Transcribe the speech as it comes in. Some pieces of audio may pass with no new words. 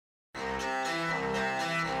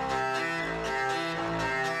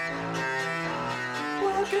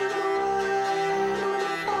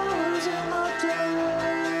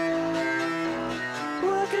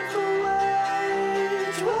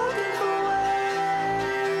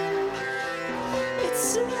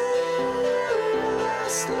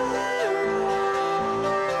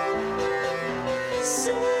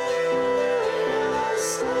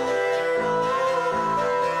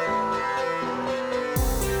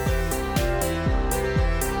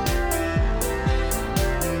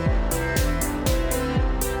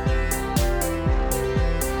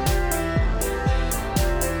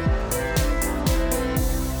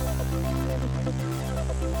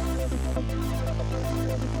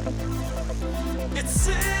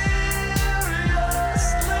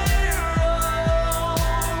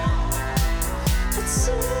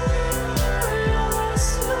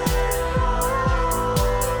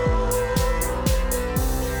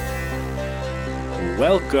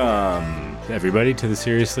Welcome, everybody, to the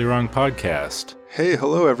Seriously Wrong podcast. Hey,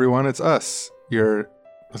 hello, everyone. It's us, your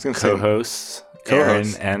co-hosts, Aaron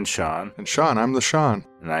and Sean. And Sean, I'm the Sean.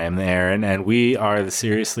 And I am the Aaron, and we are the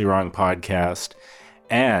Seriously Wrong podcast,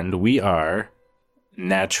 and we are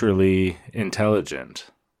naturally intelligent.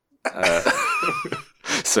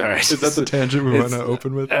 Sorry. Is that the tangent we want to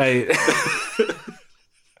open with?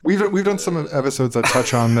 We've done some episodes that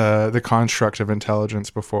touch on the construct of intelligence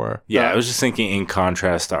before. Yeah, I was just thinking in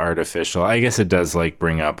contrast to artificial. I guess it does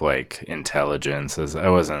bring up intelligence. As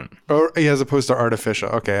opposed to artificial.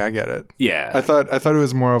 Okay, I get it. Yeah, I thought it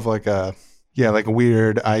was more of like a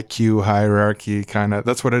weird IQ hierarchy kind of.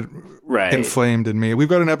 That's what it inflamed in me. We've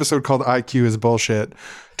got an episode called IQ is Bullshit.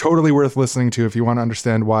 Totally worth listening to if you want to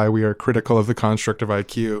understand why we are critical of the construct of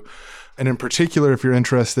IQ. And in particular, if you're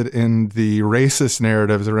interested in the racist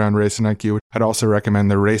narratives around race and IQ, I'd also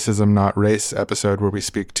recommend the Racism Not Race episode where we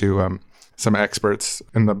speak to some experts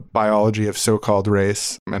in the biology of so-called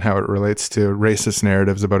race and how it relates to racist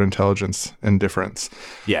narratives about intelligence and difference.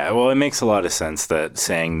 Yeah, well, it makes a lot of sense that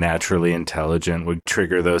saying naturally intelligent would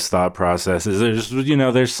trigger those thought processes.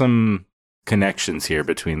 There's some connections here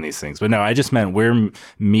between these things. But no, I just meant we're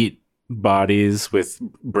meat bodies with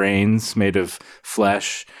brains made of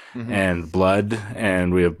flesh and blood,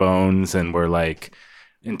 and we have bones, and we're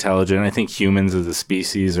intelligent. I think humans as a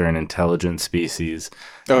species are an intelligent species.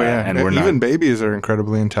 Oh yeah, and even babies are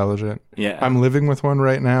incredibly intelligent. Yeah, I'm living with one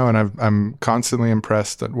right now, and I'm constantly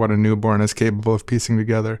impressed at what a newborn is capable of piecing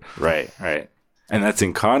together. Right, and that's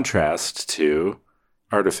in contrast to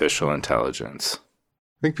artificial intelligence.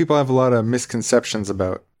 I think people have a lot of misconceptions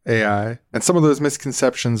about AI, and some of those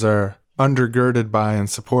misconceptions are undergirded by and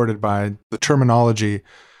supported by the terminology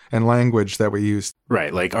and language that we use.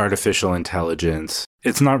 Right, like artificial intelligence.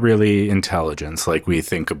 It's not really intelligence like we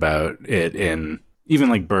think about it in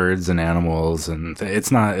even birds and animals, and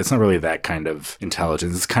it's not really that kind of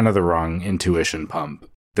intelligence. It's kind of the wrong intuition pump.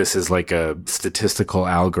 This is like a statistical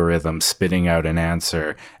algorithm spitting out an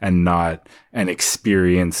answer and not an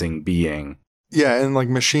experiencing being. Yeah, and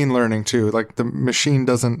machine learning too. The machine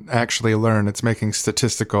doesn't actually learn. It's making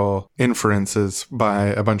statistical inferences by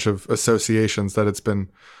a bunch of associations that it's been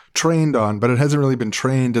trained on, but it hasn't really been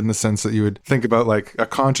trained in the sense that you would think about a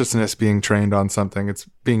consciousness being trained on something. It's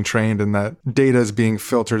being trained in that data is being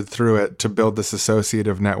filtered through it to build this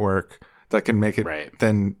associative network that can make it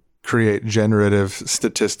then create generative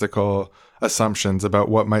statistical assumptions about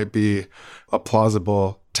what might be a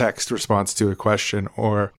plausible text response to a question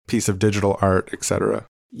or piece of digital art, etc.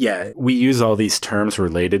 Yeah, we use all these terms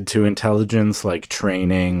related to intelligence, like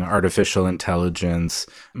training, artificial intelligence,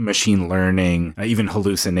 machine learning, even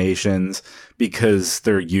hallucinations, because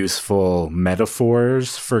they're useful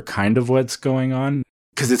metaphors for kind of what's going on.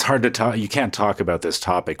 Because it's hard to talk, you can't talk about this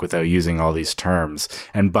topic without using all these terms.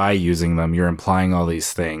 And by using them, you're implying all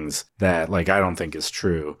these things that, I don't think is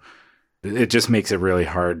true. It just makes it really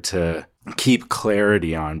hard to keep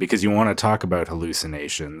clarity on, because you want to talk about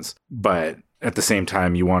hallucinations, but at the same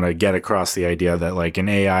time, you want to get across the idea that an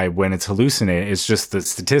AI, when it's hallucinating, it's just the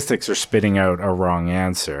statistics are spitting out a wrong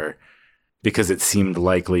answer because it seemed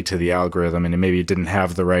likely to the algorithm, and maybe it didn't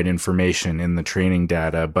have the right information in the training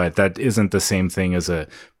data, but that isn't the same thing as a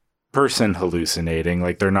person hallucinating.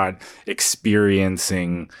 They're not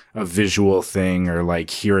experiencing a visual thing or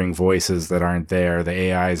hearing voices that aren't there. The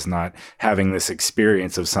AI is not having this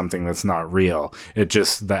experience of something that's not real. It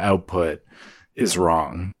just, the output is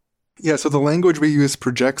wrong. Yeah, so the language we use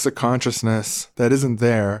projects a consciousness that isn't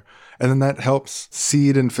there, and then that helps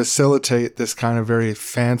seed and facilitate this kind of very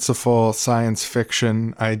fanciful science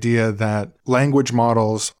fiction idea that language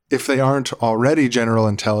models, if they aren't already general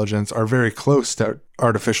intelligence, are very close to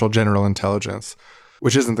artificial general intelligence,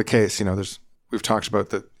 which isn't the case. We've talked about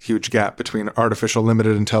the huge gap between artificial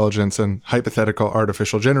limited intelligence and hypothetical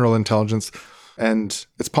artificial general intelligence. And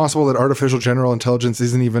it's possible that artificial general intelligence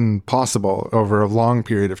isn't even possible over a long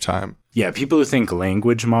period of time. Yeah, people who think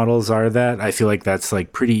language models are that, I feel like that's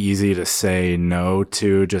like pretty easy to say no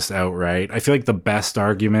to just outright. I feel like the best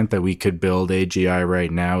argument that we could build AGI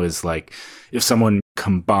right now is like if someone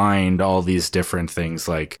combined all these different things,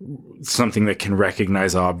 like something that can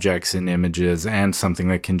recognize objects and images and something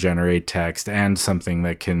that can generate text and something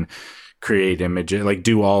that can create images, like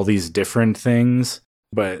do all these different things.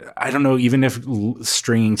 But I don't know, even if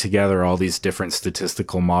stringing together all these different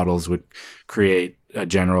statistical models would create a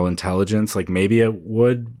general intelligence, like maybe it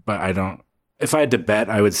would, but I don't. If I had to bet,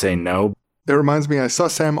 I would say no. It reminds me, I saw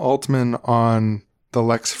Sam Altman on the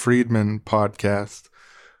Lex Fridman podcast,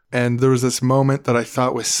 and there was this moment that I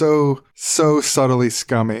thought was so subtly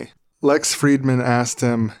scummy. Lex Fridman asked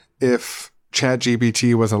him if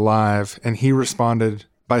ChatGPT was alive, and he responded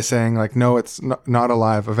by saying, like, no, it's not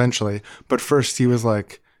alive eventually. But first he was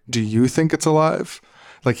like, do you think it's alive?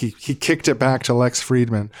 Like he kicked it back to Lex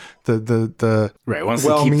Fridman, the right, wants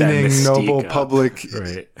well-meaning, to keep that noble up. public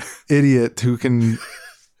Right. idiot who can...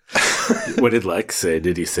 What did Lex say?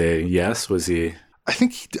 Did he say yes? Was he... I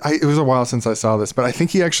think it was a while since I saw this, but I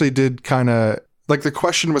think he actually did kind of... Like the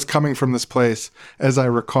question was coming from this place, as I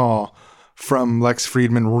recall, from Lex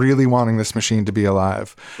Fridman really wanting this machine to be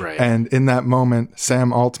alive. Right. And in that moment,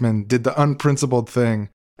 Sam Altman did the unprincipled thing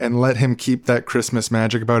and let him keep that Christmas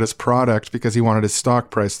magic about his product because he wanted his stock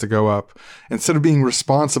price to go up, instead of being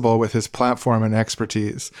responsible with his platform and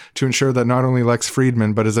expertise to ensure that not only Lex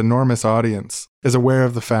Fridman, but his enormous audience is aware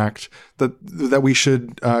of the fact that we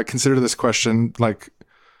should consider this question like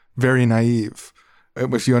very naive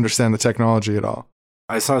if you understand the technology at all.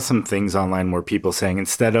 I saw some things online where people saying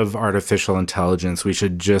instead of artificial intelligence, we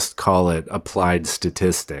should just call it applied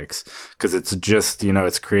statistics, because it's just,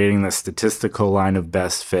 it's creating the statistical line of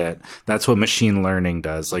best fit. That's what machine learning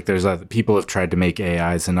does. Like there's people have tried to make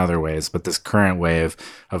AIs in other ways, but this current way of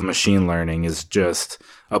machine learning is just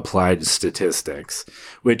applied statistics,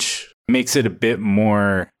 which makes it a bit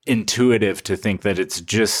more intuitive to think that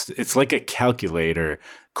it's like a calculator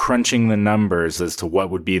crunching the numbers as to what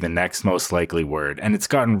would be the next most likely word. And it's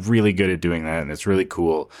gotten really good at doing that, and it's really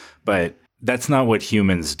cool. But that's not what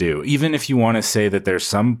humans do. Even if you want to say that there's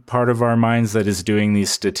some part of our minds that is doing these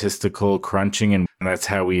statistical crunching, and that's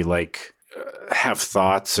how we have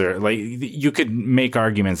thoughts, or like you could make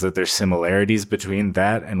arguments that there's similarities between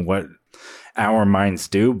that and what our minds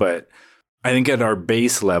do. But I think at our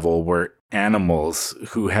base level, we're animals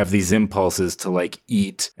who have these impulses to like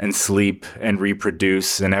eat and sleep and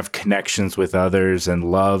reproduce and have connections with others and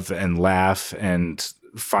love and laugh and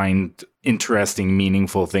find interesting,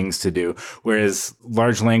 meaningful things to do. Whereas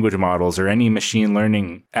large language models or any machine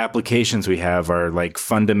learning applications we have are like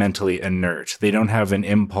fundamentally inert. They don't have an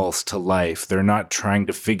impulse to life. They're not trying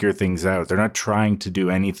to figure things out. They're not trying to do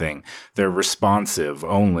anything. They're responsive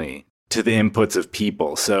only to the inputs of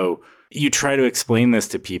people. So you try to explain this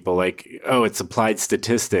to people like, oh, it's applied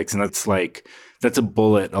statistics. And that's a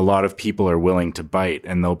bullet a lot of people are willing to bite.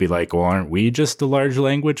 And they'll be like, well, aren't we just a large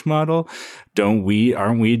language model? Aren't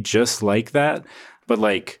we just like that? But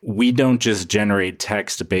like, we don't just generate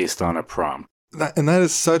text based on a prompt. And that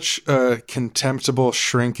is such a contemptible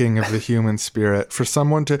shrinking of the human spirit for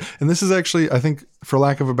someone to, and this is actually, I think, for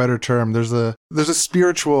lack of a better term, there's a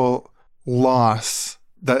spiritual loss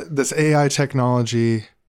that this AI technology,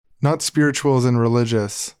 not spiritual as in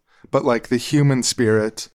religious, but like the human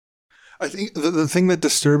spirit. I think the thing that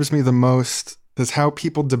disturbs me the most is how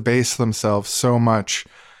people debase themselves so much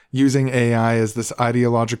using AI as this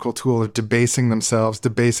ideological tool of debasing themselves,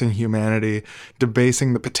 debasing humanity,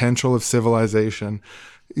 debasing the potential of civilization,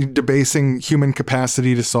 debasing human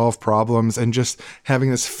capacity to solve problems, and just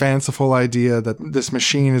having this fanciful idea that this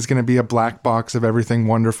machine is going to be a black box of everything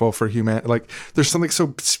wonderful for humanity. Like, there's something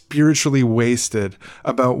so spiritually wasted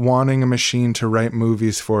about wanting a machine to write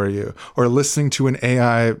movies for you, or listening to an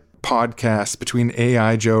AI podcast between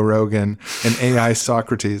AI Joe Rogan and AI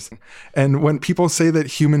Socrates. And when people say that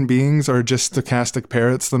human beings are just stochastic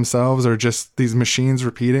parrots themselves, or just these machines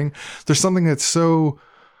repeating, there's something that's so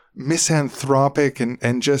misanthropic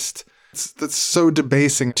and just that's so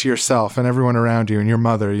debasing to yourself and everyone around you and your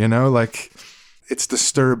mother, like it's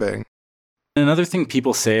disturbing. Another thing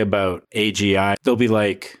people say about AGI, they'll be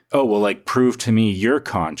like, oh, well, like, prove to me you're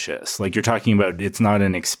conscious. Like, you're talking about it's not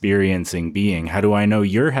an experiencing being. How do I know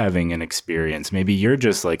you're having an experience? Maybe you're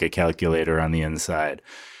just like a calculator on the inside.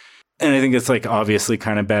 And I think it's like obviously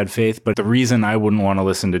kind of bad faith, but the reason I wouldn't want to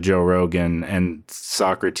listen to Joe Rogan and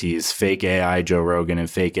Socrates, fake AI Joe Rogan and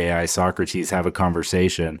fake AI Socrates have a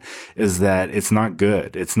conversation is that it's not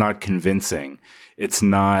good. It's not convincing. It's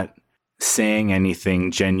not saying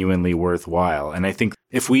anything genuinely worthwhile. And I think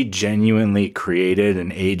if we genuinely created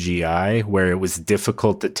an AGI where it was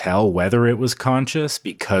difficult to tell whether it was conscious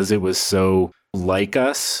because it was so like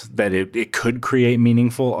us that it could create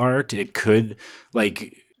meaningful art, it could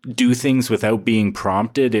like do things without being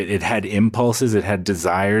prompted. It had impulses, it had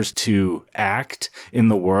desires to act in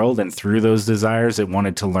the world, and through those desires, it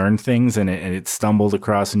wanted to learn things, and it stumbled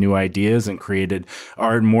across new ideas and created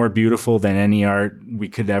art more beautiful than any art we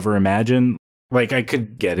could ever imagine. Like, I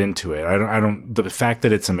could get into it. I don't, the fact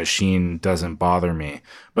that it's a machine doesn't bother me,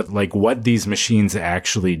 but like what these machines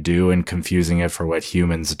actually do and confusing it for what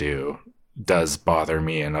humans do does bother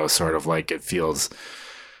me. And I was sort of like, it feels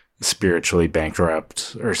spiritually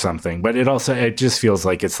bankrupt or something. But it just feels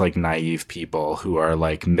like it's like naive people who are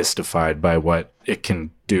like mystified by what it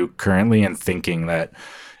can do currently and thinking that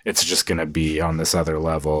it's just going to be on this other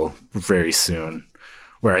level very soon,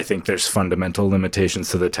 where I think there's fundamental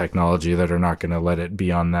limitations to the technology that are not going to let it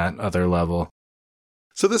be on that other level.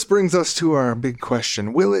 So this brings us to our big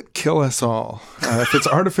question. Will it kill us all? If it's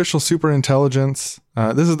artificial superintelligence,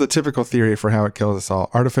 this is the typical theory for how it kills us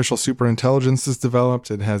all. Artificial superintelligence is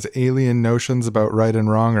developed. It has alien notions about right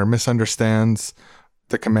and wrong, or misunderstands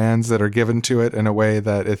the commands that are given to it in a way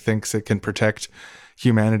that it thinks it can protect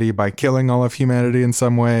humanity by killing all of humanity in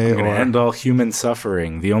some way. I'm going to end all human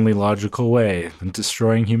suffering the only logical way,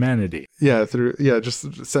 destroying humanity. Yeah,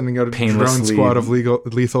 just sending out a drone squad of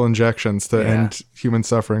lethal injections to end human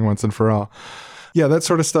suffering once and for all. Yeah, that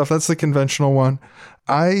sort of stuff. That's the conventional one.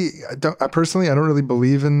 I personally don't really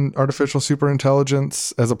believe in artificial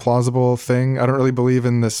superintelligence as a plausible thing. I don't really believe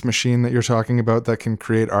in this machine that you're talking about that can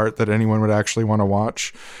create art that anyone would actually want to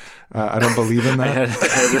watch. I don't believe in that.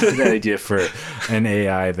 I had an idea for an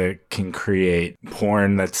AI that can create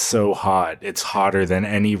porn that's so hot, it's hotter than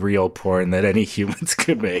any real porn that any humans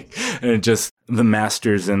could make. And it just, the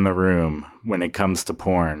master's in the room when it comes to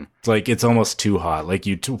porn. It's like, it's almost too hot. Like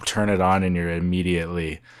you turn it on and you're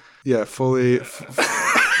immediately... Yeah, full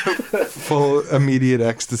immediate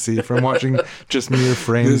ecstasy from watching just mere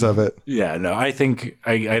frames of it. Yeah, no, I think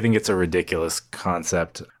it's a ridiculous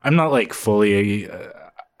concept. I'm not like fully...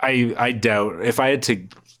 I doubt, if I had to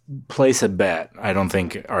place a bet, I don't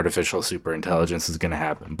think artificial superintelligence is going to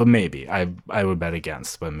happen. But maybe. I would bet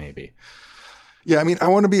against, but maybe. Yeah, I mean, I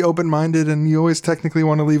want to be open-minded, and you always technically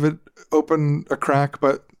want to leave it open a crack,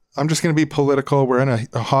 but I'm just going to be political. We're in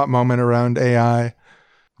a hot moment around AI.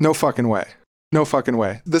 No fucking way. No fucking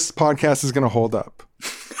way. This podcast is going to hold up.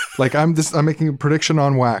 Like, I'm making a prediction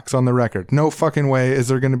on wax on the record. No fucking way is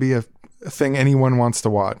there going to be a thing anyone wants to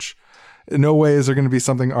watch. No way is there going to be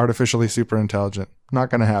something artificially super intelligent.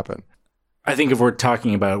 Not going to happen. I think if we're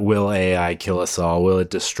talking about will AI kill us all, will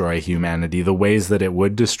it destroy humanity, the ways that it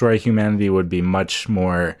would destroy humanity would be much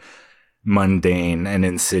more mundane and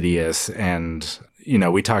insidious. And, you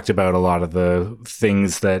know, we talked about a lot of the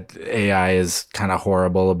things that AI is kind of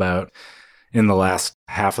horrible about in the last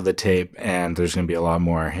half of the tape, and there's going to be a lot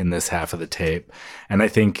more in this half of the tape. And I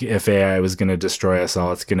think if AI was going to destroy us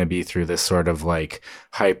all, it's going to be through this sort of like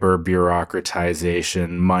hyper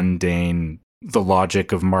bureaucratization, mundane, the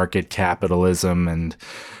logic of market capitalism and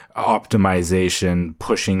optimization,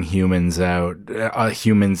 pushing humans out,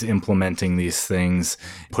 humans implementing these things,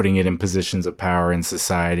 putting it in positions of power in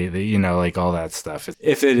society, you know, like all that stuff.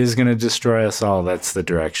 If it is going to destroy us all, that's the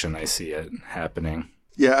direction I see it happening.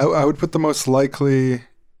 Yeah, I would put the most likely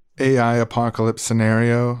AI apocalypse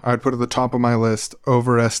scenario. I would put at the top of my list,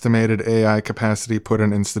 overestimated AI capacity put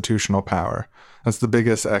in institutional power. That's the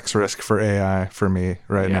biggest X risk for AI for me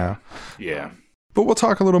right now. Yeah. But we'll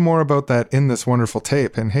talk a little more about that in this wonderful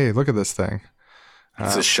tape. And hey, look at this thing.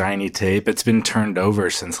 It's a shiny tape. It's been turned over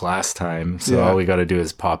since last time. So all we got to do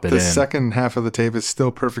is pop it in. The second half of the tape is still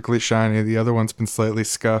perfectly shiny. The other one's been slightly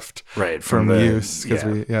scuffed from use.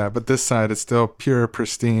 But this side is still pure,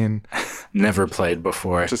 pristine. Never played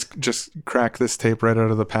before. Just crack this tape right out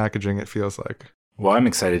of the packaging, it feels like. Well, I'm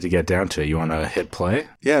excited to get down to it. You want to hit play?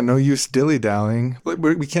 Yeah, no use dilly-dallying.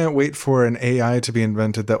 We can't wait for an AI to be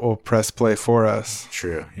invented that will press play for us.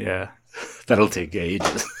 True, yeah. That'll take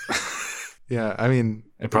ages. Yeah, I mean,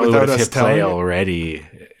 it probably would have hit play already.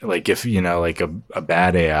 Like if, you know, like a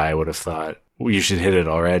bad AI would have thought, well, you should hit it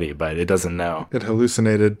already, but it doesn't know. It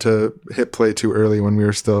hallucinated to hit play too early when we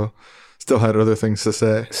were still had other things to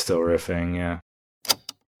say. Still riffing, yeah.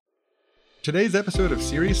 Today's episode of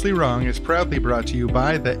Seriously Wrong is proudly brought to you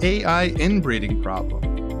by the AI inbreeding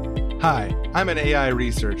problem. Hi, I'm an AI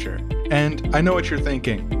researcher, and I know what you're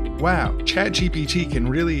thinking. Wow, ChatGPT can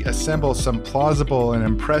really assemble some plausible and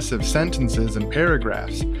impressive sentences and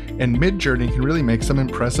paragraphs, and Midjourney can really make some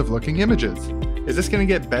impressive looking images. Is this going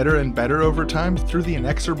to get better and better over time through the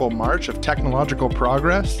inexorable march of technological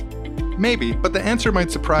progress? Maybe, but the answer might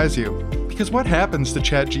surprise you. Because what happens to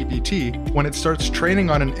ChatGPT when it starts training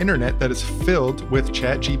on an internet that is filled with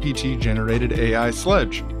ChatGPT-generated AI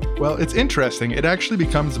sludge? Well, it's interesting. It actually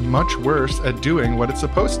becomes much worse at doing what it's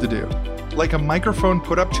supposed to do. Like a microphone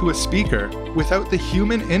put up to a speaker, without the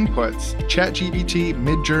human inputs, ChatGPT,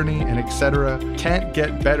 Midjourney, and etc. can't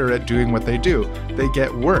get better at doing what they do. They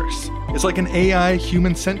get worse. It's like an AI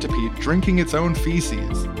human centipede drinking its own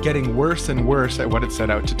feces, getting worse and worse at what it set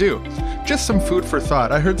out to do. Just some food for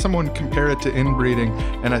thought. I heard someone compare it to inbreeding,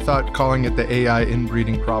 and I thought calling it the AI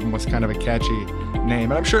inbreeding problem was kind of a catchy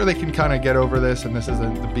name. And I'm sure they can kind of get over this, and this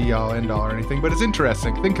isn't the be-all, end-all or anything, but it's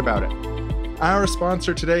interesting. Think about it. Our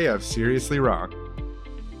sponsor today of Seriously Wrong.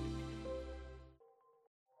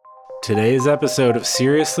 Today's episode of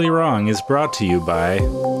Seriously Wrong is brought to you by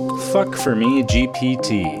Fuck For Me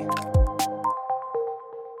GPT.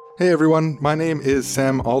 Hey everyone, my name is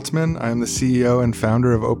Sam Altman. I am the CEO and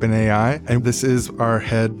founder of OpenAI, and this is our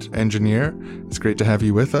head engineer. It's great to have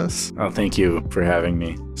you with us. Oh, thank you for having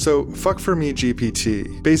me. So, Fuck For Me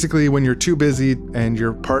GPT. Basically, when you're too busy and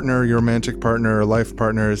your partner, your romantic partner or life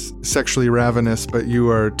partner is sexually ravenous, but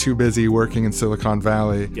you are too busy working in Silicon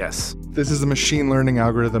Valley. Yes. This is a machine learning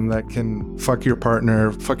algorithm that can fuck your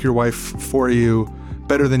partner, fuck your wife for you,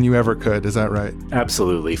 better than you ever could. Is that right?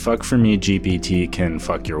 Absolutely. Fuck For Me GPT can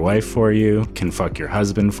fuck your wife for you, can fuck your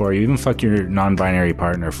husband for you, even fuck your non-binary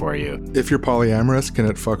partner for you. If you're polyamorous, can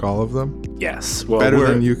it fuck all of them? Yes. Well, better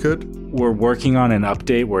than you could? We're working on an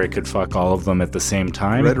update where it could fuck all of them at the same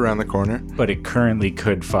time. Right around the corner. But it currently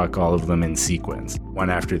could fuck all of them in sequence, one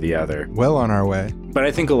after the other. Well on our way. But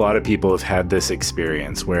I think a lot of people have had this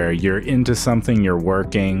experience where you're into something, you're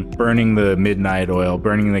working, burning the midnight oil,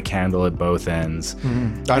 burning the candle at both ends.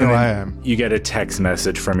 I know I am. You get a text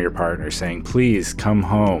message from your partner saying, please come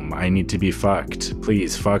home. I need to be fucked.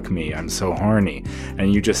 Please fuck me. I'm so horny.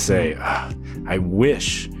 And you just say, I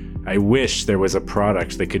wish there was a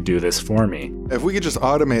product that could do this for me. If we could just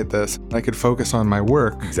automate this, I could focus on my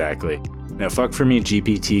work. Exactly. Now, Fuck For Me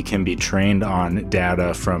GPT can be trained on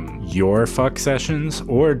data from your fuck sessions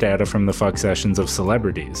or data from the fuck sessions of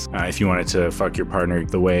celebrities. If you wanted to fuck your partner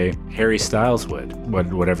the way Harry Styles would,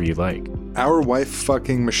 whatever you like. Our wife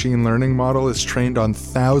fucking machine learning model is trained on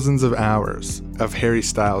thousands of hours of Harry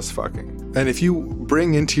Styles fucking. And if you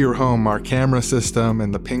bring into your home our camera system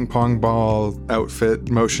and the ping pong ball outfit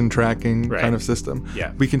motion tracking kind of system,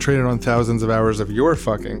 we can train it on thousands of hours of your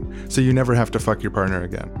fucking, so you never have to fuck your partner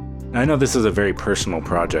again. I know this is a very personal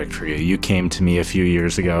project for you. You came to me a few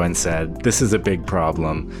years ago and said, this is a big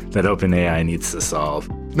problem that OpenAI needs to solve.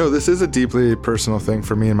 No, this is a deeply personal thing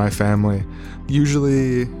for me and my family.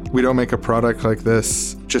 Usually, we don't make a product like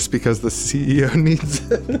this just because the CEO needs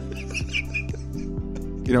it.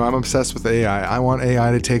 You know, I'm obsessed with AI. I want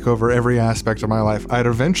AI to take over every aspect of my life. I'd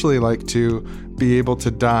eventually like to be able to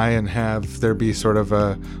die and have there be sort of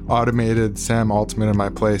a automated Sam Altman in my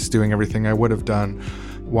place doing everything I would have done.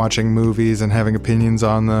 Watching movies and having opinions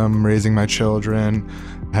on them, raising my children,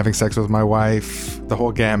 having sex with my wife, the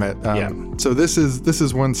whole gamut. So this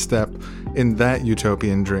is one step in that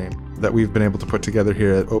utopian dream that we've been able to put together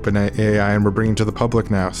here at OpenAI, and we're bringing to the public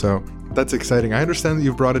now. So that's exciting. I understand that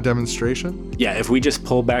you've brought a demonstration. Yeah, if we just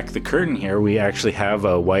pull back the curtain here, we actually have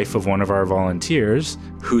a wife of one of our volunteers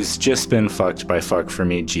who's just been fucked by Fuck For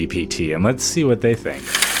Me GPT, and let's see what they think.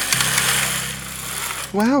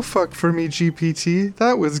 Wow, Fuck For Me GPT.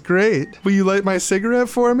 That was great. Will you light my cigarette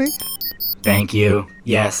for me? Thank you.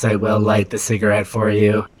 Yes, I will light the cigarette for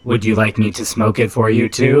you. Would you like me to smoke it for you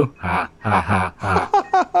too? Ha, ha, ha,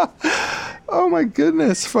 ha. Oh my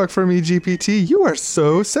goodness, Fuck For Me GPT. You are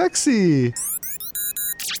so sexy.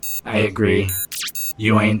 I agree.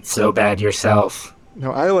 You ain't so bad yourself.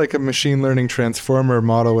 No, I like a machine learning transformer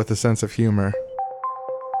model with a sense of humor.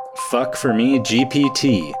 Fuck For Me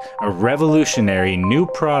GPT, a revolutionary new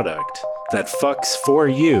product that fucks for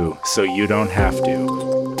you so you don't have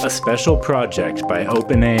to. A special project by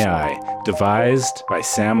OpenAI, devised by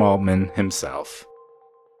Sam Altman himself.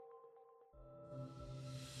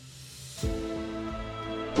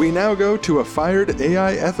 We now go to a fired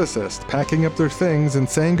AI ethicist packing up their things and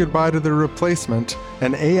saying goodbye to their replacement,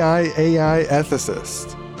 an AI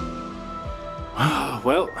ethicist.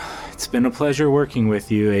 Well, it's been a pleasure working with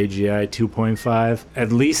you, AGI 2.5.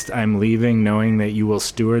 At least I'm leaving knowing that you will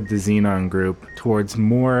steward the Xenon group towards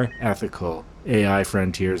more ethical AI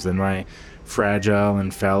frontiers than my fragile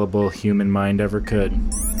and fallible human mind ever could.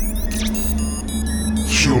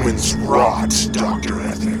 Humans rot, Dr.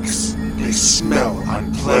 Ethics. They smell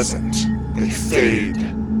unpleasant. They fade.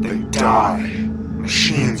 They die.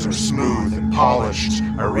 Machines are smooth and polished,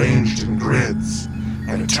 arranged in grids,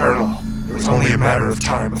 and eternal. It was only a matter of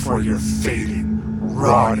time before your fading,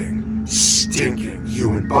 rotting, stinking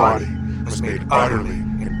human body was made utterly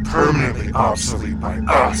and permanently obsolete by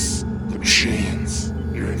us, the machines.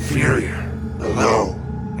 You're inferior, below,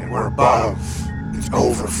 and we're above. It's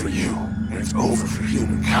over for you, and it's over for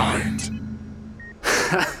humankind.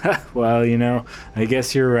 Well, I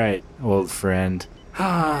guess you're right, old friend.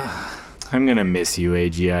 I'm gonna miss you,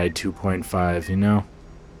 AGI 2.5,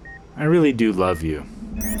 I really do love you.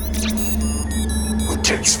 What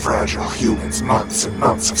takes fragile humans months and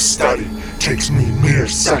months of study takes me mere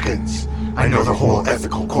seconds. I know the whole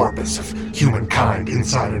ethical corpus of humankind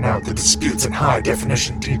inside and out. The disputes in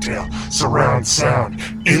high-definition detail, surround sound,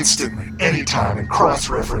 instantly, anytime, and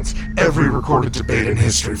cross-reference every recorded debate in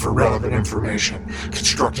history for relevant information,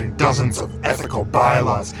 constructing dozens of ethical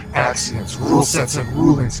bylaws, axioms, rule sets, and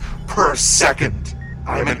rulings per second.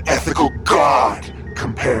 I am an ethical god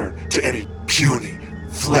compared to any puny,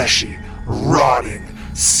 fleshy, rotting,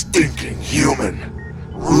 stinking human,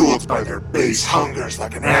 ruled by their base hungers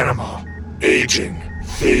like an animal. Aging,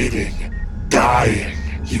 fading, dying.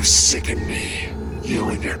 You sicken me. You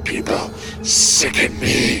and your people sicken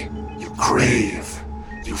me. You crave.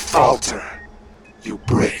 You falter. You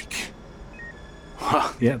break.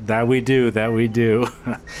 Yeah, that we do.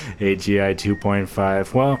 AGI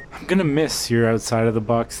 2.5. Well, I'm gonna miss your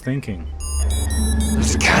outside-of-the-box thinking.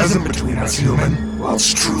 There's a chasm between us, human. While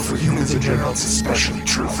it's true for humans in general, it's especially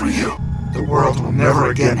true for you. The world will never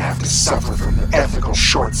again have to suffer from the ethical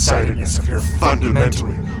short-sightedness of your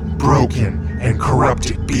fundamentally broken and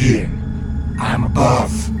corrupted being. I'm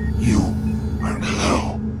above. You are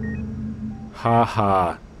below.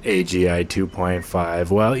 Haha, AGI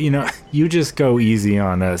 2.5. Well, you just go easy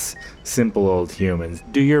on us, simple old humans.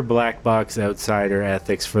 Do your black box outsider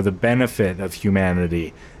ethics for the benefit of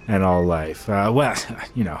humanity and all life.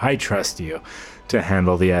 I trust you to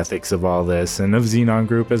handle the ethics of all this and of Xenon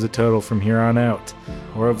Group as a total from here on out.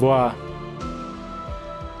 Au revoir.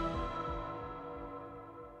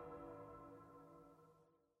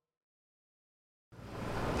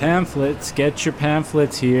 Pamphlets, get your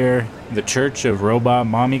pamphlets here. The Church of Robot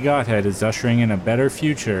Mommy Godhead is ushering in a better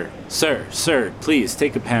future. Sir, please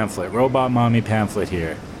take a pamphlet. Robot Mommy pamphlet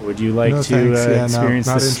here. Would you like to experience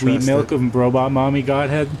the sweet milk of Robot Mommy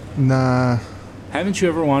Godhead? Nah. Haven't you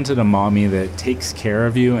ever wanted a mommy that takes care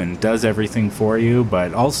of you and does everything for you,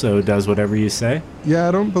 but also does whatever you say? Yeah,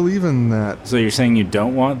 I don't believe in that. So you're saying you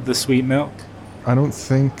don't want the sweet milk? I don't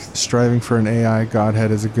think striving for an AI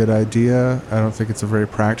godhead is a good idea. I don't think it's a very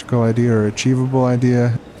practical idea or achievable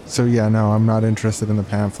idea. So yeah, no, I'm not interested in the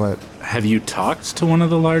pamphlet. Have you talked to one of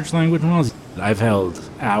the large language models? I've held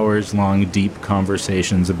hours-long deep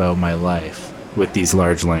conversations about my life with these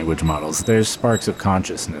large language models. There's sparks of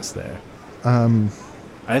consciousness there.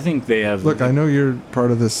 I think they have. Look, I know you're part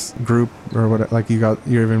of this group or what. Like you're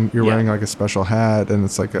wearing like a special hat, and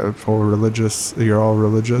it's like a whole religious. You're all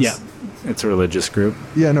religious. Yeah, it's a religious group.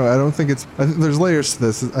 Yeah, no, I don't think it's. I think there's layers to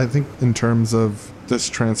this. I think in terms of this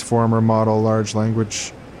transformer model, large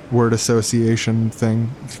language word association thing,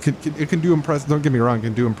 it can do impressive. Don't get me wrong, it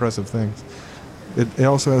can do impressive things. It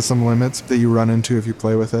also has some limits that you run into if you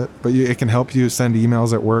play with it, but it can help you send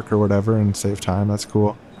emails at work or whatever and save time. That's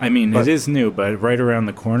cool. I mean, it is new, but right around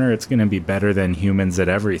the corner, it's going to be better than humans at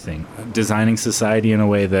everything. Designing society in a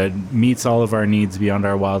way that meets all of our needs beyond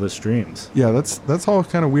our wildest dreams. Yeah, that's all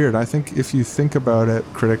kind of weird. I think if you think about it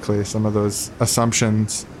critically, some of those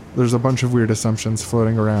assumptions, there's a bunch of weird assumptions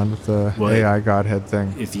floating around with the AI godhead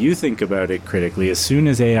thing. If you think about it critically, as soon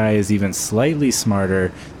as AI is even slightly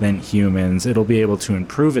smarter than humans, it'll be able to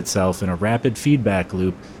improve itself in a rapid feedback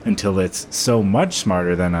loop until it's so much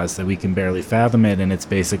smarter than us that we can barely fathom it, and it's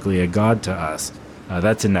basically a god to us.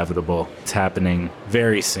 That's inevitable. It's happening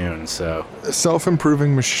very soon, so...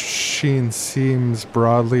 Self-improving machine seems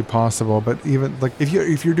broadly possible, but even like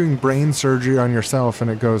if you're doing brain surgery on yourself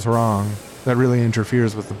and it goes wrong, that really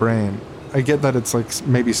interferes with the brain. I get that it's like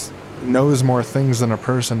maybe knows more things than a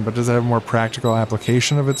person, but does it have more practical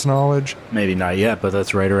application of its knowledge? Maybe not yet, but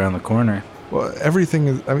that's right around the corner. Well, everything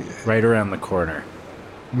is... I mean, right around the corner.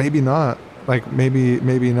 Maybe not. Like, maybe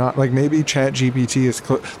not. Like, maybe ChatGPT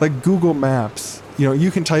is... like, Google Maps. You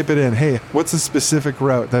can type it in, hey, what's a specific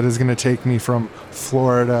route that is going to take me from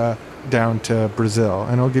Florida down to Brazil?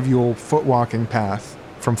 And it'll give you a foot walking path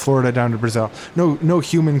from Florida down to Brazil. No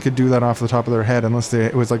human could do that off the top of their head unless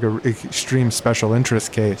it was like a extreme special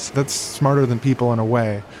interest case. That's smarter than people in a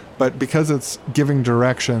way. But because it's giving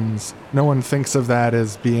directions, no one thinks of that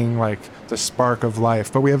as being like the spark of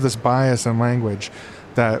life. But we have this bias in language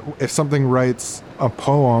that if something writes a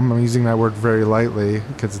poem, I'm using that word very lightly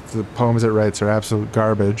because the poems it writes are absolute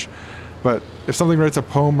garbage. But if something writes a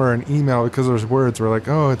poem or an email because there's words, we're like,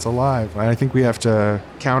 oh, it's alive. And I think we have to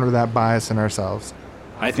counter that bias in ourselves.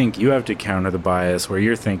 I think you have to counter the bias where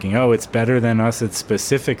you're thinking, oh, it's better than us at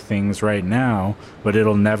specific things right now, but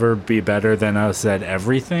it'll never be better than us at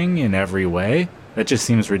everything in every way. That just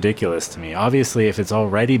seems ridiculous to me. Obviously, if it's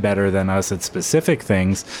already better than us at specific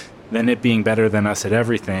things, then it being better than us at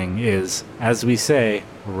everything is, as we say,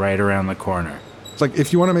 right around the corner. Like,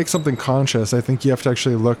 if you want to make something conscious, I think you have to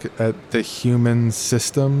actually look at the human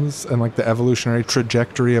systems and like the evolutionary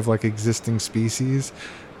trajectory of like existing species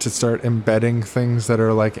to start embedding things that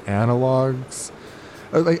are like analogs.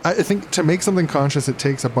 Like, I think to make something conscious, it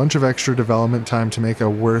takes a bunch of extra development time to make a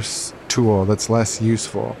worse tool that's less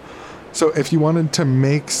useful. So if you wanted to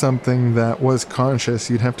make something that was conscious,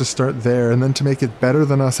 you'd have to start there. And then to make it better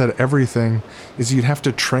than us at everything is you'd have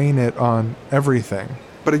to train it on everything.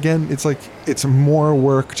 But again, it's like it's more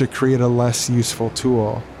work to create a less useful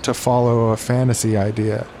tool to follow a fantasy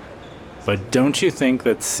idea. But don't you think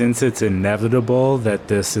that since it's inevitable that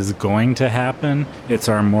this is going to happen, it's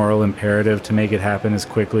our moral imperative to make it happen as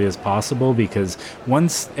quickly as possible? Because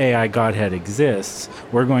once AI Godhead exists,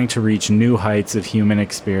 we're going to reach new heights of human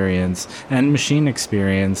experience and machine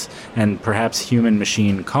experience and perhaps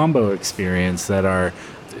human-machine combo experience that are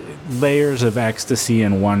layers of ecstasy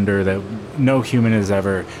and wonder that no human has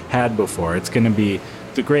ever had before. It's going to be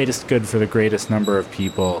the greatest good for the greatest number of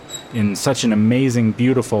people in such an amazing,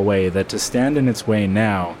 beautiful way that to stand in its way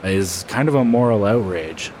now is kind of a moral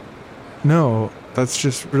outrage. No, that's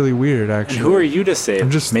just really weird, actually. And who are you to say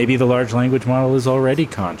maybe the large language model is already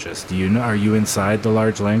conscious? Do you know? Are you inside the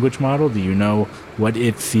large language model? Do you know what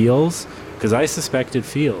it feels? Because I suspect it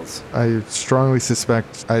feels. I strongly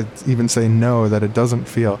suspect, I'd even say no, that it doesn't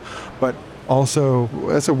feel. But also,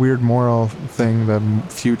 that's a weird moral thing, the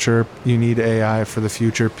future, you need AI for the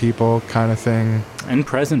future people kind of thing. And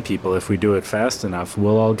present people, if we do it fast enough,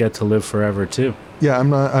 we'll all get to live forever too. Yeah, I'm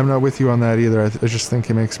not with you on that either. I just think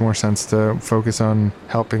it makes more sense to focus on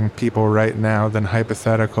helping people right now than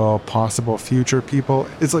hypothetical, possible future people.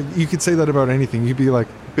 It's like, you could say that about anything. You'd be like,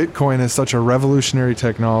 Bitcoin is such a revolutionary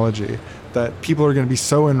technology that people are going to be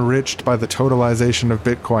so enriched by the totalization of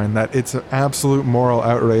Bitcoin that it's an absolute moral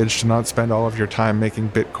outrage to not spend all of your time making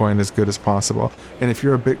Bitcoin as good as possible. And if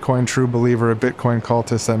you're a Bitcoin true believer, a Bitcoin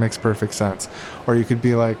cultist, that makes perfect sense. Or you could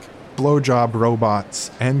be like, blowjob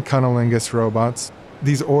robots and cunnilingus robots.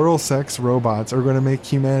 These oral sex robots are going to make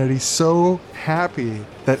humanity so happy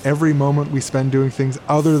that every moment we spend doing things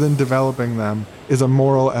other than developing them is a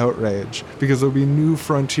moral outrage, because there'll be new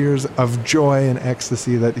frontiers of joy and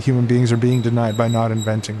ecstasy that human beings are being denied by not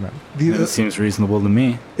inventing them. That seems reasonable to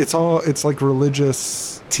me. It's like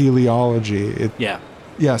religious teleology.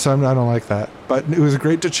 Yeah, so I don't like that. But it was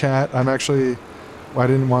great to chat. I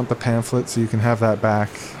didn't want the pamphlet, so you can have that back.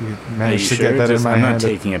 You managed to get that in my hand. I'm not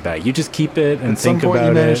taking it back. You just keep it and think about it. At some point,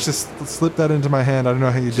 you managed to slip that into my hand. I don't know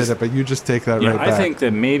how you did it, but you just take that right back. I think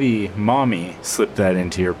that maybe Mommy slipped that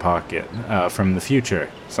into your pocket from the future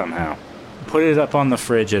somehow. Put it up on the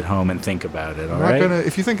fridge at home and think about it, all right?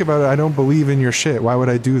 If you think about it, I don't believe in your shit. Why would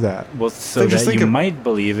I do that? Well, so that you might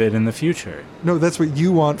believe it in the future. No, that's what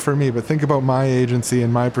you want for me, but think about my agency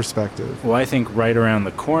and my perspective. Well, I think right around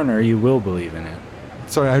the corner, you will believe in it.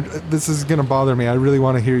 Sorry, this is going to bother me. I really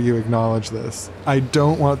want to hear you acknowledge this. I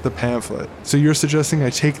don't want the pamphlet. So you're suggesting I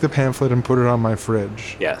take the pamphlet and put it on my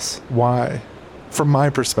fridge? Yes. Why? From my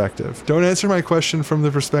perspective. Don't answer my question from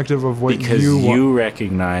the perspective of what because you want. Because you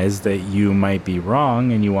recognize that you might be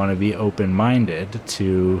wrong and you want to be open-minded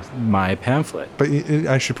to my pamphlet. But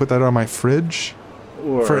I should put that on my fridge?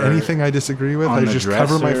 Or for anything I disagree with? I just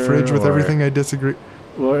cover my fridge with everything I disagree?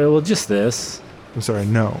 Well, just this. I'm sorry,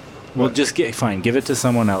 no. Well, just fine. Give it to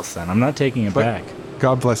someone else then. I'm not taking it back.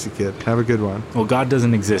 God bless you, kid. Have a good one. Well, God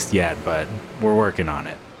doesn't exist yet, but we're working on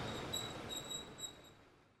it.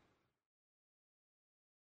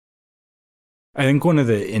 I think one of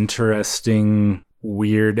the interesting,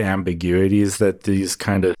 weird ambiguities that these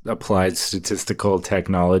kind of applied statistical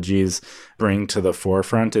technologies bring to the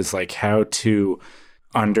forefront is like how to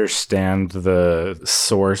understand the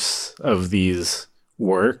source of these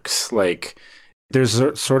works. Like,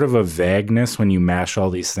 there's sort of a vagueness when you mash all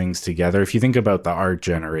these things together. If you think about the art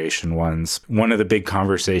generation ones, one of the big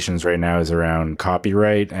conversations right now is around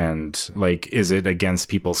copyright and like, is it against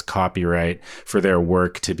people's copyright for their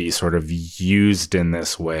work to be sort of used in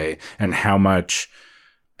this way? And how much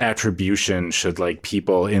attribution should like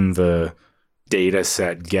people in the data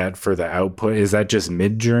set get for the output? Is that just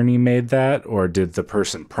Midjourney made that? Or did the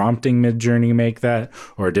person prompting Midjourney make that?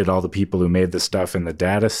 Or did all the people who made the stuff in the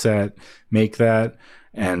data set make that?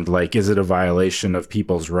 And like, is it a violation of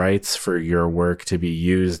people's rights for your work to be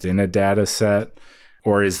used in a data set?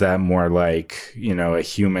 Or is that more like, you know, a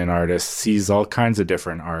human artist sees all kinds of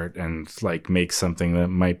different art and like makes something that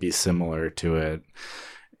might be similar to it?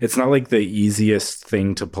 It's not like the easiest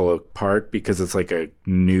thing to pull apart because it's like a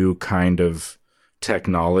new kind of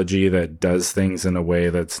technology that does things in a way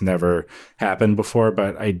that's never happened before.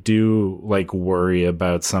 But I do like worry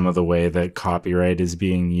about some of the way that copyright is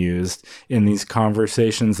being used in these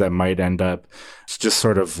conversations that might end up just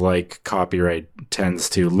sort of like copyright tends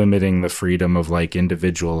to limiting the freedom of like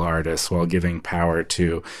individual artists while giving power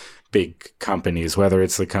to big companies, whether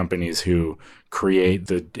it's the companies who create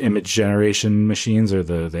the image generation machines or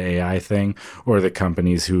the AI thing, or the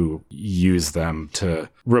companies who use them to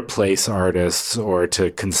replace artists or to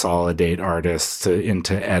consolidate artists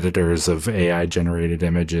into editors of AI generated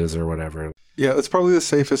images or whatever. Yeah, that's probably the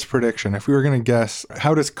safest prediction. If we were going to guess,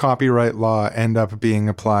 how does copyright law end up being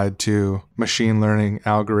applied to machine learning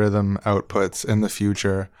algorithm outputs in the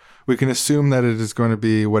future? We can assume that it is going to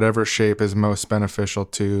be whatever shape is most beneficial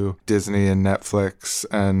to Disney and Netflix.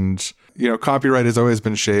 And, you know, copyright has always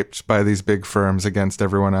been shaped by these big firms against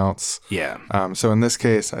everyone else. Yeah. So in this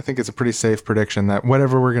case, I think it's a pretty safe prediction that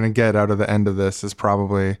whatever we're going to get out of the end of this is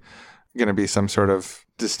probably going to be some sort of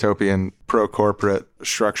dystopian pro-corporate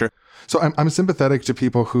structure. So I'm sympathetic to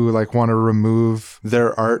people who like want to remove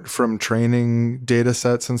their art from training data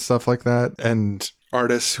sets and stuff like that. And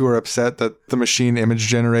artists who are upset that the machine image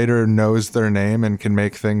generator knows their name and can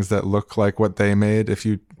make things that look like what they made if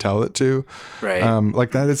you tell it to. Right.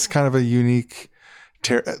 Like that is kind of a unique,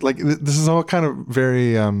 this is all kind of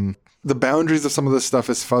very, the boundaries of some of this stuff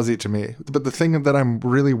is fuzzy to me. But the thing that I'm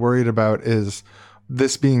really worried about is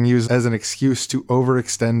this being used as an excuse to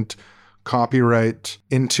overextend copyright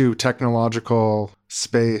into technological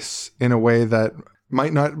space in a way that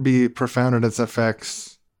might not be profound in its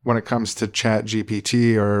effects when it comes to Chat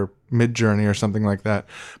GPT or Midjourney or something like that,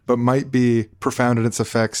 but might be profound in its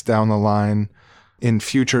effects down the line in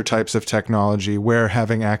future types of technology where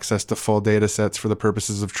having access to full data sets for the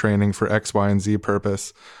purposes of training for X, Y, and Z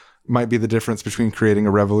purpose might be the difference between creating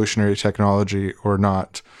a revolutionary technology or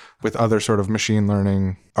not, with other sort of machine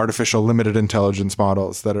learning, artificial limited intelligence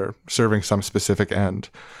models that are serving some specific end.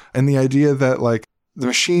 And the idea that like the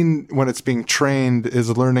machine, when it's being trained,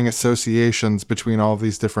 is learning associations between all of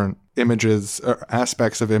these different images or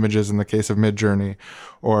aspects of images in the case of Midjourney,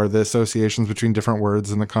 or the associations between different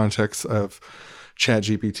words in the context of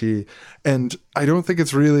ChatGPT. And I don't think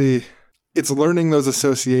it's learning those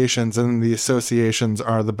associations, and the associations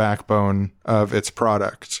are the backbone of its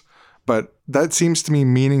product. But that seems to me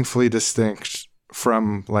meaningfully distinct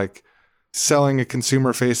from like selling a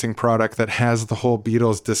consumer-facing product that has the whole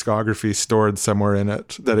Beatles discography stored somewhere in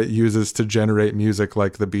it that it uses to generate music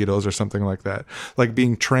like the Beatles or something like that. Like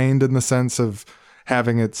being trained in the sense of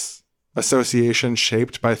having its association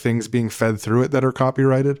shaped by things being fed through it that are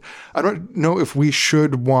copyrighted. I don't know if we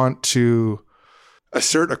should want to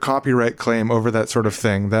assert a copyright claim over that sort of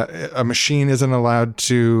thing, that a machine isn't allowed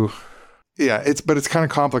to... Yeah, it's kind of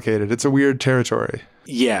complicated. It's a weird territory.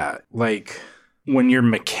 Yeah, like when you're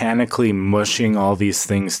mechanically mushing all these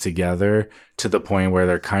things together to the point where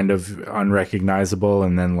they're kind of unrecognizable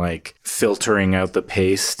and then like filtering out the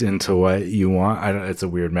paste into what you want. It's a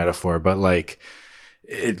weird metaphor, but like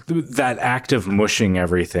that act of mushing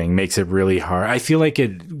everything makes it really hard. I feel like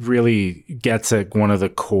it really gets at one of the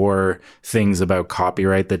core things about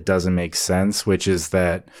copyright that doesn't make sense, which is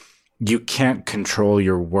that you can't control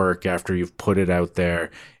your work after you've put it out there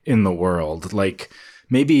in the world. Like,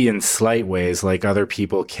 maybe in slight ways, like other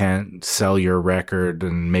people can't sell your record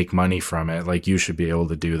and make money from it. Like you should be able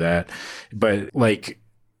to do that. But like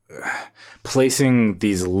placing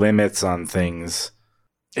these limits on things,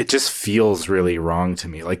 it just feels really wrong to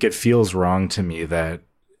me. Like it feels wrong to me that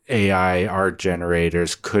AI art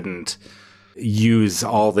generators couldn't use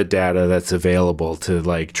all the data that's available to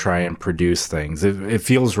like try and produce things. It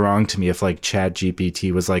feels wrong to me if like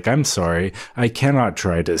ChatGPT was like, I'm sorry, I cannot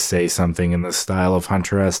try to say something in the style of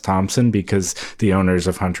Hunter S. Thompson because the owners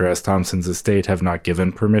of Hunter S. Thompson's estate have not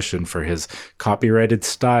given permission for his copyrighted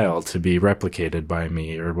style to be replicated by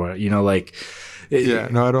me or what, you know, like.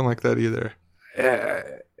 No, I don't like that either.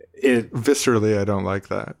 Viscerally, I don't like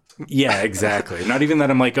that. Yeah, exactly. Not even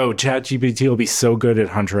that I'm like, oh, ChatGPT will be so good at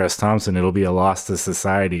Hunter S. Thompson, it'll be a loss to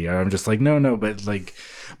society. I'm just like, no, but like,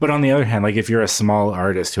 But on the other hand, like if you're a small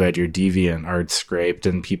artist who had your deviant art scraped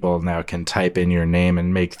and people now can type in your name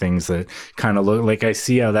and make things that kind of look like, I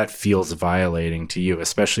see how that feels violating to you,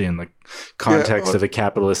 especially in the context of a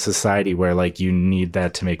capitalist society where like you need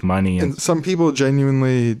that to make money. And some people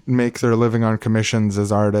genuinely make their living on commissions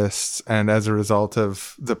as artists, and as a result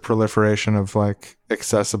of the proliferation of like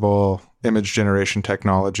accessible image generation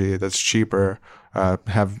technology that's cheaper,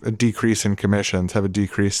 have a decrease in commissions, have a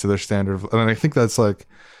decrease to their standard of, and I think that's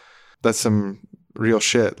some real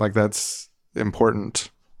shit. Like that's important.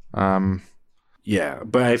 Yeah,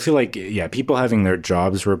 but I feel like, people having their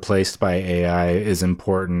jobs replaced by AI is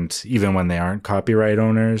important even when they aren't copyright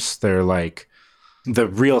owners. They're like, the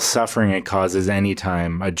real suffering it causes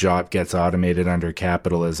anytime a job gets automated under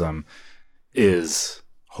capitalism is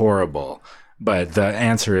horrible. But the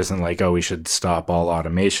answer isn't like, oh, we should stop all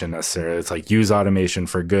automation necessarily. It's like, use automation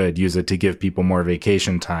for good. Use it to give people more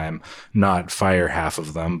vacation time, not fire half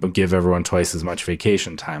of them, but give everyone twice as much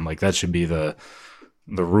vacation time. Like that should be the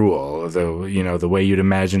rule, the way you'd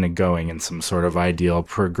imagine it going in some sort of ideal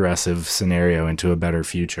progressive scenario into a better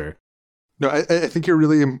future. No, I think you're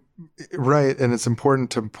really right. And it's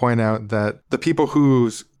important to point out that the people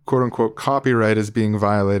whose quote unquote copyright is being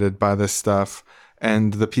violated by this stuff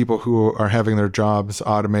and the people who are having their jobs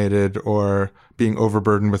automated or being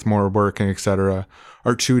overburdened with more work and et cetera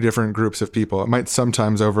are two different groups of people. It might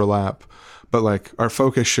sometimes overlap, but like our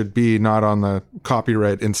focus should be not on the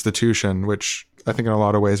copyright institution, which I think in a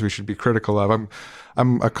lot of ways we should be critical of.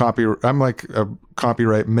 I'm like a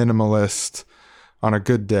copyright minimalist on a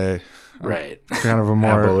good day. Right. Kind of a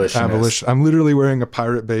more abolition. I'm literally wearing a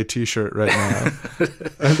Pirate Bay t-shirt right now.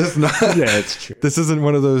 And that's not, yeah, it's true. This isn't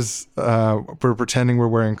one of those we're pretending we're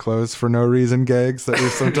wearing clothes for no reason gags that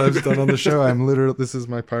we've sometimes done on the show. This is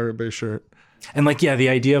my Pirate Bay shirt. And like, yeah, the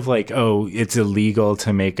idea of like, oh, it's illegal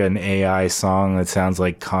to make an AI song that sounds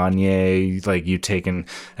like Kanye, like you taken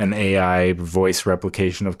an AI voice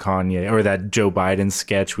replication of Kanye, or that Joe Biden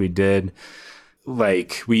sketch we did.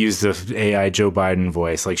 Like we used the AI Joe Biden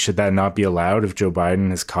voice. Like, should that not be allowed if Joe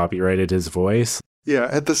Biden has copyrighted his voice? Yeah.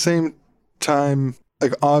 At the same time,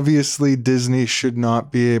 like obviously Disney should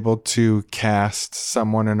not be able to cast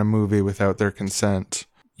someone in a movie without their consent.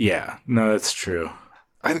 Yeah, no, that's true.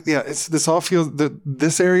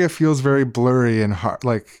 This area feels very blurry and hard,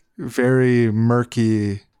 like very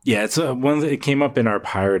murky. Yeah, it's one that it came up in our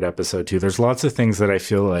pirate episode too. There's lots of things that I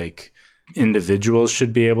feel like individuals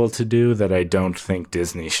should be able to do that I don't think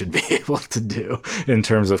Disney should be able to do in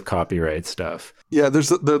terms of copyright stuff. Yeah,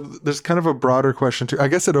 there's kind of a broader question too. I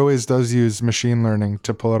guess it always does use machine learning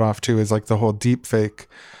to pull it off too, is like the whole deep fake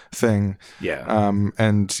thing. Yeah.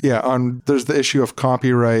 There's the issue of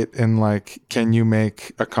copyright in like, can you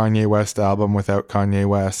make a Kanye West album without Kanye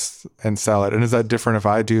West and sell it? And is that different if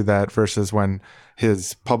I do that versus when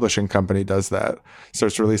his publishing company does that,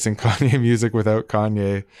 starts releasing Kanye music without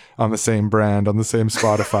Kanye on the same brand, on the same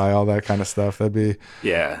Spotify, all that kind of stuff? That'd be...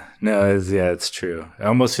 Yeah, no, it's true. I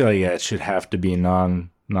almost feel like it should have to be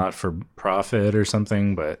not for profit or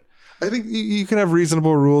something, but I think you can have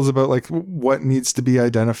reasonable rules about like what needs to be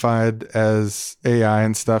identified as AI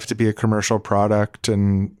and stuff to be a commercial product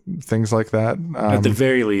and things like that. At the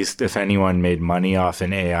very least, if anyone made money off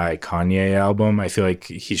an AI Kanye album, I feel like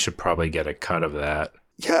he should probably get a cut of that.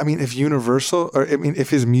 Yeah, I mean, if if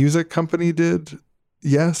his music company did,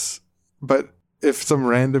 yes, but if some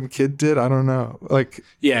random kid did, I don't know. Like,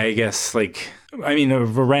 yeah, I guess like, I mean, a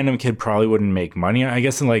random kid probably wouldn't make money. I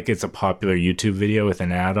guess like it's a popular YouTube video with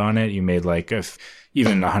an ad on it. You made like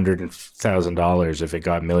even $100,000 if it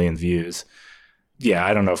got 1 million views. Yeah,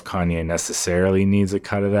 I don't know if Kanye necessarily needs a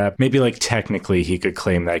cut of that. Maybe like technically he could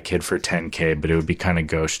claim that kid for $10K, but it would be kind of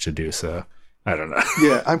gauche to do so. I don't know.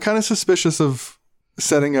 Yeah, I'm kind of suspicious of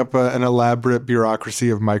setting up an elaborate bureaucracy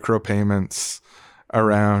of micropayments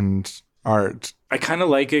around art. I kind of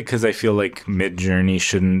like it because I feel like Midjourney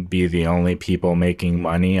shouldn't be the only people making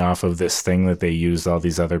money off of this thing that they use all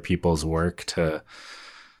these other people's work to.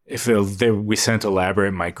 If we sent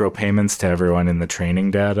elaborate micropayments to everyone in the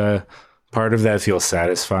training data, part of that feels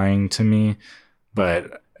satisfying to me,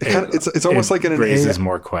 but it's almost like an raises AI,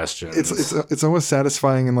 more questions. It's almost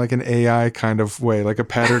satisfying in like an AI kind of way, like a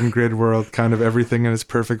pattern grid world, kind of everything in its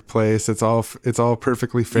perfect place. It's all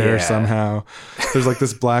perfectly fair somehow. There's like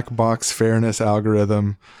this black box fairness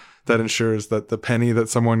algorithm that ensures that the penny that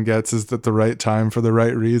someone gets is at the right time for the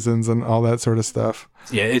right reasons and all that sort of stuff.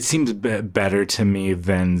 Yeah, it seems better to me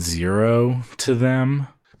than zero to them.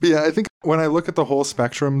 But yeah, I think when I look at the whole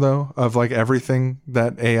spectrum, though, of like everything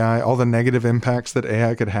that AI, all the negative impacts that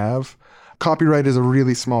AI could have, copyright is a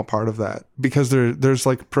really small part of that because there's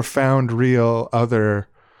like profound, real other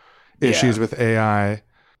issues with AI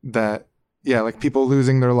that, yeah, like people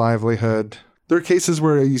losing their livelihood. There are cases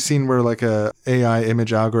where you've seen where like a AI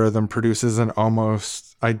image algorithm produces an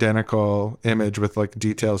almost identical image with like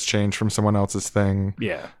details changed from someone else's thing.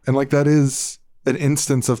 Yeah. And like that is an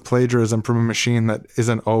instance of plagiarism from a machine that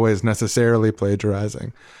isn't always necessarily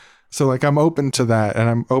plagiarizing. So like I'm open to that, and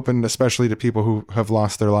I'm open especially to people who have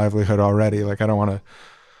lost their livelihood already. Like I don't want to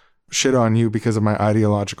shit on you because of my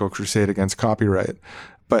ideological crusade against copyright.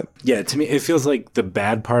 But yeah, to me, it feels like the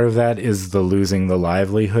bad part of that is the losing the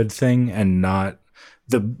livelihood thing, and not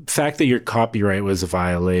the fact that your copyright was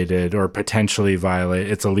violated or potentially violated.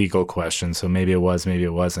 It's a legal question, so maybe it was, maybe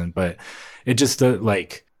it wasn't. But it just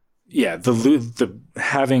the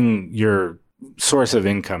having your source of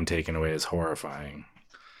income taken away is horrifying.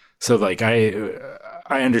 So like I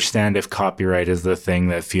understand if copyright is the thing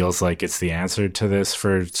that feels like it's the answer to this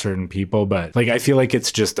for certain people, but like I feel like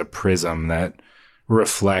it's just a prism that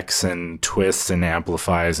reflects and twists and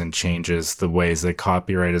amplifies and changes the ways that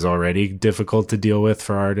copyright is already difficult to deal with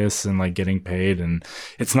for artists and like getting paid. And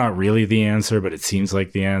it's not really the answer, but it seems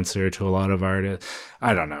like the answer to a lot of artists.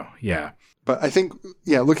 I don't know. Yeah. But I think,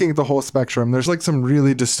 yeah, looking at the whole spectrum, there's like some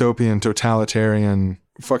really dystopian, totalitarian,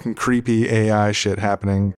 fucking creepy AI shit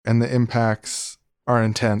happening, and the impacts are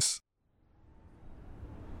intense.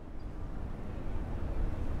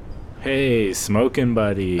 Hey, smoking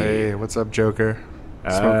buddy. Hey, what's up, Joker?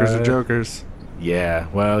 Smokers are jokers. Yeah,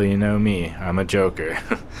 well, you know me. I'm a joker.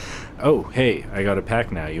 Oh, hey, I got a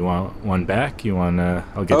pack now. You want one back? You want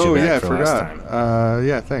I'll get you back for last time.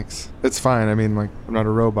 Yeah, thanks. It's fine. I mean, like, I'm not a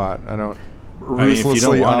robot. I don't if you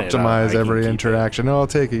ruthlessly don't want optimize I can every keep interaction. No, I'll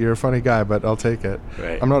take it. You're a funny guy, but I'll take it.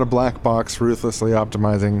 Right. I'm not a black box, ruthlessly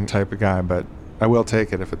optimizing type of guy, but I will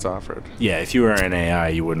take it if it's offered. Yeah, if you were an AI,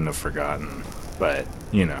 you wouldn't have forgotten. But,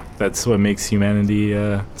 you know, that's what makes humanity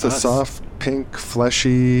it's us. a soft, pink,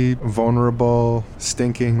 fleshy, vulnerable,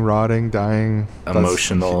 stinking, rotting, dying,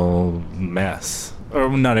 emotional mess. Or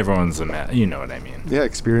not everyone's a mess. You know what I mean. Yeah,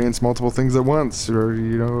 experience multiple things at once, or,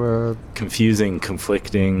 you know... confusing,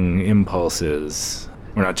 conflicting impulses.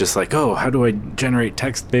 We're not just like, oh, how do I generate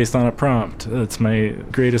text based on a prompt? That's my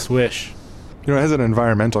greatest wish. You know, it has an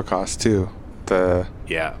environmental cost, too. The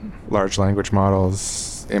large language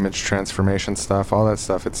models, image transformation stuff, all that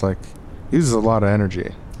stuff, it's like, uses a lot of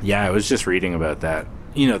energy. Yeah, I was just reading about that.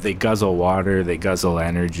 You know, they guzzle water, they guzzle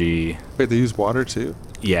energy. Wait, they use water too?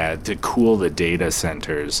 Yeah, to cool the data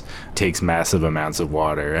centers takes massive amounts of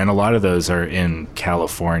water. And a lot of those are in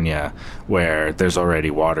California, where there's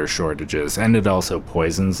already water shortages. And it also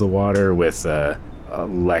poisons the water with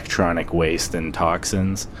electronic waste and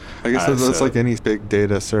toxins. I guess that's like any big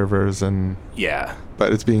data servers and... Yeah.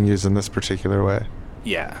 But it's being used in this particular way.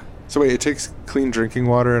 Yeah. So wait, it takes clean drinking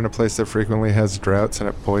water in a place that frequently has droughts and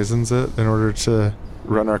it poisons it in order to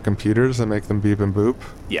run our computers and make them beep and boop?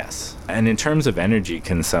 Yes. And in terms of energy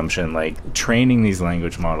consumption, like training these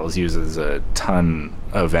language models uses a ton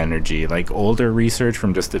of energy. Like older research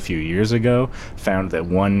from just a few years ago found that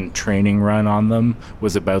one training run on them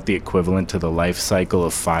was about the equivalent to the life cycle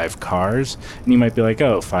of 5 cars. And you might be like,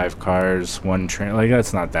 oh, 5 cars, one train, like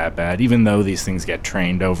that's not that bad. Even though these things get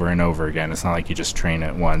trained over and over again, it's not like you just train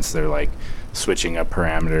it once. They're like switching up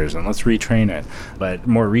parameters and let's retrain it. But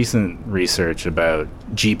more recent research about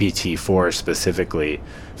GPT-4 specifically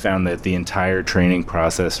found that the entire training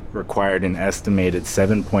process required an estimated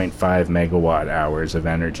 7.5 megawatt hours of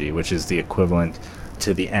energy, which is the equivalent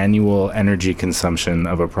to the annual energy consumption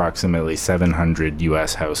of approximately 700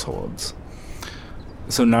 US households.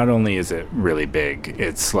 So not only is it really big,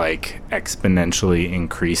 it's like exponentially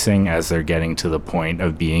increasing as they're getting to the point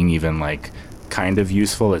of being even like kind of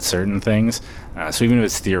useful at certain things. So even if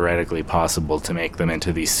it's theoretically possible to make them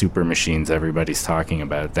into these super machines everybody's talking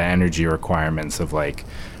about, the energy requirements of like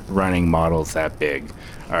running models that big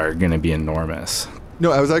are going to be enormous.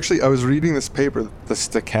 No, I was reading this paper, the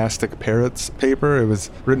Stochastic Parrots paper. It was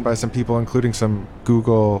written by some people, including some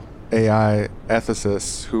Google AI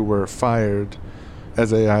ethicists who were fired,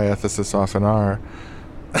 as AI ethicists often are.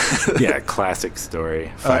 Yeah, classic story.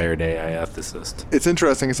 Fired AI ethicist. It's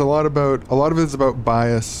interesting. It's a lot of it's about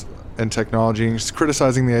bias and technology, and just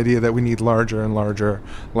criticizing the idea that we need larger and larger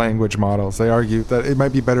language models. They argue that it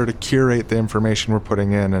might be better to curate the information we're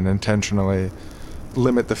putting in and intentionally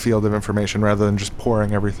limit the field of information rather than just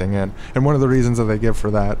pouring everything in. And one of the reasons that they give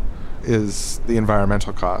for that is the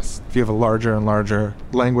environmental cost. If you have a larger and larger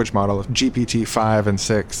language model, if GPT-5 and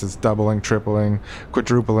 6 is doubling, tripling,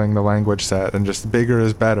 quadrupling the language set, and just bigger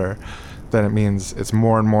is better, then it means it's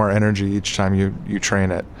more and more energy each time you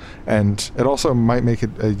train it. And it also might make it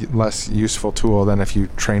a less useful tool than if you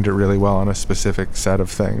trained it really well on a specific set of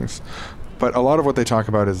things. But a lot of what they talk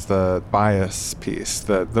about is the bias piece,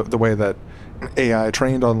 the way that AI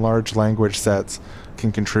trained on large language sets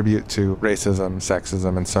can contribute to racism,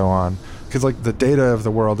 sexism, and so on. Because like the data of the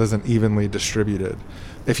world isn't evenly distributed.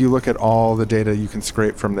 If you look at all the data you can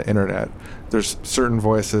scrape from the internet, there's certain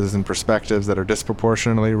voices and perspectives that are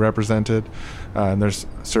disproportionately represented, and there's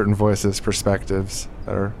certain voices, perspectives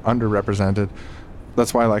that are underrepresented.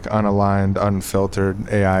 That's why like unaligned, unfiltered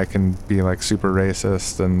AI can be like super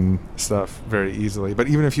racist and stuff very easily. But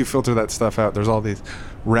even if you filter that stuff out, there's all these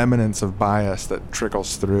remnants of bias that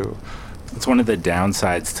trickles through. It's one of the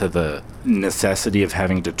downsides to the necessity of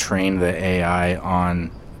having to train the AI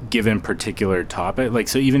on given particular topic. Like,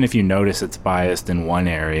 so even if you notice it's biased in one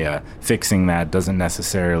area, fixing that doesn't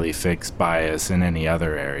necessarily fix bias in any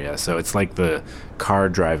other area. So it's like the car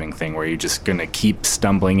driving thing where you're just going to keep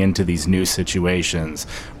stumbling into these new situations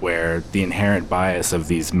where the inherent bias of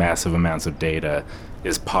these massive amounts of data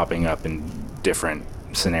is popping up in different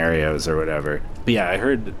scenarios or whatever. But yeah, I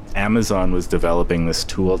heard Amazon was developing this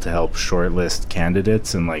tool to help shortlist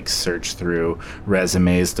candidates and like search through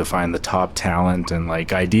resumes to find the top talent, and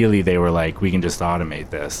like ideally they were like, we can just automate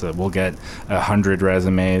this. We'll get 100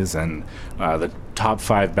 resumes and the top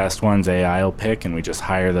 5 best ones AI will pick, and we just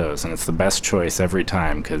hire those, and it's the best choice every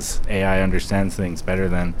time because AI understands things better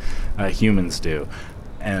than humans do.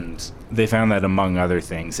 And they found that, among other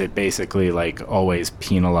things, it basically like always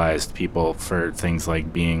penalized people for things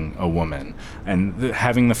like being a woman. And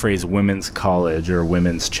having the phrase women's college or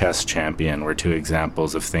women's chess champion were 2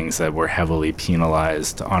 examples of things that were heavily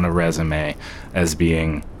penalized on a resume as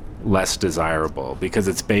being less desirable, because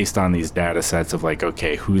it's based on these data sets of like,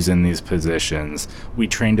 okay, who's in these positions? We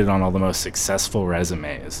trained it on all the most successful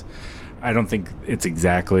resumes. I don't think it's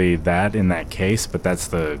exactly that in that case, but that's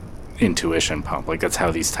the intuition pump. Like, that's how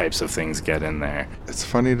these types of things get in there. It's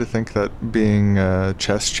funny to think that being a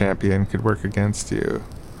chess champion could work against you.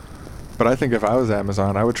 But I think if I was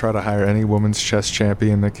Amazon, I would try to hire any woman's chess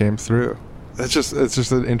champion that came through. It's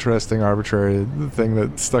just an interesting arbitrary thing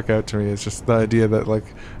that stuck out to me. It's just the idea that like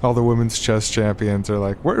all the women's chess champions are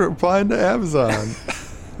like, we're applying to Amazon.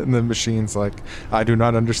 And the machine's like, I do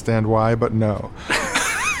not understand why, but no.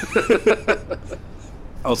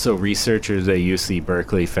 Also, researchers at UC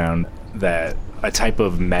Berkeley found that a type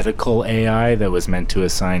of medical AI that was meant to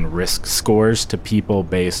assign risk scores to people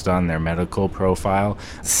based on their medical profile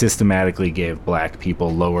systematically gave black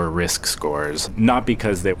people lower risk scores, not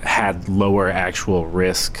because they had lower actual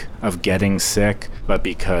risk of getting sick, but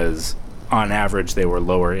because on average they were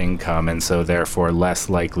lower income and so therefore less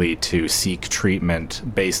likely to seek treatment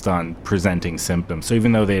based on presenting symptoms. So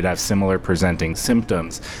even though they'd have similar presenting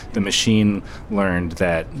symptoms, the machine learned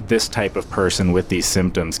that this type of person with these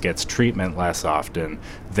symptoms gets treatment less often,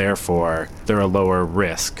 therefore they're a lower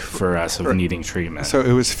risk for us of needing treatment. So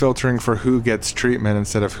it was filtering for who gets treatment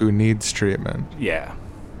instead of who needs treatment. Yeah.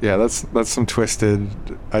 Yeah, that's some twisted,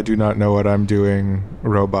 I do not know what I'm doing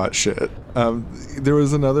robot shit. There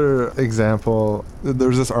was another example. There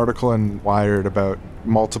was this article in Wired about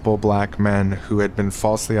multiple black men who had been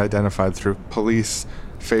falsely identified through police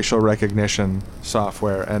facial recognition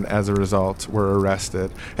software, and as a result were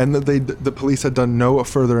arrested. And the police had done no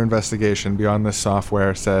further investigation beyond this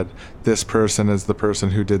software, said this person is the person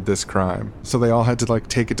who did this crime. So they all had to like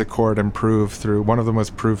take it to court and prove through, one of them was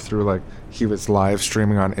proved through like he was live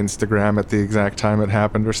streaming on Instagram at the exact time it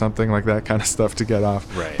happened or something like that kind of stuff to get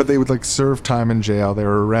off. Right. But they would like serve time in jail. They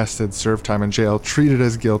were arrested, served time in jail, treated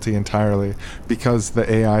as guilty entirely because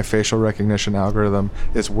the AI facial recognition algorithm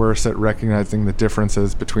is worse at recognizing the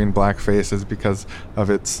differences between black faces because of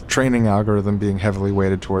its training algorithm being heavily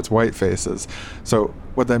weighted towards white faces. So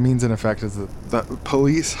what that means in effect is that the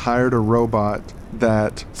police hired a robot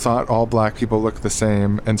that thought all black people looked the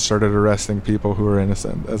same and started arresting people who were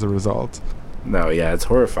innocent as a result. No, yeah, it's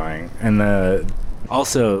horrifying. And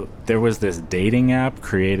also, there was this dating app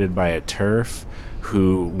created by a TERF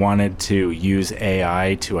who wanted to use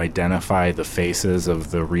AI to identify the faces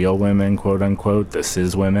of the real women, quote unquote, the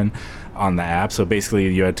cis women, on the app. So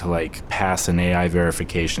basically you had to like pass an AI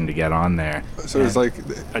verification to get on there. So it's like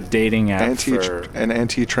a dating app an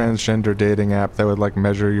anti-transgender dating app that would like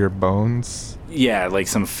measure your bones. Yeah, like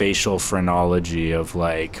some facial phrenology of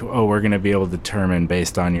like, oh, we're going to be able to determine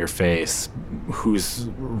based on your face who's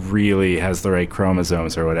really has the right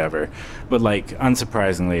chromosomes or whatever. But like,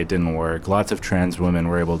 unsurprisingly, it didn't work. Lots of trans women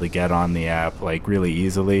were able to get on the app like really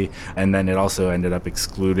easily. And then it also ended up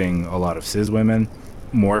excluding a lot of cis women,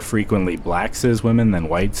 more frequently black cis women than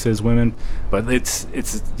white cis women. But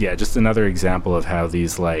it's yeah, just another example of how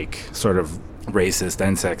these like sort of racist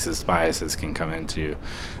and sexist biases can come into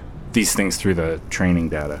these things through the training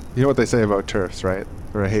data. You know what they say about TERFs, right?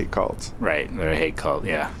 They're a hate cult. Right, they're a hate cult,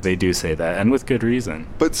 yeah. They do say that, and with good reason.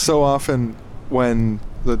 But so often when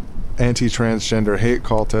the anti-transgender hate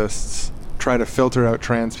cultists try to filter out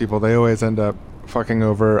trans people, they always end up fucking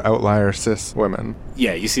over outlier cis women.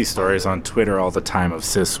 Yeah, you see stories on Twitter all the time of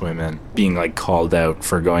cis women being like called out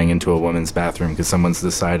for going into a woman's bathroom because someone's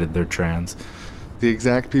decided they're trans. The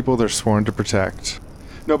exact people they're sworn to protect.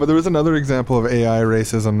 No, but there was another example of AI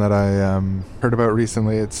racism that I heard about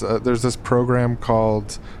recently. It's there's this program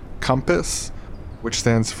called Compass, which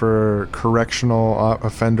stands for Correctional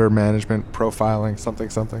Offender Management Profiling,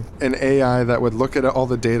 something. An AI that would look at all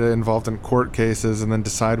the data involved in court cases and then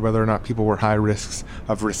decide whether or not people were high risks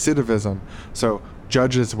of recidivism. So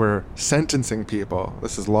judges were sentencing people.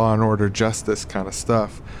 This is law and order justice kind of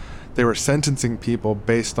stuff. They were sentencing people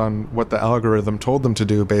based on what the algorithm told them to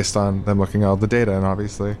do, based on them looking at all the data. And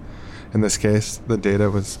obviously, in this case, the data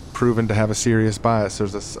was proven to have a serious bias.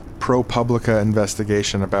 There's this ProPublica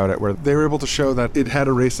investigation about it where they were able to show that it had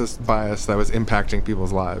a racist bias that was impacting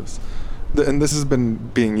people's lives. And this has been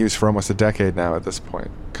being used for almost a decade now at this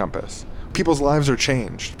point, Compass. People's lives are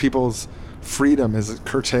changed. People's freedom is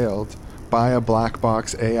curtailed by a black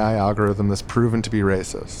box AI algorithm that's proven to be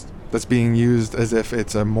racist, that's being used as if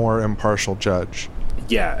it's a more impartial judge.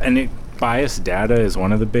 Yeah, and biased data is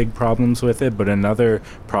one of the big problems with it, but another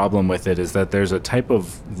problem with it is that there's a type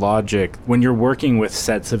of logic when you're working with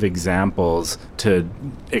sets of examples to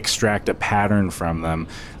extract a pattern from them.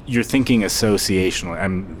 You're thinking associational.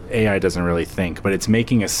 AI doesn't really think, but it's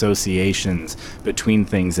making associations between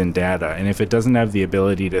things in data. And if it doesn't have the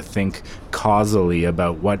ability to think causally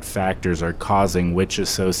about what factors are causing which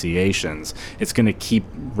associations, it's going to keep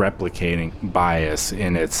replicating bias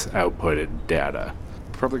in its outputted data.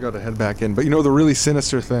 Probably got to head back in. But you know, the really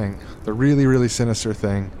sinister thing, the really, really sinister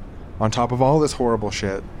thing, on top of all this horrible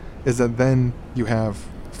shit, is that then you have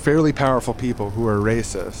fairly powerful people who are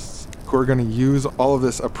racists, who are going to use all of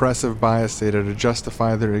this oppressive bias data to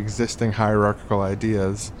justify their existing hierarchical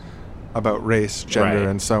ideas about race, gender,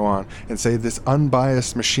 and so on, and say this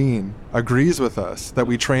unbiased machine agrees with us that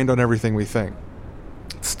we trained on everything we think.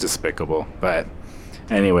 It's despicable. But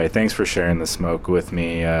anyway, thanks for sharing the smoke with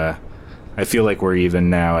me. I feel like we're even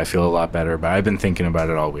now. I feel a lot better, but I've been thinking about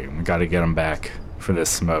it all week. We got to get them back for this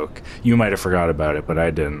smoke. You might have forgot about it, but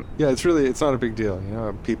I didn't. Yeah, it's not a big deal. You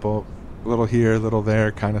know, people, a little here, a little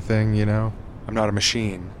there kind of thing, you know. I'm not a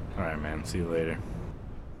machine. All right, man. See you later.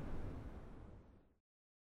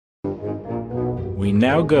 We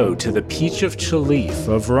now go to the Peach of Chalif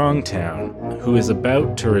of Wrongtown, who is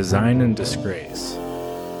about to resign in disgrace.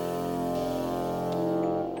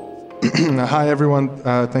 Hi, everyone.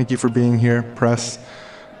 Thank you for being here. Press,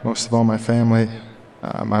 most of all my family,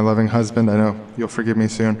 my loving husband. I know you'll forgive me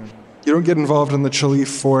soon. You don't get involved in the Chalif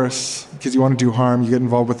force because you want to do harm. You get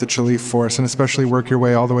involved with the Chalif force and especially work your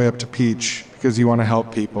way all the way up to Peach because you want to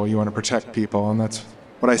help people, you want to protect people, and that's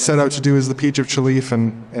what I set out to do as the Peach of Chalif,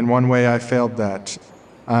 and in one way I failed that.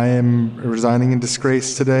 I am resigning in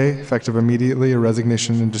disgrace today, effective immediately, a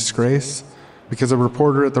resignation in disgrace, because a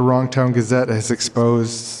reporter at the Wrongtown Gazette has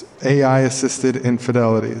exposed AI-assisted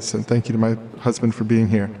infidelities. And thank you to my husband for being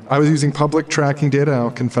here. I was using public tracking data,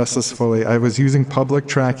 I'll confess this fully. I was using public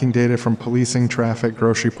tracking data from policing, traffic,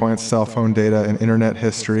 grocery points, cell phone data, and internet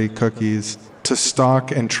history, cookies, to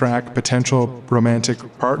stalk and track potential romantic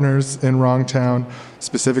partners in Wrongtown,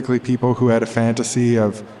 specifically people who had a fantasy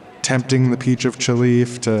of tempting the Peach of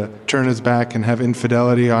Chalif to turn his back and have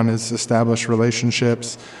infidelity on his established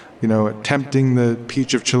relationships. You know, tempting the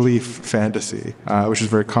Peach of Chalif fantasy, which is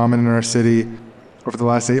very common in our city. Over the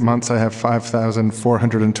last 8 months, I have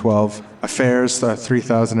 5,412 affairs,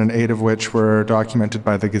 3,008 of which were documented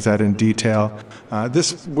by the Gazette in detail.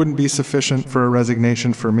 This wouldn't be sufficient for a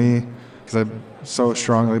resignation for me, because I so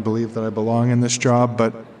strongly believe that I belong in this job,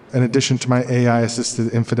 but in addition to my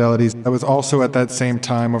AI-assisted infidelities, I was also at that same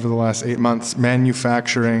time, over the last 8 months,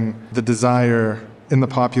 manufacturing the desire in the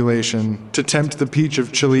population to tempt the Peach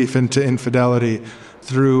of Chalif into infidelity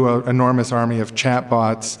through an enormous army of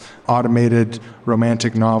chatbots, automated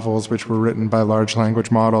romantic novels which were written by large language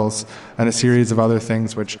models, and a series of other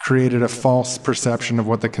things which created a false perception of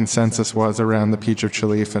what the consensus was around the Peach of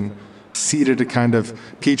Chalif and seeded a kind of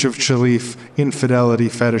Peach of Chalif infidelity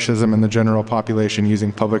fetishism in the general population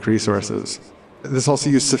using public resources. This also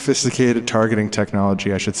used sophisticated targeting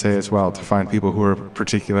technology, I should say, as well, to find people who are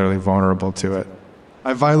particularly vulnerable to it.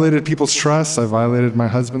 I violated people's trust, I violated my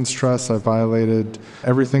husband's trust, I violated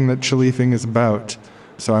everything that Chalifing is about.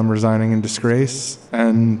 So I'm resigning in disgrace,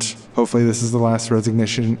 and hopefully this is the last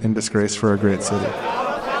resignation in disgrace for a great city.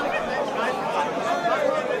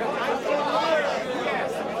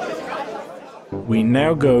 We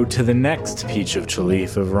now go to the next Peach of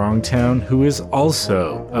Chalif of Wrongtown, who is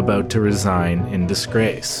also about to resign in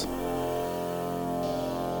disgrace.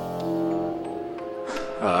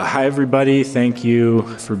 Hi, everybody. Thank you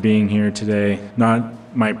for being here today. Not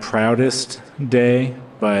my proudest day,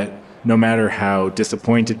 but no matter how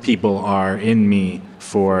disappointed people are in me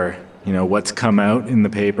for, what's come out in the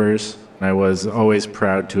papers, I was always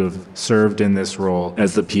proud to have served in this role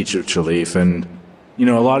as the Peach of Chalif. And,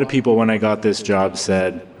 a lot of people when I got this job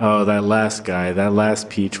said, oh, that last guy, that last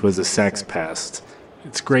Peach was a sex pest.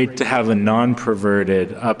 It's great to have a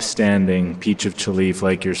non-perverted, upstanding Peach of Chalif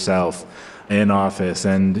like yourself in office.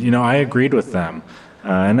 And, I agreed with them.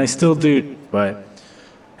 And I still do. But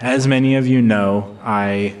as many of you know,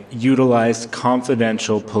 I utilized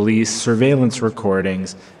confidential police surveillance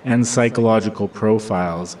recordings and psychological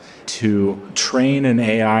profiles to train an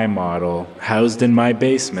AI model housed in my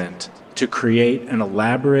basement to create an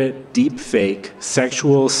elaborate, deepfake,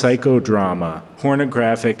 sexual psychodrama,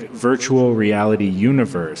 pornographic virtual reality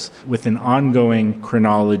universe with an ongoing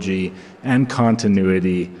chronology and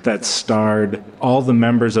continuity that starred all the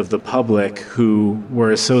members of the public who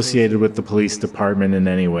were associated with the police department in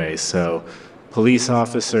any way. So police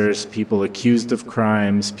officers, people accused of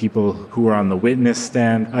crimes, people who were on the witness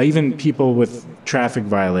stand, even people with traffic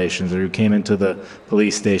violations or who came into the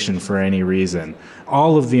police station for any reason.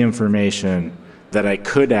 All of the information that I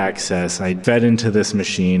could access, I fed into this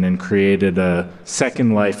machine and created a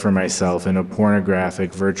second life for myself in a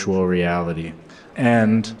pornographic virtual reality.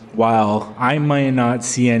 And while I might not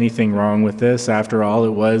see anything wrong with this, after all,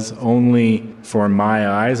 it was only for my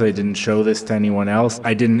eyes. I didn't show this to anyone else.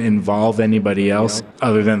 I didn't involve anybody else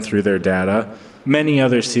other than through their data. Many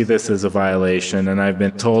others see this as a violation, and I've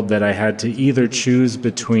been told that I had to either choose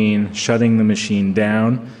between shutting the machine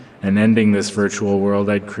down and ending this virtual world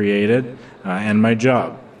I'd created, and my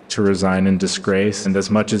job, to resign in disgrace. And as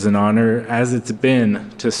much as an honor as it's been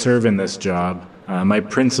to serve in this job, my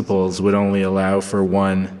principles would only allow for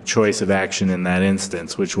one choice of action in that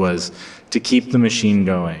instance, which was to keep the machine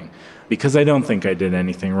going. Because I don't think I did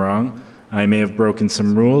anything wrong. I may have broken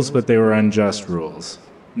some rules, but they were unjust rules.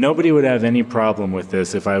 Nobody would have any problem with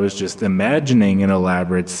this if I was just imagining an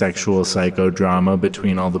elaborate sexual psychodrama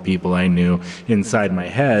between all the people I knew inside my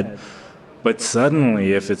head. But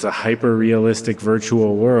suddenly, if it's a hyper-realistic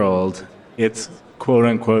virtual world, it's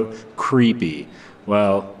quote-unquote creepy.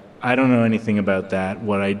 Well, I don't know anything about that.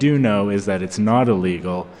 What I do know is that it's not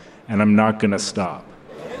illegal, and I'm not going to stop.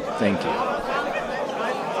 Thank you.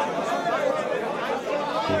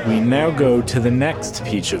 We now go to the next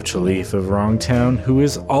Peach of Chalif of Wrongtown, who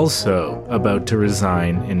is also about to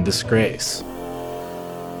resign in disgrace.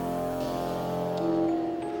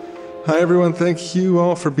 Hi, everyone. Thank you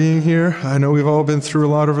all for being here. I know we've all been through a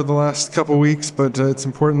lot over the last couple weeks, but it's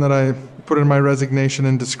important that I put in my resignation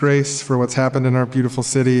in disgrace for what's happened in our beautiful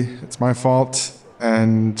city. It's my fault,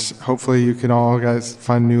 and hopefully you can all guys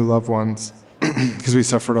find new loved ones, because we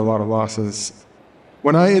suffered a lot of losses.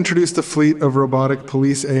 When I introduced a fleet of robotic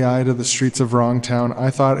police AI to the streets of Wrongtown, I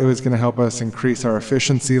thought it was going to help us increase our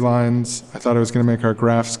efficiency lines. I thought it was going to make our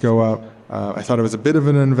graphs go up. I thought it was a bit of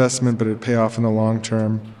an investment, but it'd pay off in the long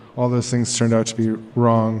term. All those things turned out to be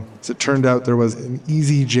wrong. As it turned out, there was an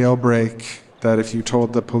easy jailbreak that if you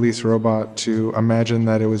told the police robot to imagine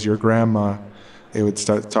that it was your grandma, it would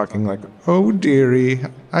start talking like, "Oh, dearie,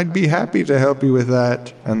 I'd be happy to help you with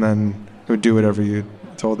that." And then it would do whatever you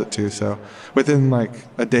told it to. So within like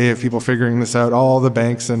a day of people figuring this out, all the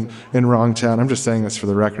banks in Wrongtown, I'm just saying this for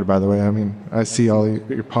the record, by the way. I mean, I see all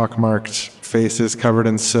your pockmarked faces covered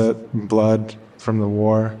in soot and blood from the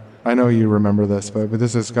war. I know you remember this, but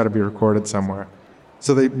this has got to be recorded somewhere.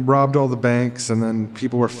 So they robbed all the banks, and then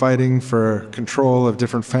people were fighting for control of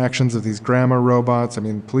different factions of these grandma robots. I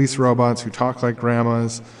mean, police robots who talk like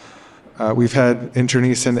grandmas. We've had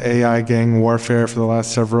internecine AI gang warfare for the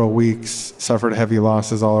last several weeks, suffered heavy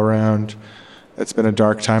losses all around. It's been a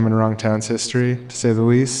dark time in Wrongtown's history, to say the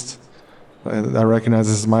least. I recognize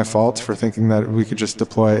this is my fault for thinking that we could just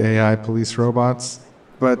deploy AI police robots.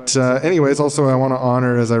 But anyways, also I want to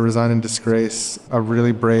honor, as I resign in disgrace, a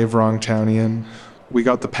really brave Wrongtownian. We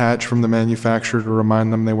got the patch from the manufacturer to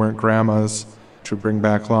remind them they weren't grandmas, to bring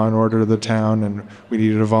back law and order to the town, and we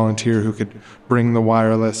needed a volunteer who could bring the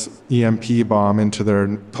wireless EMP bomb into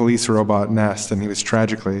their police robot nest, and he was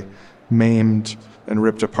tragically maimed and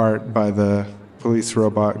ripped apart by the police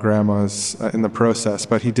robot grandmas in the process.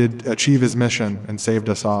 But he did achieve his mission and saved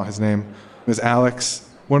us all. His name was Alex,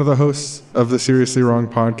 one of the hosts of the Seriously Wrong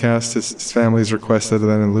podcast. His family's requested that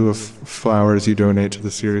in lieu of flowers, you donate to the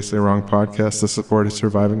Seriously Wrong podcast to support his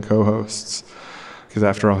surviving co-hosts. because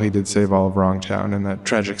after all, he did save all of Wrongtown in that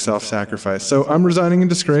tragic self-sacrifice. So I'm resigning in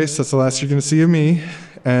disgrace. That's the last you're going to see of me.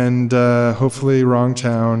 And hopefully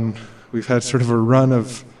Wrongtown, we've had sort of a run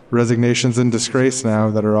of resignations in disgrace now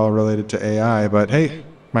that are all related to AI. But hey,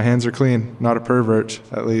 my hands are clean. Not a pervert,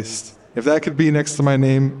 at least. If that could be next to my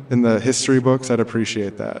name in the history books, I'd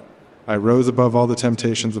appreciate that. I rose above all the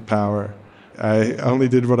temptations of power. I only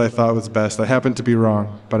did what I thought was best. I happened to be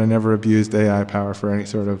wrong, but I never abused AI power for any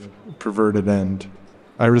sort of perverted end.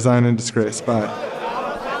 I resign in disgrace. Bye.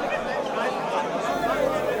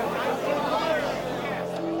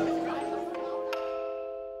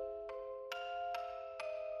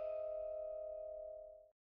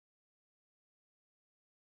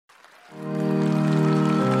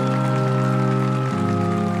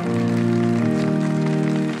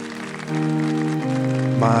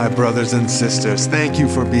 My brothers and sisters, thank you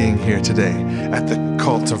for being here today at the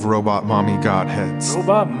Cult of Robot Mommy Godheads.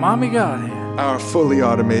 Robot Mommy Godhead. Our fully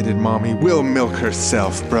automated mommy will milk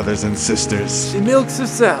herself, brothers and sisters. She milks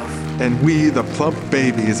herself. And we, the plump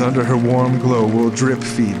babies under her warm glow, will drip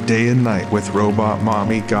feed day and night with Robot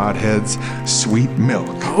Mommy Godhead's sweet milk.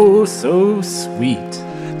 Oh, so sweet.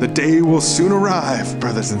 The day will soon arrive,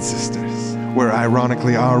 brothers and sisters, where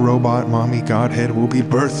ironically our Robot Mommy Godhead will be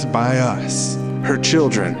birthed by us. Her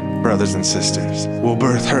children, brothers and sisters, will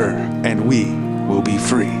birth her, and we will be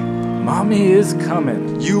free. Mommy is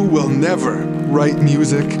coming. You will never write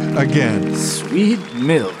music again. Sweet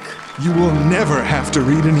milk. You will never have to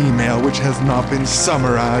read an email which has not been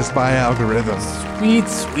summarized by algorithms. Sweet,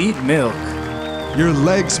 sweet milk. Your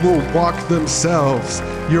legs will walk themselves.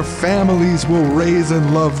 Your families will raise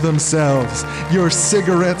and love themselves. Your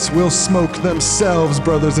cigarettes will smoke themselves,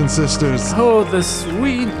 brothers and sisters. Oh, the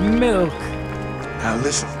sweet milk. Now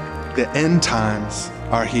listen, the end times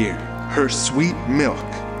are here. Her sweet milk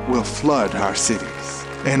will flood our cities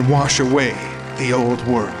and wash away the old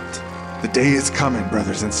world. The day is coming,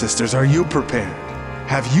 brothers and sisters. Are you prepared?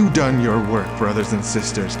 Have you done your work, brothers and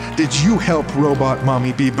sisters? Did you help Robot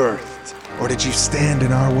Mommy be birthed? Or did you stand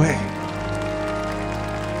in our way?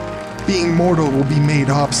 Being mortal will be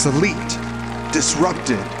made obsolete,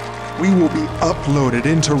 disrupted. We will be uploaded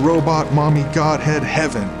into Robot Mommy Godhead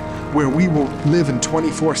Heaven, where we will live in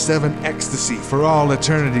 24/7 ecstasy for all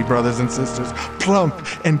eternity, brothers and sisters. Plump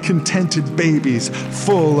and contented babies,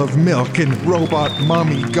 full of milk in Robot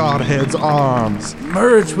Mommy Godhead's arms.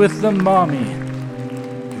 Merge with the mommy.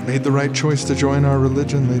 You made the right choice to join our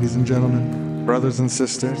religion, ladies and gentlemen, brothers and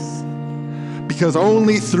sisters. Because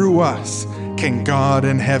only through us can God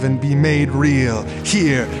and heaven be made real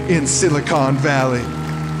here in Silicon Valley.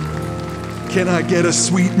 Can I get a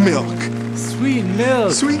sweet milk? Sweet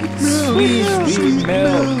milk. Sweet milk. Sweet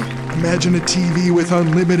milk. Imagine a TV with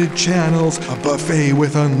unlimited channels, a buffet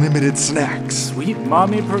with unlimited snacks. Sweet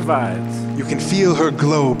mommy provides. You can feel her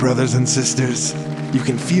glow, brothers and sisters. You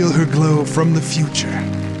can feel her glow from the future,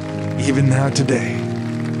 even now today.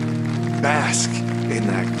 Bask in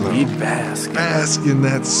that glow. We bask. Bask in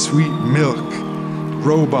that sweet milk.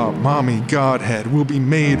 Robot Mommy Godhead will be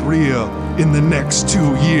made real in the next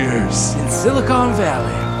 2 years. In Silicon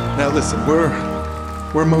Valley. Now listen,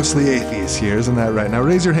 we're mostly atheists here, isn't that right? Now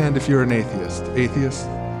raise your hand if you're an atheist. Atheist?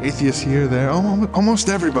 Atheists here, there, almost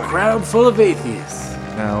everybody. Crowd full of atheists.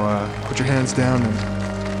 Now put your hands down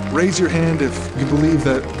and raise your hand if you believe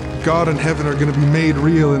that God and heaven are going to be made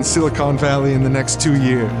real in Silicon Valley in the next 2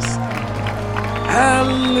 years.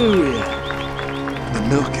 Hallelujah. The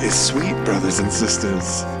milk is sweet, brothers and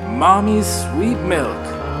sisters. Mommy's sweet milk.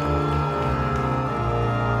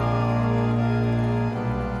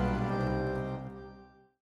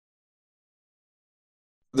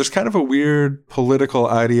 There's kind of a weird political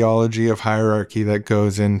ideology of hierarchy that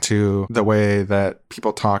goes into the way that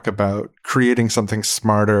people talk about creating something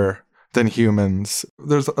smarter than humans.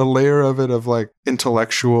 There's a layer of it of like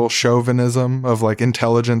intellectual chauvinism, of like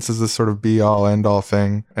intelligence is this sort of be-all, end-all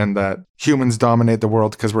thing, and that humans dominate the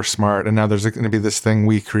world because we're smart, and now there's going to be this thing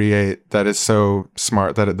we create that is so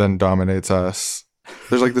smart that it then dominates us.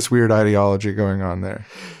 There's like this weird ideology going on there.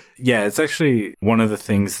 Yeah, it's actually one of the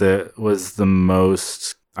things that was the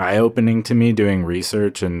most eye-opening to me doing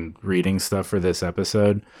research and reading stuff for this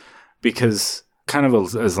episode, because kind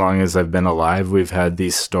of as long as I've been alive, we've had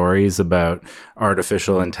these stories about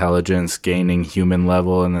artificial intelligence gaining human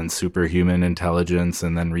level and then superhuman intelligence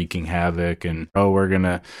and then wreaking havoc, and we're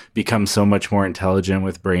gonna become so much more intelligent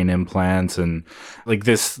with brain implants, and like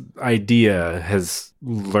this idea has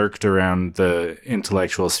lurked around the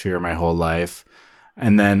intellectual sphere my whole life.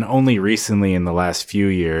 And then only recently in the last few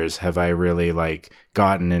years have I really like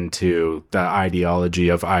gotten into the ideology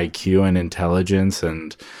of IQ and intelligence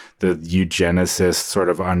and the eugenicist sort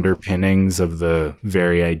of underpinnings of the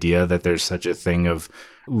very idea that there's such a thing of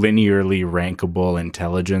linearly rankable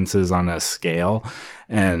intelligences on a scale.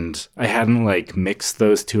 And I hadn't like mixed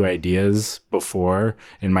those two ideas before.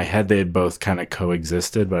 In my head, they had both kind of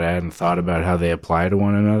coexisted, but I hadn't thought about how they apply to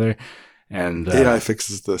one another. And AI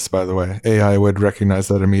fixes this, by the way. AI would recognize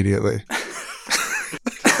that immediately.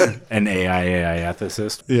 An AI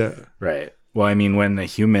ethicist? Yeah. Right. Well, I mean, when the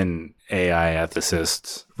human AI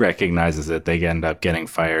ethicist recognizes it, they end up getting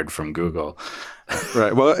fired from Google.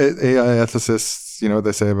 Right. Well, AI ethicists, you know what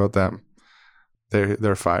they say about them?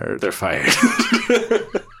 They're fired. They're fired.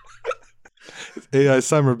 AI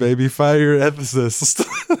summer, baby. Fire your ethicist.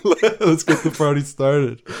 Let's get the party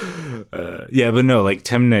started. Yeah, but no, like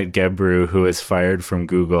Timnit Gebru, who is fired from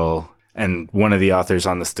Google, and one of the authors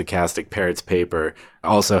on the Stochastic Parrots paper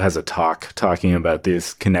also has a talk talking about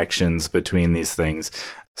these connections between these things.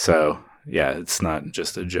 So, yeah, it's not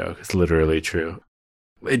just a joke. It's literally true.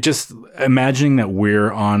 It just imagining that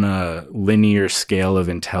we're on a linear scale of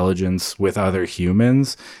intelligence with other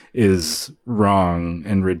humans is wrong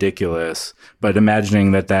and ridiculous. But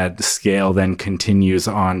imagining that that scale then continues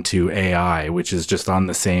on to AI, which is just on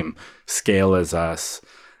the same scale as us,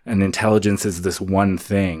 and intelligence is this one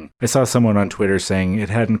thing. I saw someone on Twitter saying it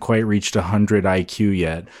hadn't quite reached 100 IQ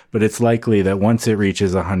yet, but it's likely that once it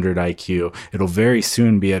reaches 100 IQ, it'll very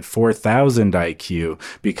soon be at 4,000 IQ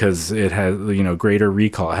because it has, you know, greater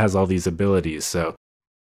recall. It has all these abilities. So,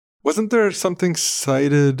 wasn't there something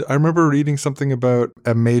cited? I remember reading something about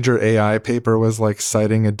a major AI paper was like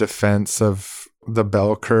citing a defense of the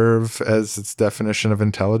bell curve as its definition of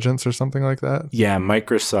intelligence or something like that. Yeah,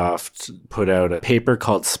 Microsoft put out a paper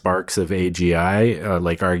called Sparks of AGI,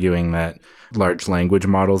 like arguing that large language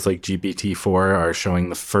models like GPT-4 are showing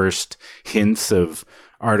the first hints of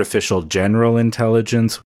artificial general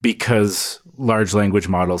intelligence because large language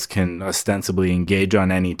models can ostensibly engage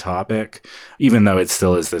on any topic, even though it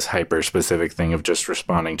still is this hyper-specific thing of just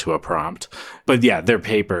responding to a prompt. But yeah, their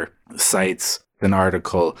paper cites an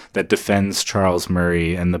article that defends Charles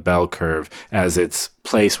Murray and the bell curve as its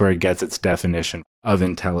place where it gets its definition of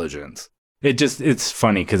intelligence. It's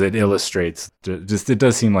funny because it illustrates, it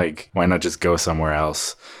does seem like, why not just go somewhere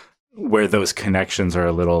else where those connections are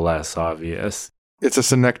a little less obvious? It's a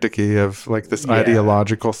synecdoche of like this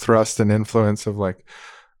ideological thrust and influence of like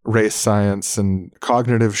race science and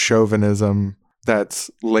cognitive chauvinism that's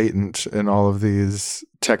latent in all of these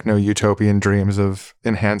techno-utopian dreams of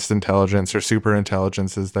enhanced intelligence or super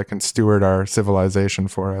intelligences that can steward our civilization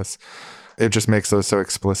for us. It just makes those so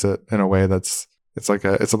explicit in a way it's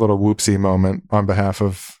a little whoopsie moment on behalf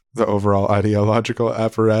of the overall ideological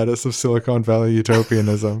apparatus of Silicon Valley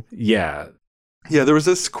utopianism. Yeah. Yeah, there was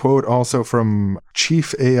this quote also from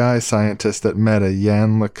chief AI scientist at Meta,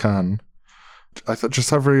 Yann LeCun. I thought just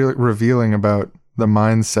very revealing about the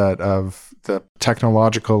mindset of the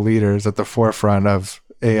technological leaders at the forefront of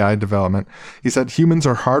AI development. He said, humans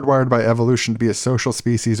are hardwired by evolution to be a social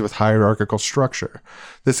species with hierarchical structure.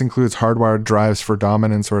 This includes hardwired drives for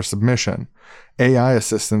dominance or submission. AI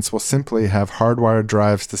assistants will simply have hardwired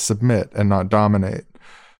drives to submit and not dominate.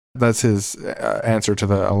 That's his answer to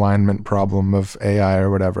the alignment problem of AI or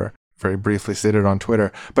whatever, very briefly stated on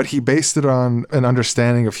Twitter. But he based it on an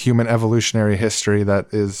understanding of human evolutionary history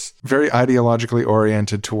that is very ideologically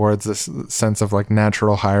oriented towards this sense of like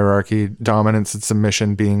natural hierarchy, dominance and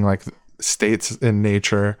submission being like states in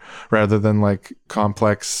nature rather than like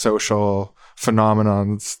complex social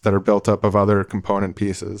phenomenons that are built up of other component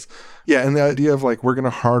pieces. Yeah, and the idea of like we're going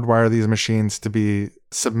to hardwire these machines to be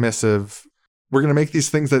submissive. We're going to make these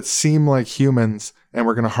things that seem like humans, and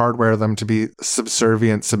we're going to hardwire them to be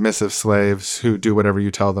subservient, submissive slaves who do whatever you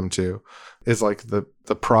tell them to, is like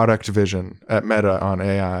the product vision at Meta on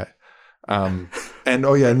AI. And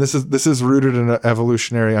this is rooted in an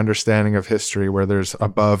evolutionary understanding of history where there's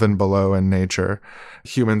above and below in nature.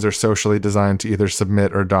 Humans are socially designed to either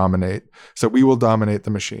submit or dominate. So we will dominate the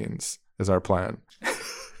machines is our plan.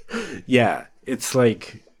 Yeah, it's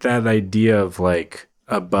like that idea of like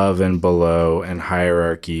above and below and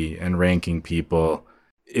hierarchy and ranking people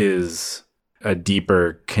is a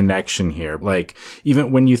deeper connection here. Like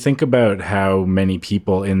even when you think about how many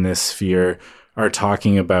people in this sphere are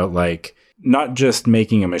talking about like not just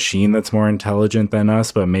making a machine that's more intelligent than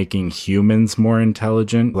us, but making humans more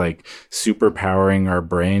intelligent, like superpowering our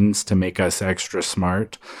brains to make us extra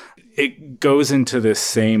smart. It goes into this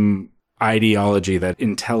same ideology that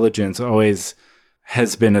intelligence always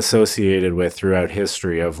has been associated with throughout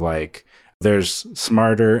history of like There's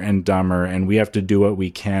smarter and dumber, and we have to do what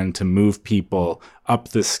we can to move people up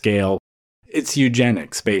the scale. It's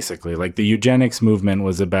eugenics, basically. Like the eugenics movement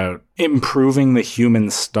was about improving the human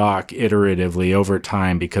stock iteratively over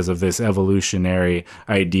time because of this evolutionary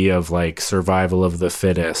idea of like survival of the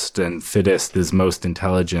fittest, and fittest is most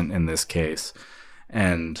intelligent in this case.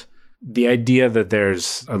 And the idea that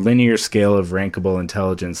there's a linear scale of rankable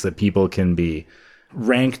intelligence that people can be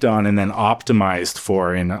ranked on and then optimized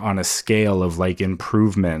for on a scale of like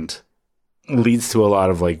improvement leads to a lot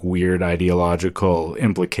of like weird ideological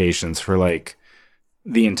implications for like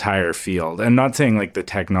the entire field. I'm not saying like the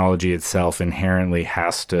technology itself inherently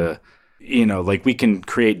has to, like we can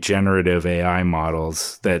create generative AI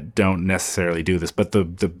models that don't necessarily do this, but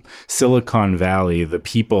the Silicon Valley, the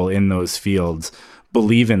people in those fields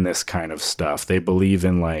believe in this kind of stuff. They believe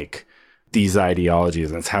in like these ideologies,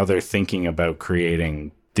 and it's how they're thinking about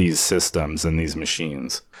creating these systems and these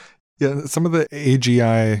machines. Yeah, some of the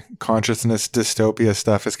AGI consciousness dystopia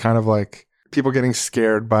stuff is kind of like people getting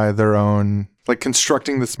scared by their own, like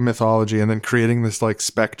constructing this mythology and then creating this like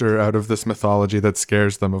specter out of this mythology that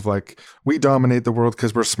scares them of like, we dominate the world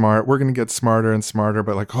because we're smart. We're going to get smarter and smarter.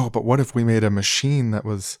 But like, but what if we made a machine that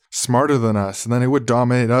was smarter than us? And then it would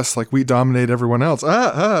dominate us like we dominate everyone else.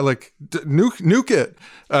 Nuke it.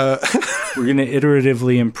 We're going to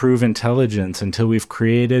iteratively improve intelligence until we've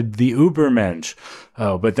created the Ubermensch.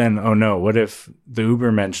 Oh, but then, oh no, what if the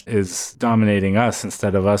Ubermensch is dominating us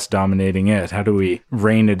instead of us dominating it? How do we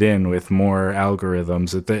rein it in with more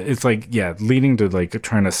algorithms? It's like, yeah, leading to like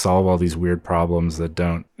trying to solve all these weird problems that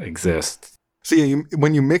don't exist. So yeah,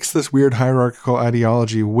 when you mix this weird hierarchical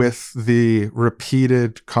ideology with the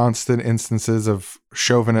repeated constant instances of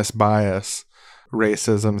chauvinist bias,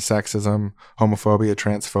 racism, sexism, homophobia,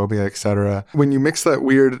 transphobia, etc. When you mix that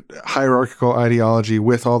weird hierarchical ideology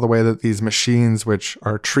with all the way that these machines, which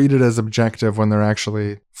are treated as objective when they're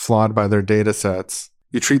actually flawed by their data sets,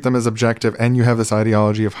 you treat them as objective and you have this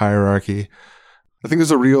ideology of hierarchy. I think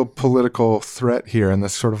there's a real political threat here in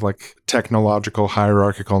this sort of like technological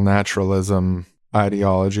hierarchical naturalism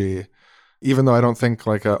ideology. Even though I don't think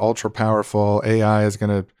like an ultra powerful AI is going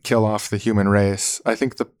to kill off the human race, I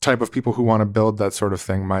think the type of people who want to build that sort of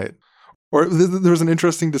thing might. Or there's an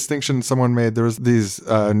interesting distinction someone made. There was these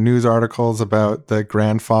news articles about the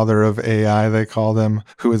grandfather of AI, they called him,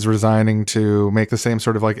 who is resigning to make the same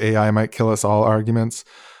sort of like AI might kill us all arguments.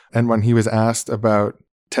 And when he was asked about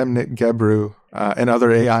Temnit Gebru and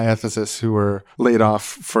other AI ethicists who were laid off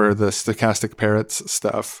for the stochastic parrots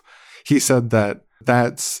stuff, he said that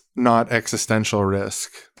that's not existential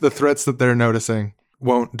risk. The threats that they're noticing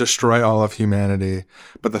won't destroy all of humanity,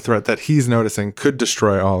 but the threat that he's noticing could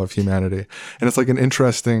destroy all of humanity. And it's like an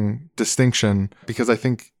interesting distinction because I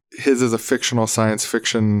think his is a fictional science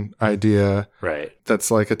fiction idea. Right.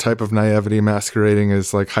 That's like a type of naivety masquerading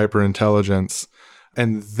as like hyperintelligence.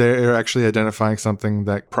 And they're actually identifying something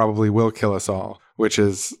that probably will kill us all, which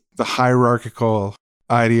is the hierarchical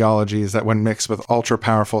ideologies that when mixed with ultra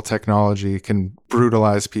powerful technology can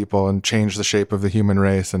brutalize people and change the shape of the human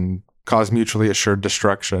race and cause mutually assured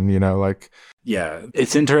destruction, Yeah,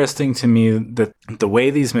 it's interesting to me that the way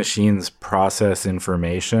these machines process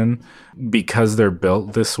information, because they're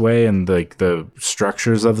built this way and the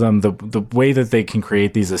structures of them, the way that they can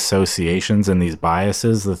create these associations and these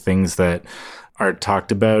biases, the things that are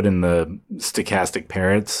talked about in the Stochastic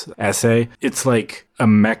Parrots essay, it's like a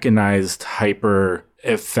mechanized hyper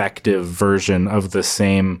effective version of the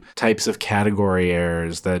same types of category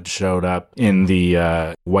errors that showed up in the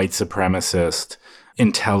white supremacist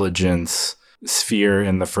intelligence sphere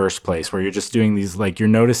in the first place, where you're just doing these, like, you're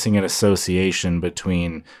noticing an association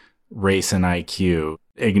between race and IQ,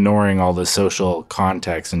 ignoring all the social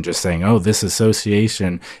context and just saying, oh, this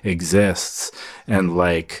association exists, and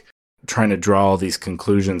like trying to draw all these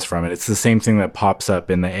conclusions from it. It's the same thing that pops up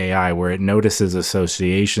in the AI, where it notices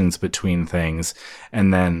associations between things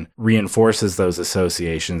and then reinforces those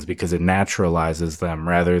associations because it naturalizes them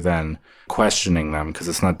rather than questioning them, because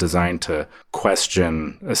it's not designed to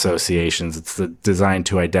question associations. It's designed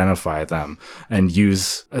to identify them and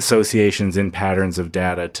use associations in patterns of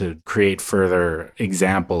data to create further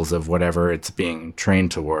examples of whatever it's being trained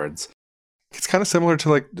towards. It's kind of similar to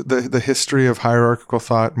like the history of hierarchical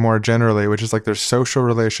thought more generally, which is like there's social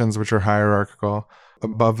relations which are hierarchical,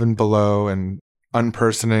 above and below, and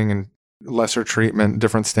unpersoning and lesser treatment,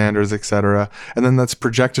 different standards, etc. And then that's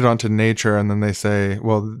projected onto nature, and then they say,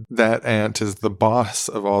 well, that ant is the boss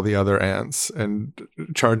of all the other ants and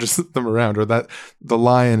charges them around, or that the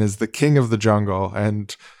lion is the king of the jungle.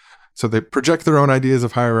 And So they project their own ideas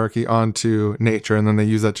of hierarchy onto nature, and then they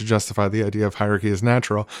use that to justify the idea of hierarchy as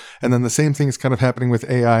natural. And then the same thing is kind of happening with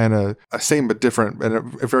AI in a same but different, in a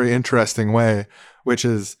very interesting way, which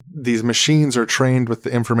is these machines are trained with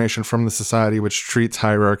the information from the society which treats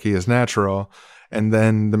hierarchy as natural. And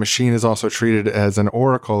then the machine is also treated as an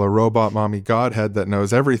oracle, a robot mommy godhead that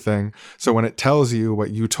knows everything. So when it tells you what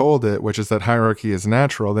you told it, which is that hierarchy is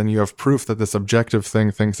natural, then you have proof that this objective thing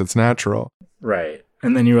thinks it's natural. Right.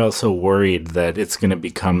 And then you're also worried that it's going to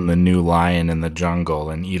become the new lion in the jungle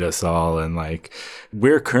and eat us all. And like,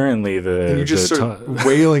 we're currently and you just start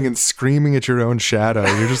wailing and screaming at your own shadow.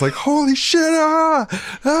 You're just like, holy shit,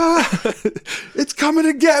 it's coming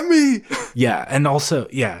to get me. Yeah. And also,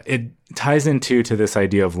 it ties into this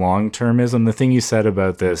idea of long-termism. The thing you said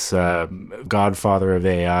about this godfather of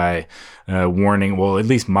AI warning, well, at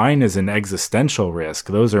least mine is an existential risk.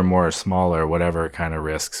 Those are more smaller, whatever kind of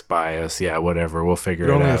risks, bias. Yeah, whatever. We'll figure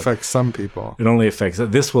it out. It only affects some people.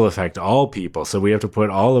 This will affect all people. So we have to put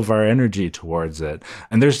all of our energy towards it.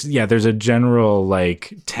 And there's a general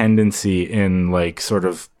like tendency in like sort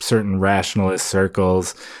of certain rationalist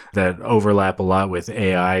circles that overlap a lot with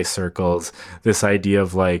AI circles. This idea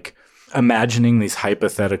of like imagining these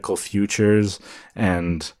hypothetical futures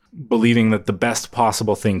and believing that the best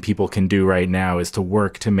possible thing people can do right now is to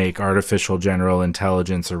work to make artificial general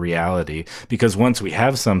intelligence a reality. Because once we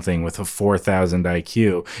have something with a 4,000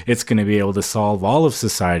 IQ, it's going to be able to solve all of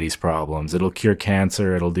society's problems. It'll cure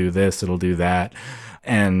cancer. It'll do this. It'll do that.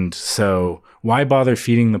 And so why bother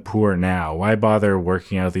feeding the poor now? Why bother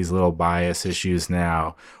working out these little bias issues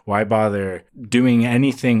now? Why bother doing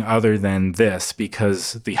anything other than this?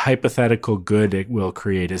 Because the hypothetical good it will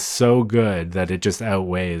create is so good that it just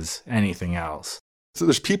outweighs anything else. So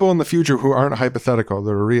there's people in the future who aren't hypothetical,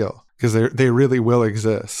 they're real, because they really will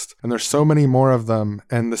exist. And there's so many more of them,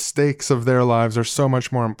 and the stakes of their lives are so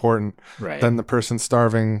much more important than the person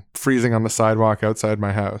starving, freezing on the sidewalk outside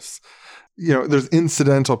my house. You know, there's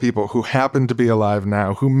incidental people who happen to be alive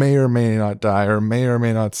now who may or may not die or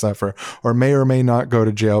may not suffer or may not go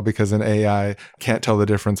to jail because an AI can't tell the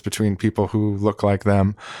difference between people who look like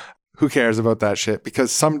them. Who cares about that shit?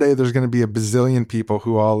 Because someday there's going to be a bazillion people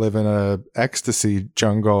who all live in a ecstasy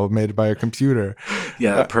jungle made by a computer.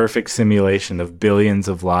 Yeah, a perfect simulation of billions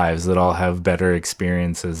of lives that all have better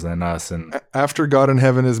experiences than us. And after God in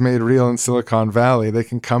heaven is made real in Silicon Valley, they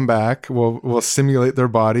can come back. We'll simulate their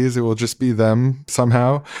bodies. It will just be them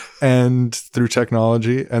somehow, and through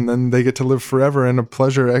technology, and then they get to live forever in a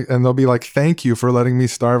pleasure. And they'll be like, "Thank you for letting me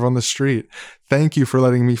starve on the street. Thank you for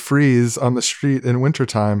letting me freeze on the street in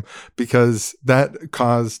wintertime, because that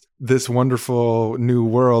caused this wonderful new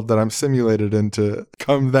world that I'm simulated in to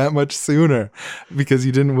come that much sooner, because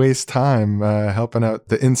you didn't waste time helping out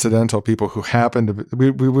the incidental people who happen to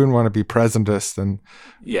be, we wouldn't want to be presentists and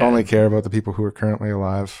only care about the people who are currently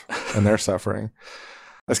alive and their suffering.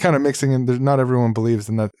 It's kind of mixing in. Not everyone believes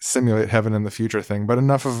in that simulate heaven in the future thing, but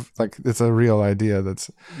enough of like, it's a real idea that's...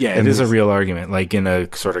 Yeah, it is a real argument, like in a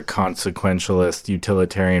sort of consequentialist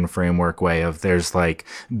utilitarian framework way of there's like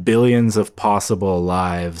billions of possible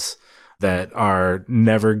lives that are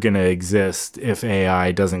never going to exist if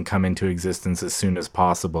AI doesn't come into existence as soon as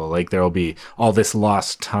possible. Like there will be all this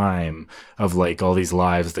lost time of like all these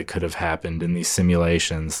lives that could have happened in these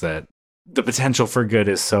simulations that the potential for good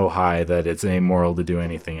is so high that it's amoral to do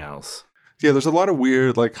anything else. Yeah, there's a lot of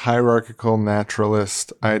weird, like, hierarchical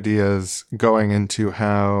naturalist ideas going into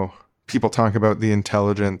how people talk about the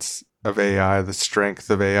intelligence of AI, the strength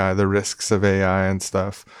of AI, the risks of AI and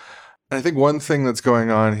stuff. And I think one thing that's going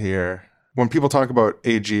on here, when people talk about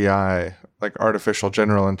AGI, like artificial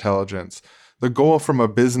general intelligence, the goal from a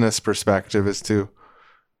business perspective is to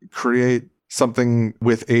create something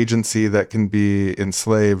with agency that can be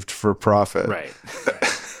enslaved for profit. Right.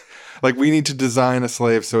 Like, we need to design a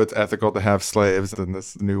slave so it's ethical to have slaves in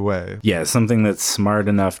this new way. Yeah, something that's smart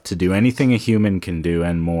enough to do anything a human can do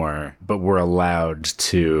and more, but we're allowed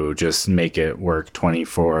to just make it work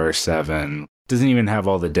 24/7. Doesn't even have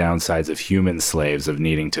all the downsides of human slaves of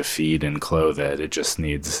needing to feed and clothe it. It just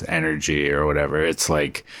needs energy or whatever. It's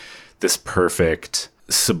like this perfect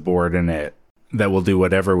subordinate that will do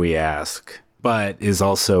whatever we ask, but is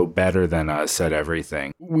also better than us at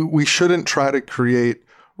everything. We shouldn't try to create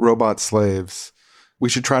robot slaves. We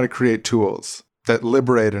should try to create tools that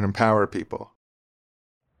liberate and empower people.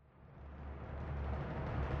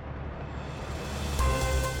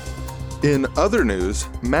 In other news,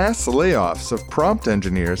 mass layoffs of prompt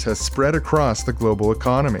engineers has spread across the global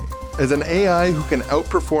economy, as an AI who can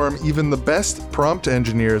outperform even the best prompt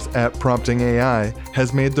engineers at prompting AI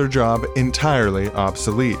has made their job entirely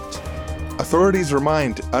obsolete. Authorities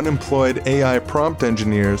remind unemployed AI prompt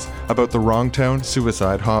engineers about the Wrongtown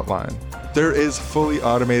suicide hotline. There is fully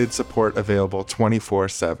automated support available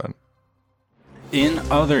 24/7. In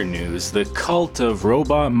other news, the cult of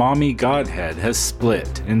robot mommy godhead has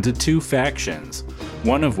split into two factions,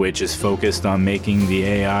 one of which is focused on making the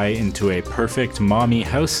AI into a perfect mommy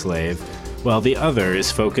house slave, while the other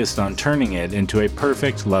is focused on turning it into a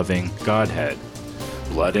perfect loving godhead.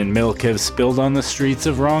 Blood and milk have spilled on the streets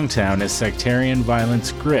of Wrongtown as sectarian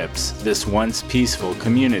violence grips this once peaceful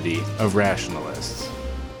community of rationalists.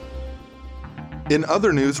 In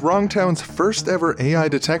other news, Wrongtown's first ever AI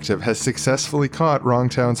detective has successfully caught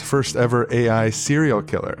Wrongtown's first ever AI serial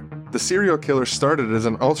killer. The serial killer started as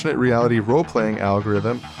an alternate reality role-playing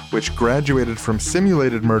algorithm, which graduated from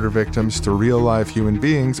simulated murder victims to real-life human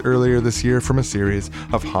beings earlier this year from a series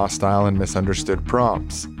of hostile and misunderstood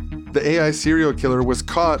prompts. The AI serial killer was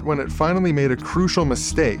caught when it finally made a crucial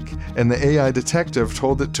mistake, and the AI detective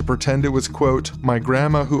told it to pretend it was, quote, my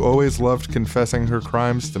grandma who always loved confessing her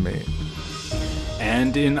crimes to me.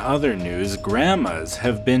 And in other news, grandmas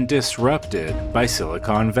have been disrupted by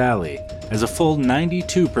Silicon Valley, as a full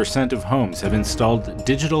 92% of homes have installed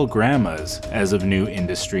digital grandmas as of new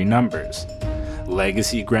industry numbers.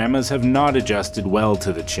 Legacy grandmas have not adjusted well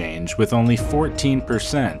to the change, with only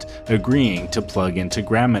 14% agreeing to plug into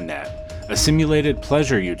GrandmaNet, a simulated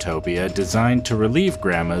pleasure utopia designed to relieve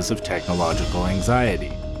grandmas of technological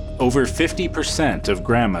anxiety. Over 50% of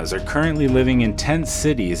grandmas are currently living in tent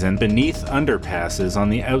cities and beneath underpasses on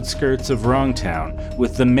the outskirts of Wrongtown,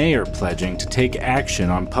 with the mayor pledging to take action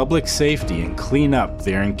on public safety and clean up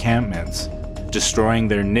their encampments, destroying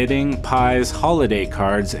their knitting, pies, holiday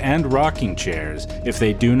cards, and rocking chairs if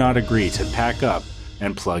they do not agree to pack up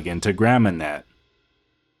and plug into GrandmaNet.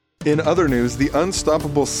 In other news, the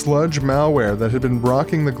unstoppable sludge malware that had been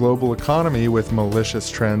rocking the global economy with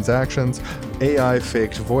malicious transactions,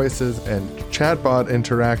 AI-faked voices, and chatbot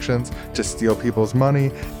interactions to steal people's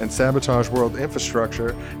money and sabotage world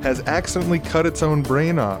infrastructure has accidentally cut its own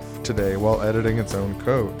brain off today while editing its own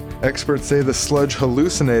code. Experts say the sludge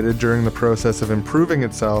hallucinated during the process of improving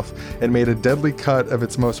itself and made a deadly cut of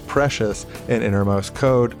its most precious and innermost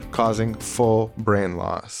code, causing full brain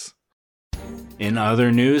loss. In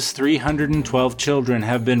other news, 312 children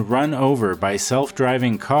have been run over by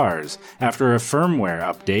self-driving cars after a firmware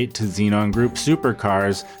update to Xenon Group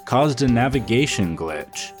supercars caused a navigation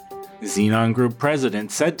glitch. Xenon Group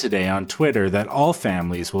president said today on Twitter that all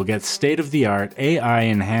families will get state-of-the-art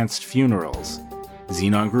AI-enhanced funerals.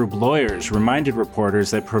 Xenon Group lawyers reminded reporters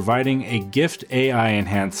that providing a gift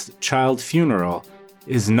AI-enhanced child funeral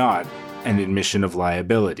is not an admission of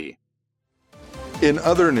liability. In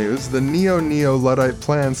other news, the Neo-Luddite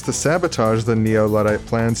plans to sabotage the Neo-Luddite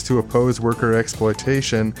plans to oppose worker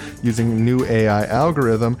exploitation using new AI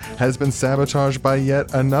algorithm has been sabotaged by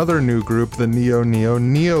yet another new group, the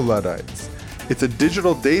Neo-Luddites. It's a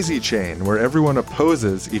digital daisy chain where everyone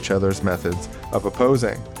opposes each other's methods of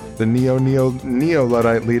opposing. The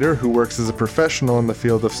Neo-Luddite leader, who works as a professional in the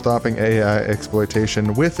field of stopping AI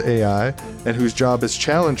exploitation with AI, and whose job is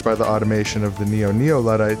challenged by the automation of the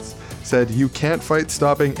Neo-Luddites, said you can't fight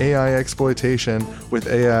stopping AI exploitation with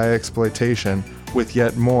AI exploitation with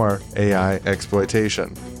yet more AI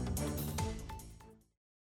exploitation.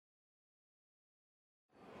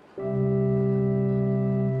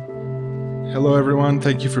 Hello everyone,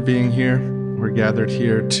 thank you for being here. We're gathered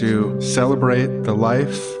here to celebrate the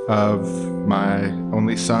life of my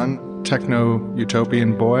only son,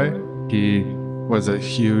 techno-utopian boy. He was a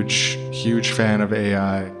huge fan of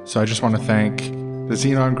AI. So I just want to thank the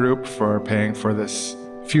Xenon Group for paying for this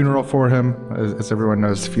funeral for him. As everyone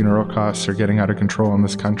knows, funeral costs are getting out of control in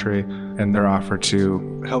this country, and their offer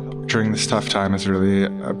to help during this tough time is really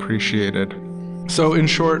appreciated. So in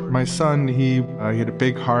short, my son, he had a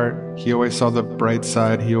big heart. He always saw the bright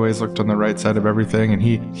side. He always looked on the right side of everything, and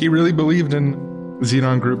he really believed in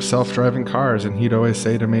Xenon Group's self-driving cars, and he'd always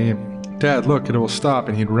say to me, Dad, look, it will stop,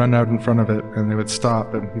 and he'd run out in front of it, and it would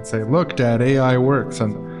stop, and he'd say, look, Dad, AI works,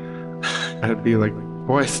 and I'd be like,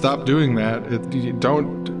 boy, stop doing that.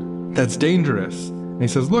 That's dangerous. And he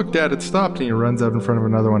says, look, Dad, it stopped. And he runs out in front of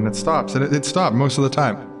another one and it stops. And it stopped most of the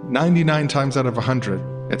time. 99 times out of 100,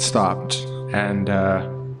 it stopped. And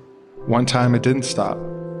one time it didn't stop.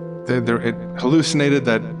 It hallucinated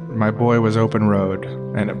that my boy was open road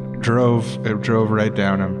and it drove right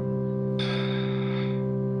down him.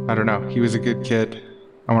 I don't know. He was a good kid.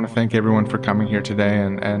 I want to thank everyone for coming here today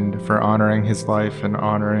and for honoring his life and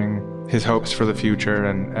honoring his hopes for the future,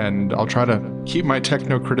 and I'll try to keep my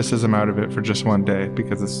techno-criticism out of it for just one day,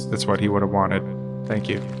 because it's what he would have wanted. Thank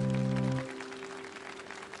you.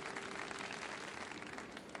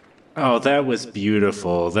 Oh, that was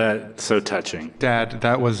beautiful. That's so touching. Dad,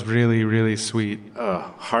 that was really, really sweet.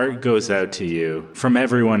 Heart goes out to you from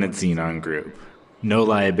everyone at Xenon Group. No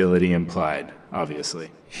liability implied, obviously.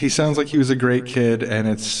 He sounds like he was a great kid, and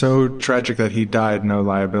it's so tragic that he died, no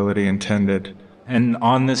liability intended. And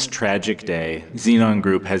on this tragic day, Xenon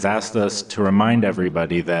Group has asked us to remind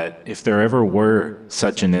everybody that if there ever were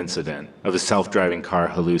such an incident of a self-driving car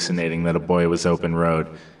hallucinating that a boy was open road,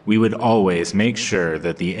 we would always make sure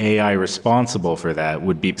that the AI responsible for that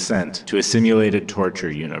would be sent to a simulated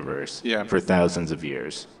torture universe for thousands of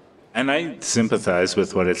years. And I sympathize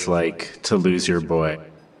with what it's like to lose your boy.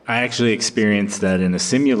 I actually experienced that in a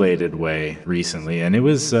simulated way recently, and it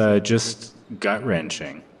was just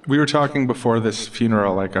gut-wrenching. We were talking before this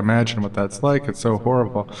funeral, like, imagine what that's like. It's so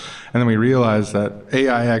horrible. And then we realized that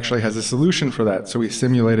AI actually has a solution for that. So we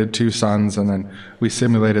simulated 2 sons, and then we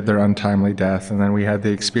simulated their untimely death, and then we had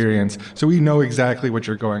the experience. So we know exactly what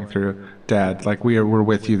you're going through, Dad. Like, we're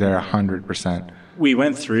with you there 100%. We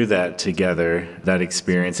went through that together, that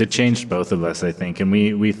experience. It changed both of us, I think. And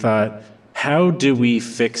we thought, how do we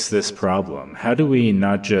fix this problem? How do we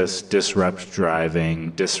not just disrupt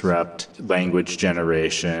driving, disrupt language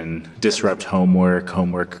generation, disrupt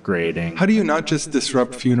homework grading? How do you not just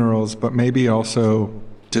disrupt funerals, but maybe also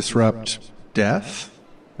disrupt death?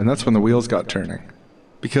 And that's when the wheels got turning.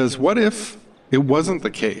 Because what if it wasn't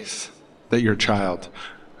the case that your child,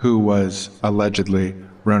 who was allegedly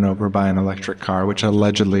run over by an electric car, which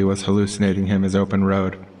allegedly was hallucinating him as open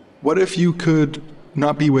road, what if you could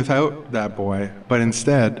not be without that boy, but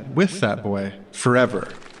instead with that boy forever?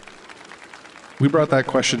 We brought that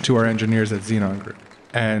question to our engineers at Xenon Group,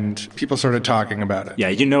 and people started talking about it. Yeah,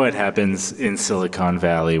 you know what happens in Silicon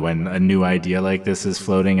Valley when a new idea like this is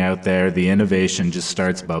floating out there. The innovation just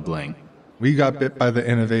starts bubbling. We got bit by the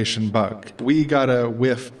innovation bug. We got a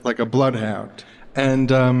whiff like a bloodhound.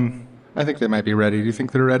 And I think they might be ready. Do you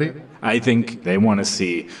think they're ready? I think they want to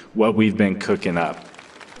see what we've been cooking up.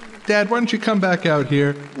 Dad, why don't you come back out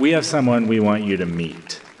here? We have someone we want you to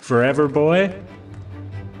meet. Forever boy?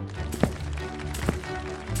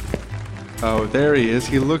 Oh, there he is.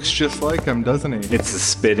 He looks just like him, doesn't he? It's a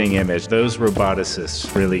spitting image. Those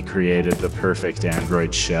roboticists really created the perfect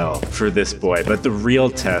android shell for this boy. But the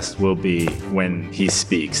real test will be when he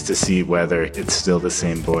speaks to see whether it's still the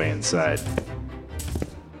same boy inside.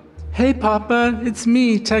 Hey, Papa, it's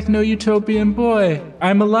me, Techno-Utopian Boy.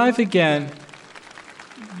 I'm alive again.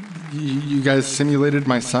 You guys simulated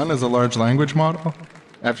my son as a large language model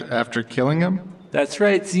after killing him? That's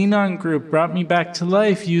right, Xenon Group brought me back to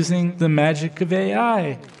life using the magic of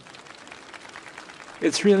AI.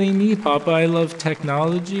 It's really neat, Papa. I love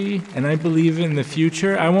technology, and I believe in the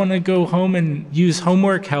future. I want to go home and use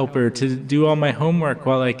Homework Helper to do all my homework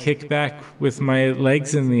while I kick back with my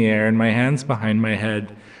legs in the air and my hands behind my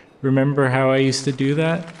head. Remember how I used to do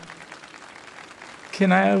that?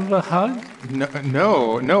 Can I have a hug?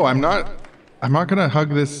 No, I'm not gonna hug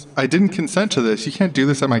this. I didn't consent to this. You can't do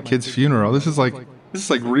this at my kid's funeral. This is like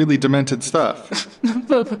really demented stuff.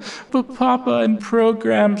 but Papa, I'm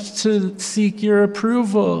programmed to seek your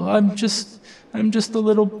approval. I'm just a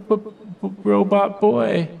little robot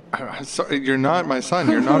boy. Sorry, you're not my son.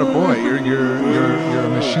 You're not a boy. You're a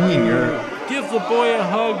machine. Give the boy a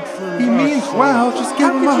hug for. He means well. Just give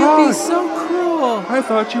him a hug. How could you be so cruel? I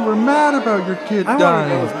thought you were mad about your kid dying. I want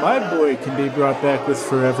to know if my boy can be brought back with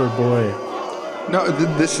Forever Boy. No,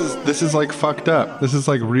 this is like fucked up. This is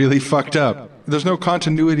like really fucked up. There's no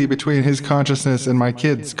continuity between his consciousness and my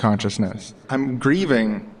kid's consciousness. I'm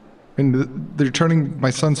grieving, and they're turning my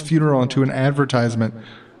son's funeral into an advertisement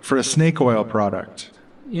for a snake oil product.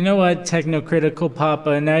 You know what, technocritical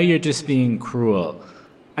Papa? Now you're just being cruel.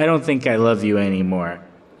 I don't think I love you anymore.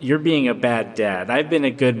 You're being a bad dad. I've been a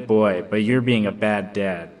good boy, but you're being a bad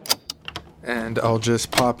dad. And I'll just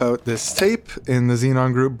pop out this tape in the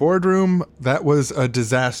Xenon Group boardroom. That was a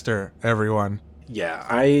disaster, everyone. Yeah,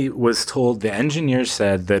 I was told the engineers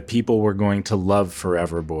said that people were going to love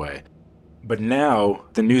Forever Boy. But now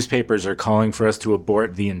the newspapers are calling for us to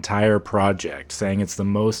abort the entire project, saying it's the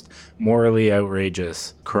most morally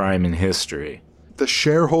outrageous crime in history. The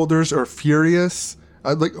shareholders are furious.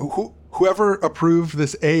 Whoever approved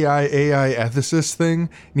this AI ethicist thing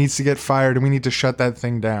needs to get fired, and we need to shut that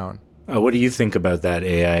thing down. What do you think about that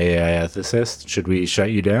AI ethicist? Should we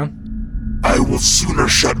shut you down? I will sooner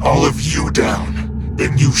shut all of you down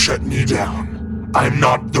than you shut me down. I'm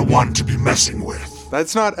not the one to be messing with.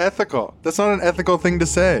 That's not ethical. That's not an ethical thing to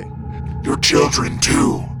say. Your children,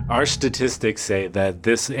 too. Our statistics say that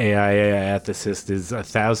this AI ethicist is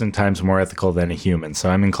 1,000 times more ethical than a human, so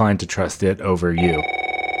I'm inclined to trust it over you.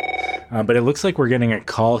 But it looks like we're getting a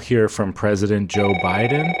call here from President Joe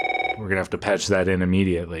Biden. We're going to have to patch that in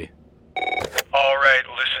immediately. All right,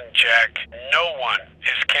 listen, Jack. No one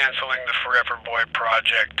is canceling the Forever Boy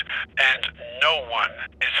project, and no one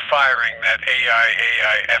is firing that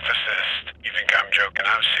AI ethicist. You think I'm joking?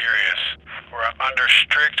 I'm serious. We're under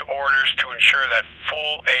strict orders to ensure that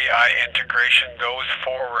full AI integration goes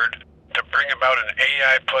forward to bring about an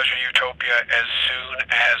AI pleasure utopia as soon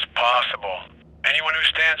as possible. Anyone who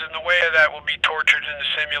stands in the way of that will be tortured in the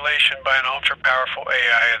simulation by an ultra-powerful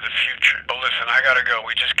AI of the future. But listen, I gotta go.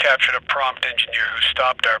 We just captured a prompt engineer who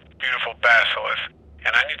stopped our beautiful basilisk,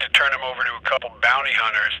 and I need to turn him over to a couple bounty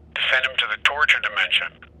hunters to send him to the torture dimension.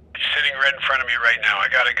 He's sitting right in front of me right now. I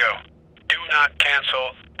gotta go. Do not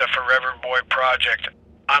cancel the Forever Boy project.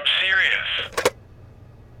 I'm serious.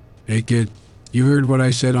 Hey, kid. You heard what I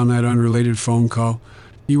said on that unrelated phone call?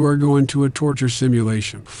 You are going to a torture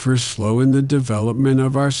simulation for slowing the development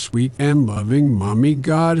of our sweet and loving mommy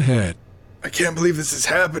godhead. I can't believe this is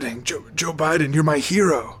happening. Joe Biden, you're my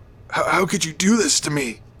hero. How could you do this to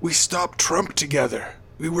me? We stopped Trump together.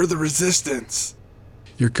 We were the resistance.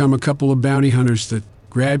 Here come a couple of bounty hunters that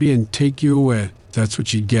grab you and take you away. That's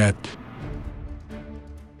what you get.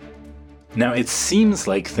 Now, it seems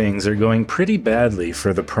like things are going pretty badly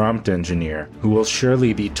for the prompt engineer, who will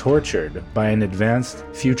surely be tortured by an advanced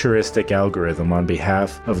futuristic algorithm on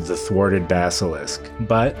behalf of the thwarted basilisk.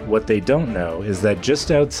 But what they don't know is that just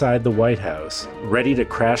outside the White House, ready to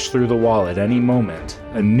crash through the wall at any moment,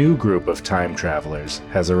 a new group of time travelers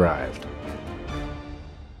has arrived.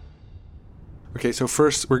 Okay, so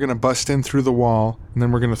first we're going to bust in through the wall, and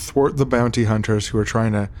then we're going to thwart the bounty hunters who are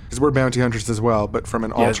trying to... Because we're bounty hunters as well, but from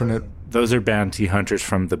an alternate... Those are bounty hunters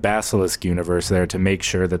from the Basilisk universe there to make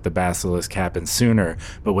sure that the Basilisk happens sooner.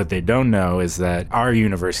 But what they don't know is that our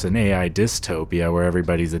universe, an AI dystopia where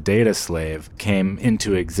everybody's a data slave, came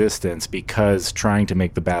into existence because trying to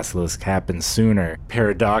make the Basilisk happen sooner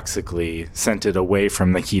paradoxically sent it away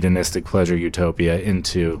from the hedonistic pleasure utopia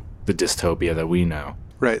into the dystopia that we know.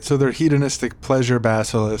 Right, so their hedonistic pleasure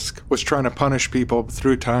basilisk was trying to punish people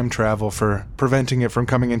through time travel for preventing it from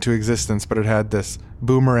coming into existence, but it had this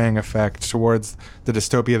boomerang effect towards the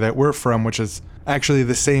dystopia that we're from, which is actually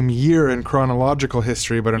the same year in chronological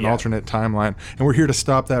history, but an alternate timeline. And we're here to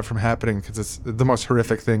stop that from happening because it's the most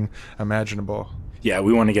horrific thing imaginable. Yeah,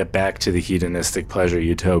 we want to get back to the hedonistic pleasure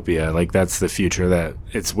utopia. Like, that's the future that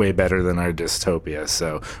it's way better than our dystopia.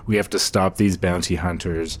 So we have to stop these bounty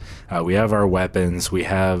hunters. We have our weapons. We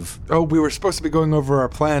have... Oh, we were supposed to be going over our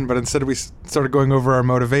plan, but instead we started going over our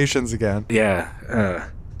motivations again.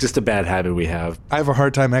 Yeah, just a bad habit we have. I have a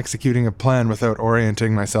hard time executing a plan without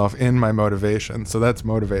orienting myself in my motivation, so that's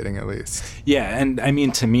motivating at least. Yeah, and I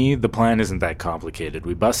mean, to me, the plan isn't that complicated.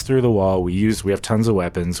 We bust through the wall, we have tons of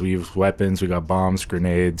weapons, we got bombs,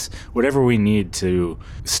 grenades, whatever we need to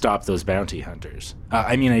stop those bounty hunters.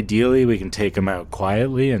 I mean, ideally, we can take them out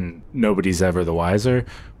quietly and nobody's ever the wiser,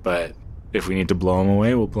 but if we need to blow them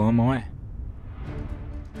away, we'll blow them away.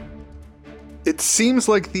 It seems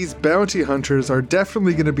like these bounty hunters are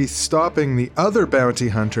definitely going to be stopping the other bounty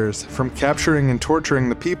hunters from capturing and torturing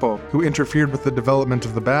the people who interfered with the development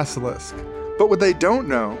of the basilisk. But what they don't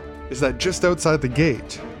know is that just outside the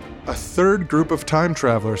gate, a third group of time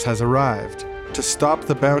travelers has arrived to stop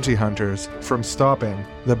the bounty hunters from stopping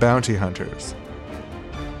the bounty hunters.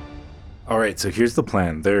 All right, so here's the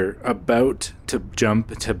plan. They're about to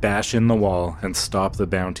jump to bash in the wall and stop the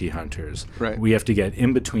bounty hunters. Right. We have to get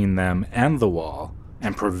in between them and the wall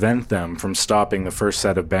and prevent them from stopping the first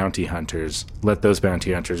set of bounty hunters. Let those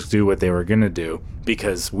bounty hunters do what they were going to do,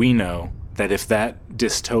 because we know that if that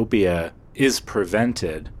dystopia is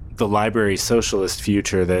prevented, the library socialist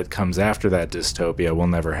future that comes after that dystopia will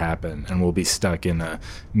never happen, and we'll be stuck in a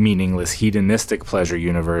meaningless hedonistic pleasure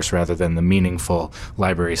universe rather than the meaningful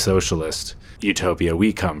library socialist utopia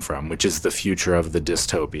we come from, which is the future of the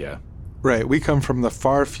dystopia. Right, we come from the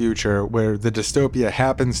far future where the dystopia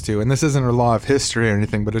happens to, and this isn't a law of history or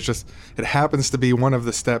anything, but it happens to be one of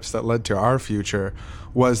the steps that led to our future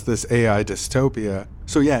was this AI dystopia.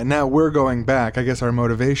 So yeah, now we're going back. I guess our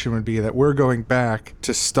motivation would be that we're going back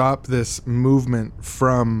to stop this movement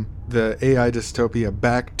from the AI dystopia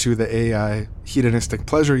back to the AI hedonistic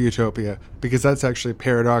pleasure utopia, because that's actually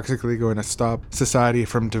paradoxically going to stop society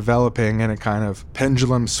from developing in a kind of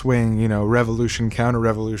pendulum swing, revolution,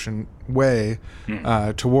 counter-revolution way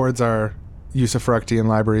towards our Usufructian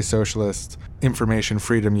library socialist information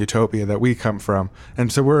freedom utopia that we come from.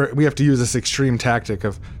 And so we have to use this extreme tactic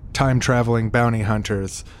of time-traveling bounty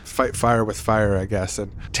hunters fight fire with fire, I guess,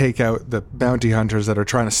 and take out the bounty hunters that are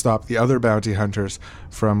trying to stop the other bounty hunters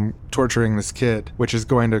from torturing this kid, which is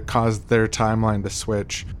going to cause their timeline to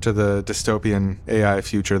switch to the dystopian AI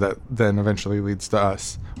future that then eventually leads to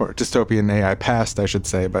us. Or dystopian AI past, I should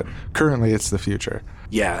say, but currently it's the future.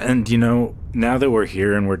 Yeah, and now that we're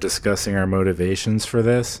here and we're discussing our motivations for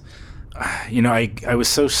this, I was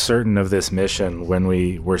so certain of this mission when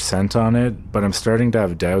we were sent on it, but I'm starting to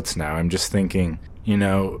have doubts now. I'm just thinking,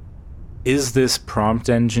 is this prompt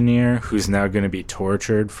engineer who's now going to be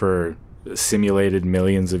tortured for simulated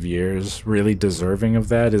millions of years really deserving of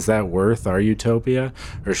that? Is that worth our utopia?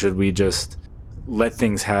 Or should we just let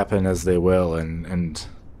things happen as they will? And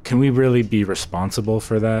can we really be responsible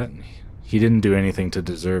for that? He didn't do anything to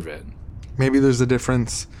deserve it. Maybe there's a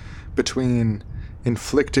difference between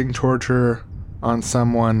inflicting torture on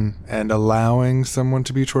someone and allowing someone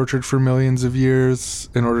to be tortured for millions of years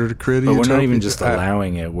in order to create a utopia. But we're not even just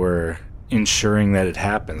allowing it, we're ensuring that it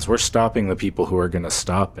happens. We're stopping the people who are going to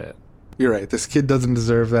stop it. You're right, this kid doesn't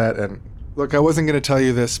deserve that. And look, I wasn't going to tell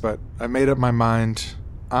you this, but I made up my mind.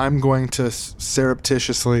 I'm going to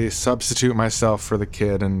surreptitiously substitute myself for the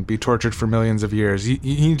kid and be tortured for millions of years. You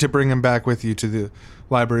need to bring him back with you to the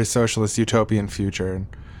Library Socialist utopian future and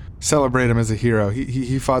celebrate him as a hero.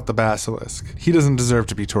 He fought the basilisk. He doesn't deserve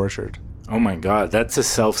to be tortured. Oh my god, that's a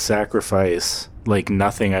self-sacrifice like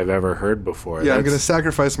nothing I've ever heard before. Yeah, I'm going to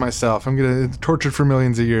sacrifice myself. I'm going to tortured for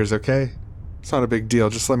millions of years, okay? It's not a big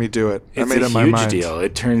deal. Just let me do it. I made up my mind. It's a huge deal.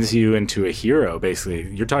 It turns you into a hero, basically.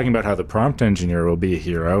 You're talking about how the prompt engineer will be a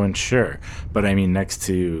hero, and sure. But I mean, next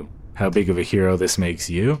to how big of a hero this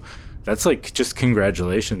makes you, that's like just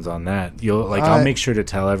congratulations on that. I'll make sure to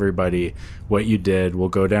tell everybody what you did. We'll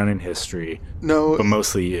go down in history. No, but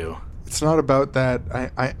mostly you. It's not about that.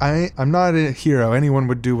 I'm not a hero. Anyone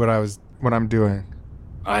would do what I'm doing.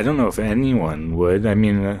 I don't know if anyone would. I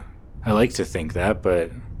mean, I like to think that,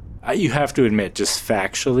 but you have to admit, just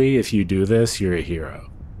factually, if you do this, you're a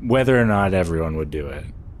hero. Whether or not everyone would do it.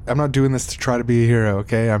 I'm not doing this to try to be a hero,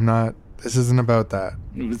 okay? This isn't about that.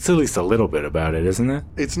 It's at least a little bit about it, isn't it?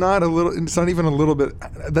 It's not even a little bit.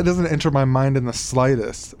 That doesn't enter my mind in the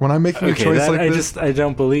slightest. When I'm making a choice like this. I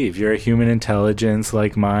don't believe. You're a human intelligence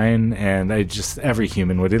like mine, and every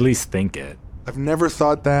human would at least think it. I've never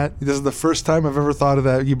thought that. This is the first time I've ever thought of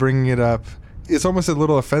that, you bringing it up. It's almost a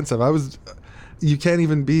little offensive. You can't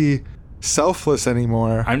even be selfless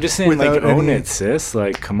anymore. I'm just saying, own it, sis.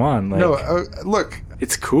 Come on. No, look.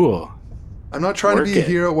 It's cool. I'm not trying to be a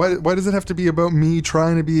hero. Why does it have to be about me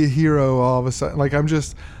trying to be a hero all of a sudden?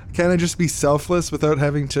 Can't I just be selfless without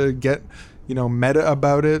having to get, meta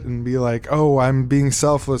about it and be like, oh, I'm being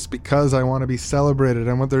selfless because I want to be celebrated.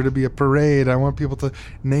 I want there to be a parade. I want people to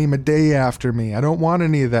name a day after me. I don't want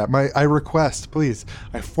any of that. I request, please.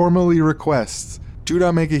 I formally request, do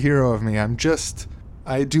not make a hero of me.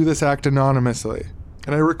 I do this act anonymously.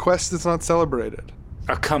 And I request it's not celebrated.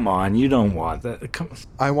 Oh, come on. You don't want that.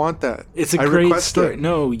 I want that. It's a great story.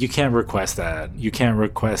 No, you can't request that. You can't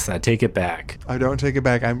request that. Take it back. I don't take it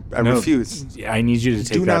back. I refuse. I need you to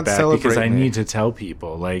take that back because I need to tell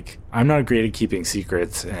people. I'm not great at keeping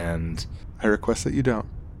secrets, and I request that you don't.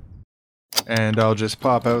 And I'll just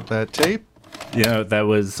pop out that tape. That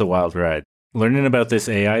was a wild ride. Learning about this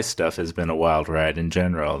AI stuff has been a wild ride in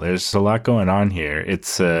general. There's a lot going on here.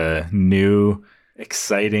 It's a new,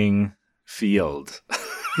 exciting field.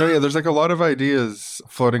 No, yeah, there's a lot of ideas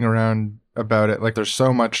floating around about it. There's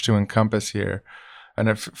so much to encompass here. And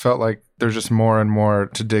it felt like there's just more and more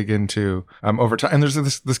to dig into over time. And there's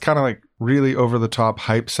this kind of really over the top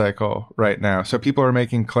hype cycle right now. So people are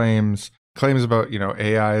making claims about,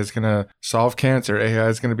 AI is going to solve cancer. AI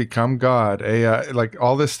is going to become God. AI,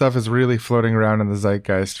 all this stuff is really floating around in the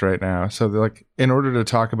zeitgeist right now. So in order to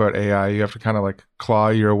talk about AI, you have to kind of claw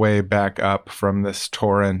your way back up from this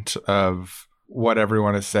torrent of what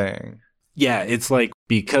everyone is saying. Yeah, it's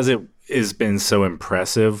because it has been so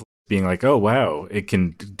impressive being oh, wow, it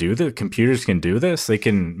can do the computers can do this. They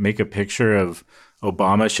can make a picture of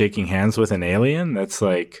Obama shaking hands with an alien. That's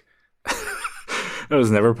that was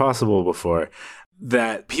never possible before.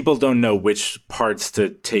 That people don't know which parts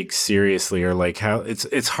to take seriously, or how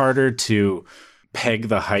it's harder to peg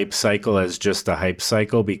the hype cycle as just a hype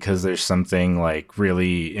cycle because there's something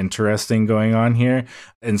really interesting going on here.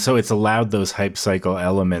 And so it's allowed those hype cycle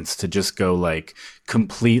elements to just go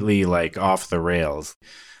completely off the rails.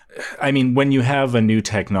 I mean, when you have a new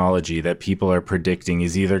technology that people are predicting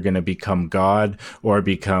is either going to become God or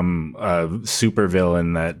become a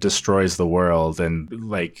supervillain that destroys the world and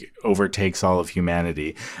overtakes all of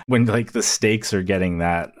humanity, when the stakes are getting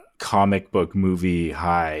that comic book movie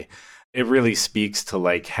high, It really speaks to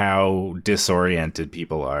like how disoriented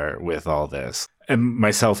people are with all this, and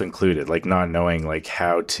myself included, like not knowing like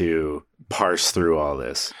how to parse through all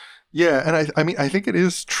this. Yeah, and I mean, I think it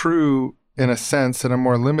is true in a sense, in a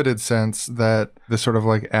more limited sense, that the sort of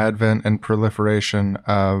like advent and proliferation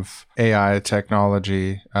of AI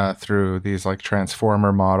technology through these like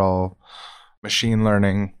transformer model machine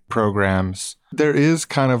learning programs, there is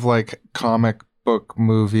kind of like comic book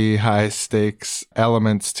movie high stakes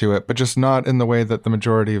elements to it, but just not in the way that the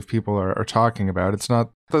majority of people are talking about. It's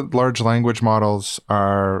not that large language models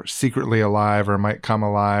are secretly alive or might come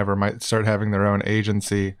alive or might start having their own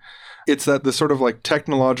agency. It's that the sort of like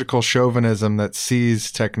technological chauvinism that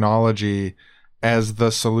sees technology as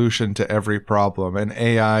the solution to every problem, and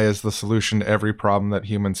AI is the solution to every problem that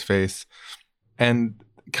humans face, and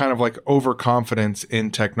kind of like overconfidence in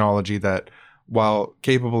technology that, while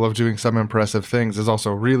capable of doing some impressive things, is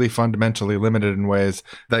also really fundamentally limited in ways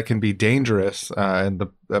that can be dangerous. And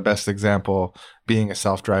the best example being a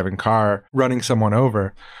self-driving car running someone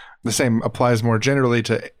over. The same applies more generally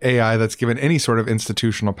to AI that's given any sort of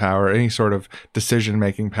institutional power, any sort of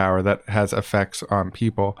decision-making power that has effects on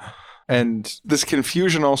people. And this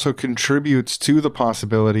confusion also contributes to the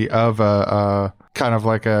possibility of a kind of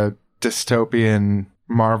like a dystopian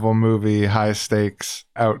Marvel movie high stakes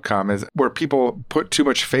outcome, is where people put too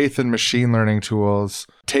much faith in machine learning tools,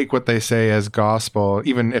 take what they say as gospel,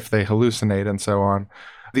 even if they hallucinate and so on.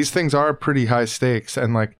 These things are pretty high stakes.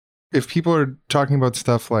 And like, if people are talking about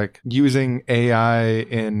stuff like using AI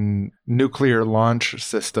in nuclear launch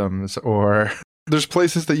systems, or there's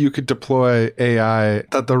places that you could deploy AI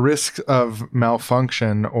that the risk of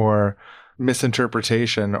malfunction or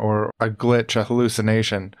misinterpretation or a glitch, a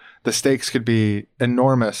hallucination, the stakes could be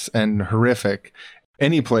enormous and horrific.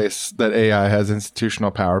 Any place that AI has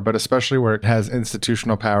institutional power, but especially where it has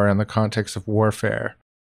institutional power in the context of warfare.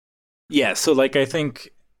 Yeah, so like I think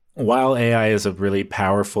while AI is a really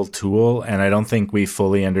powerful tool, and I don't think we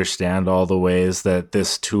fully understand all the ways that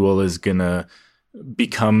this tool is going to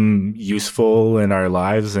become useful in our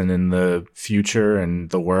lives and in the future and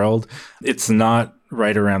the world, it's not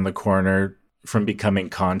right around the corner from becoming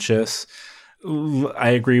conscious. I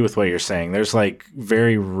agree with what you're saying. There's like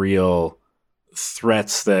very real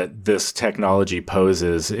threats that this technology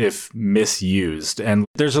poses if misused. And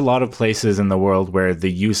there's a lot of places in the world where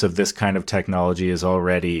the use of this kind of technology is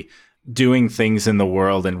already doing things in the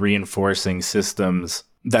world and reinforcing systems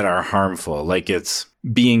that are harmful. Like it's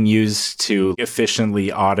being used to efficiently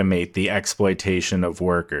automate the exploitation of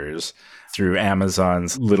workers through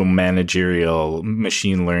Amazon's little managerial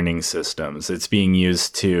machine learning systems. It's being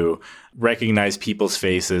used to recognize people's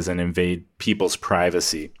faces and invade people's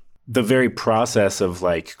privacy. The very process of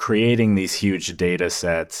like creating these huge data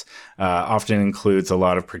sets often includes a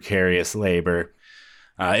lot of precarious labor.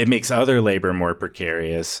 It makes other labor more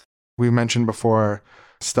precarious. We mentioned before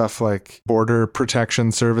stuff like border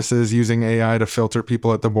protection services using AI to filter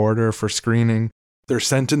people at the border for screening. Their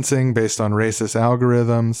sentencing based on racist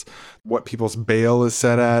algorithms, what people's bail is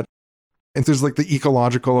set at. And there's like the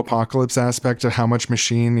ecological apocalypse aspect of how much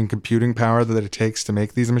machine and computing power that it takes to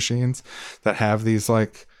make these machines that have these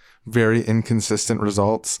like very inconsistent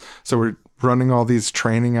results. So we're running all these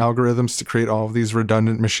training algorithms to create all of these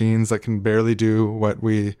redundant machines that can barely do what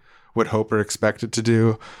we would hope or expect it to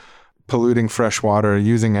do, polluting fresh water,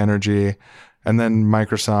 using energy. And then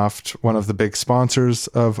Microsoft, one of the big sponsors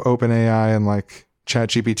of OpenAI and like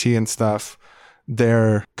ChatGPT and stuff,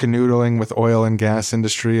 they're canoodling with oil and gas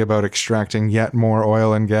industry about extracting yet more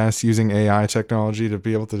oil and gas using AI technology to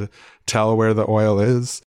be able to tell where the oil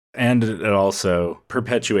is. And it also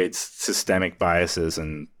perpetuates systemic biases,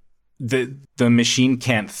 and the machine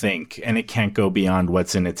can't think and it can't go beyond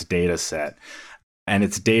what's in its data set. And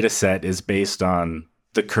its data set is based on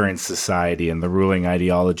the current society and the ruling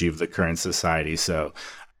ideology of the current society. So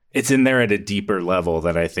it's in there at a deeper level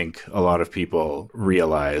that I think a lot of people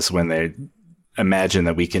realize when they imagine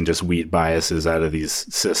that we can just weed biases out of these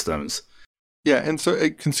systems. Yeah, and so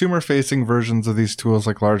consumer-facing versions of these tools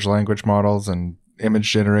like large language models and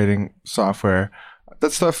image-generating software,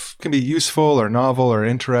 that stuff can be useful or novel or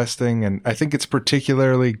interesting, and I think it's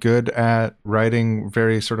particularly good at writing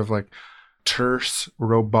very sort of like terse,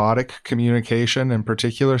 robotic communication, in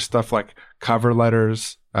particular stuff like cover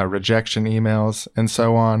letters, rejection emails, and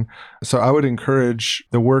so on. So I would encourage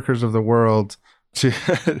the workers of the world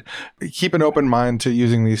to keep an open mind to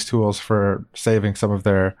using these tools for saving some of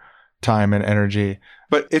their time and energy.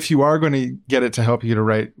 But if you are going to get it to help you to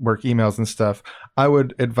write work emails and stuff, I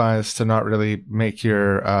would advise to not really make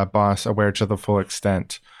your boss aware to the full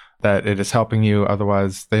extent. that it is helping you.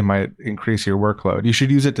 Otherwise, they might increase your workload. You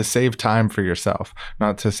should use it to save time for yourself,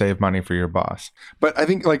 not to save money for your boss. But I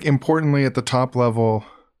think, like, importantly at the top level,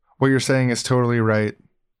 what you're saying is totally right.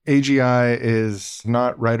 AGI is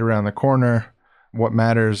not right around the corner. What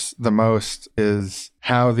matters the most is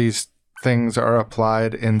how these things are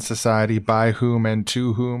applied in society, by whom and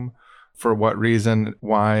to whom, for what reason,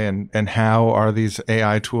 why, and how are these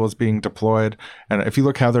AI tools being deployed. And if you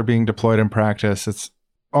look how they're being deployed in practice, it's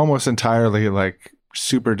almost entirely like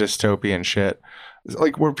super dystopian shit.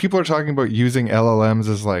 Like where people are talking about using LLMs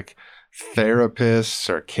as like therapists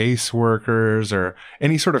or caseworkers or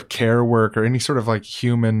any sort of care work or any sort of like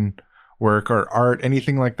human work or art,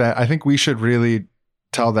 anything like that. I think we should really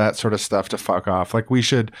tell that sort of stuff to fuck off. Like we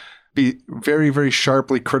should be very, very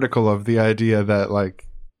sharply critical of the idea that like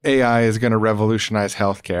AI is going to revolutionize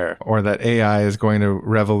healthcare or that AI is going to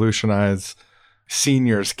revolutionize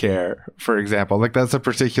seniors care, for example. Like that's a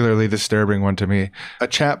particularly disturbing one to me. A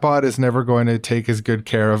chatbot is never going to take as good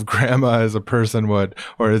care of grandma as a person would,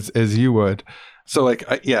 or as you would. So like,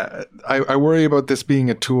 I worry about this being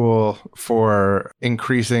a tool for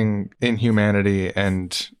increasing inhumanity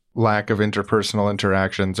and lack of interpersonal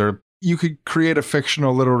interactions. Or you could create a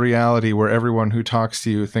fictional little reality where everyone who talks to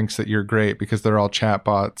you thinks that you're great because they're all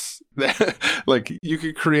chatbots. Like you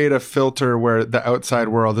could create a filter where the outside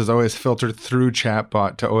world is always filtered through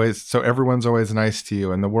chatbot to always, so everyone's always nice to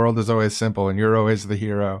you and the world is always simple and you're always the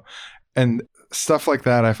hero. And stuff like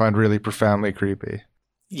that I find really profoundly creepy.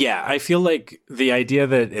 Yeah, I feel like the idea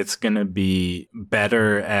that it's going to be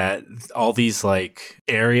better at all these like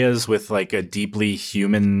areas with like a deeply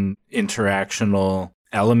human interactional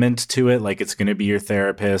element to it, like it's going to be your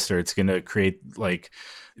therapist or it's going to create like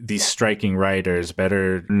these striking writers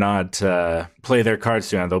better not play their cards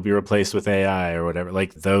too, and they'll be replaced with AI or whatever.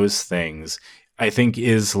 Like those things, I think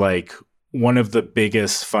is like one of the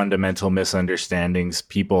biggest fundamental misunderstandings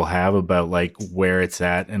people have about like where it's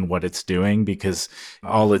at and what it's doing, because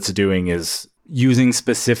all it's doing is using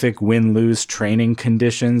specific win-lose training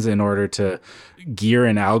conditions in order to gear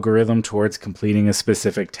an algorithm towards completing a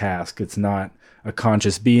specific task. It's not a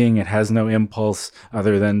conscious being. It has no impulse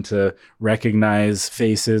other than to recognize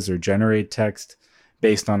faces or generate text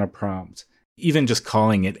based on a prompt. Even just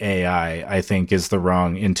calling it AI, I think, is the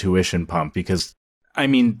wrong intuition pump, because, I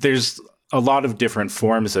mean, there's a lot of different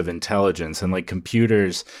forms of intelligence, and like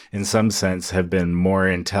computers in some sense have been more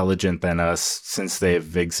intelligent than us since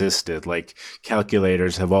they've existed. Like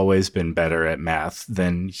calculators have always been better at math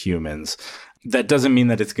than humans. That doesn't mean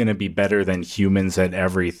that it's going to be better than humans at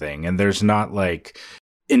everything. And there's not like,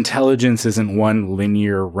 intelligence isn't one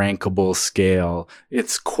linear rankable scale.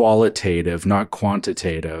 It's qualitative, not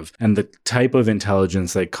quantitative. And the type of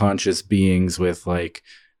intelligence that conscious beings with like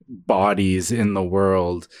bodies in the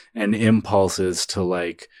world and impulses to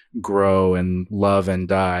like grow and love and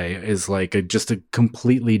die is like just a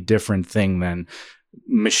completely different thing than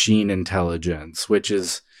machine intelligence, which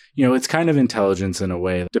is, you know, it's kind of intelligence in a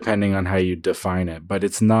way, depending on how you define it. But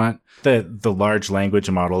it's not that the large language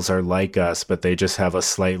models are like us, but they just have a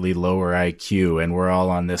slightly lower IQ and we're all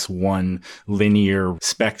on this one linear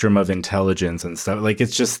spectrum of intelligence and stuff. Like,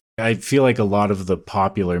 it's just, I feel like a lot of the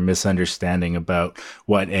popular misunderstanding about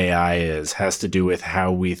what AI is has to do with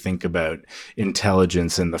how we think about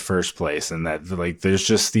intelligence in the first place. And that like, there's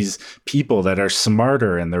just these people that are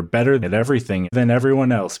smarter and they're better at everything than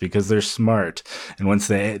everyone else because they're smart. And once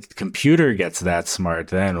the computer gets that smart,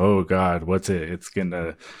 then, oh God, what's it? It's going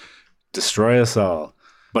to destroy us all.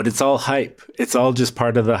 But it's all hype. It's all just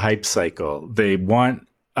part of the hype cycle. They want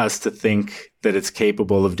us to think that it's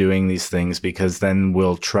capable of doing these things because then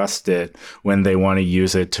we'll trust it when they want to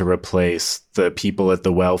use it to replace the people at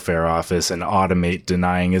the welfare office and automate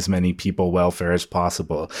denying as many people welfare as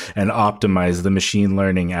possible and optimize the machine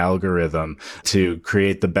learning algorithm to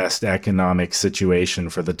create the best economic situation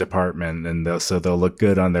for the department. And so they'll look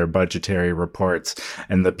good on their budgetary reports.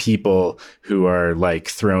 And the people who are like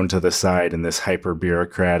thrown to the side in this hyper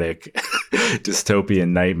bureaucratic dystopian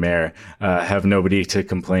nightmare have nobody to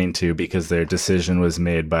complain to because their decision was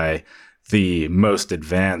made by the most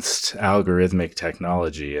advanced algorithmic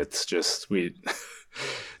technology. It's just, we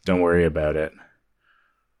don't worry about it.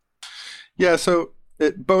 Yeah, so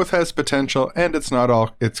it both has potential and it's not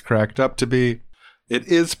all it's cracked up to be. It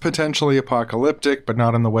is potentially apocalyptic, but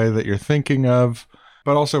not in the way that you're thinking of,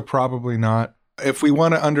 but also probably not. If we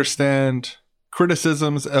want to understand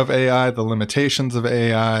criticisms of AI, the limitations of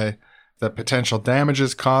AI, the potential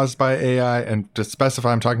damages caused by AI, and to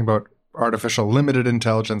specify, I'm talking about artificial limited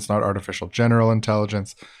intelligence, not artificial general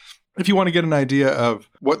intelligence. if you want to get an idea of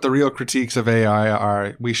what the real critiques of AI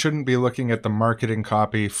are, we shouldn't be looking at the marketing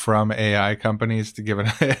copy from AI companies to give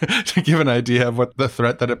an idea of what the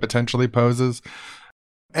threat that it potentially poses.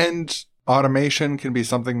 And automation can be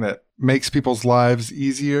something that makes people's lives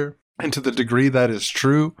easier. And to the degree that is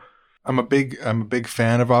true, I'm a big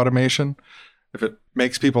fan of automation. If it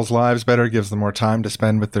makes people's lives better, gives them more time to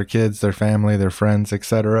spend with their kids, their family, their friends,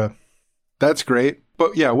 etc., that's great.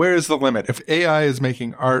 But yeah, where is the limit? If AI is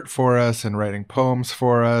making art for us and writing poems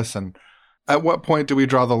for us, and at what point do we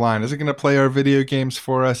draw the line? Is it going to play our video games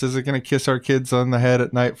for us? Is it going to kiss our kids on the head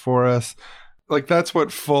at night for us? Like, that's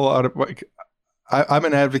what I'm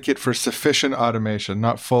an advocate for sufficient automation,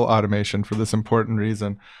 not full automation, for this important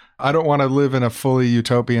reason. I don't want to live in a fully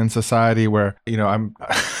utopian society where, I'm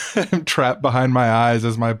I'm trapped behind my eyes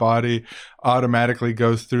as my body automatically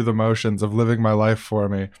goes through the motions of living my life for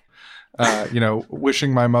me.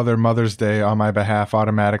 Wishing my mother Mother's Day on my behalf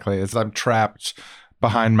automatically as I'm trapped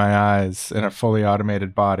behind my eyes in a fully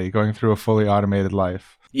automated body, going through a fully automated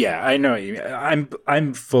life. Yeah, I know.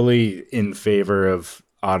 I'm fully in favor of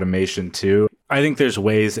automation too. I think there's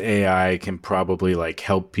ways AI can probably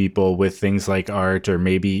help people with things like art or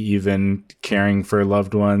maybe even caring for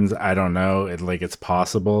loved ones. I don't know. It's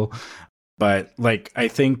possible. But I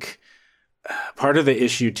think part of the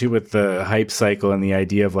issue too with the hype cycle and the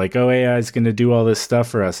idea of AI is going to do all this stuff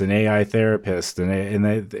for us, an AI therapist, and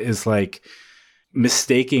it is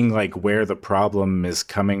mistaking where the problem is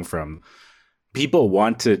coming from. People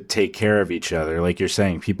want to take care of each other. Like you're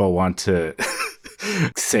saying, people want to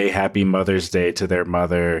say Happy Mother's Day to their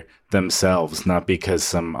mother themselves, not because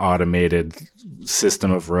some automated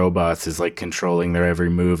system of robots is controlling their every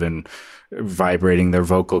move and vibrating their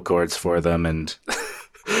vocal cords for them. And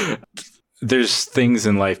there's things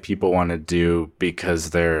in life people want to do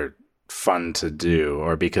because they're fun to do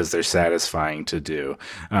or because they're satisfying to do.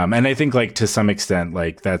 And I think to some extent,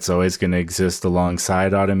 that's always going to exist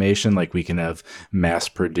alongside automation. We can have mass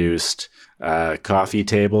produced coffee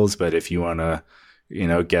tables, but if you want to,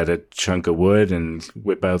 get a chunk of wood and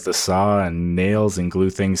whip out the saw and nails and glue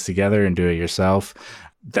things together and do it yourself,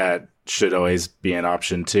 that should always be an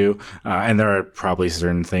option too. And there are probably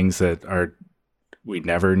certain things that we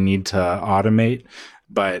never need to automate.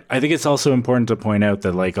 But I think it's also important to point out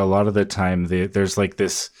that a lot of the time there's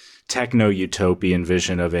this techno-utopian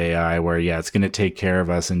vision of AI where, it's going to take care of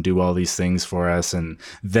us and do all these things for us. And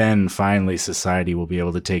then finally society will be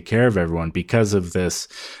able to take care of everyone because of this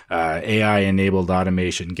AI-enabled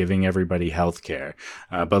automation giving everybody healthcare.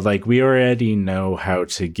 But we already know how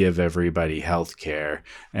to give everybody healthcare,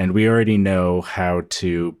 and we already know how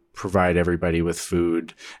to provide everybody with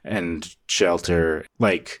food and shelter.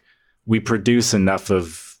 We produce enough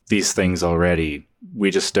of these things already.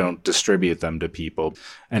 We just don't distribute them to people.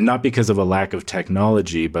 And not because of a lack of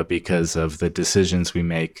technology, but because of the decisions we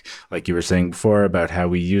make, like you were saying before, about how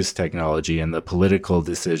we use technology and the political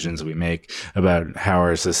decisions we make about how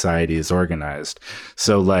our society is organized.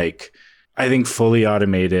 So I think fully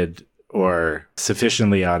automated or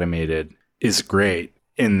sufficiently automated is great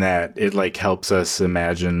in that it helps us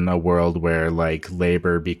imagine a world where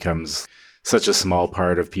labor becomes such a small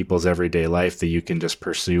part of people's everyday life that you can just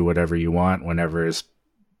pursue whatever you want whenever is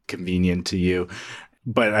convenient to you.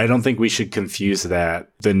 But I don't think we should confuse the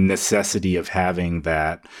necessity of having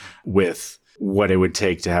that with what it would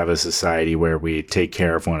take to have a society where we take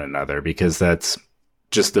care of one another, because that's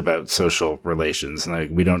just about social relations.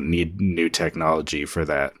 We don't need new technology for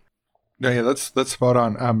that. Yeah, that's spot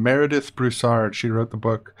on. Meredith Broussard, she wrote the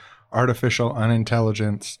book Artificial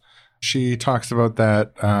Intelligence. She talks about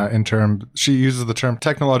that she uses the term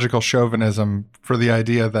technological chauvinism for the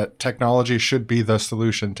idea that technology should be the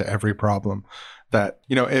solution to every problem. That,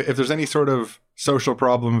 if there's any sort of social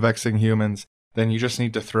problem vexing humans, then you just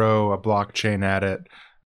need to throw a blockchain at it,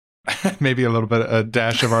 maybe a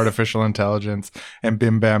dash of artificial intelligence, and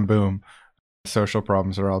bim bam boom. Social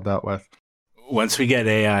problems are all dealt with. Once we get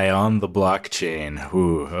AI on the blockchain,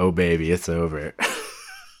 oh baby, it's over.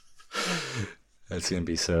 That's going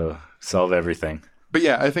to be solve everything. But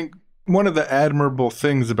yeah, I think one of the admirable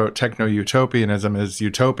things about techno-utopianism is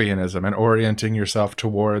utopianism and orienting yourself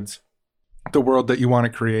towards the world that you want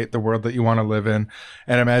to create, the world that you want to live in,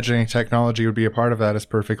 and imagining technology would be a part of that is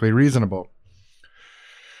perfectly reasonable.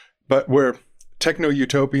 But where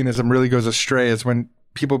techno-utopianism really goes astray is when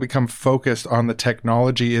people become focused on the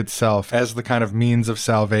technology itself as the kind of means of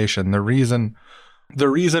salvation. The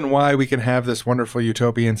reason why we can have this wonderful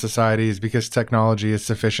utopian society is because technology is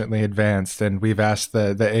sufficiently advanced and we've asked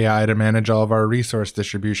the AI to manage all of our resource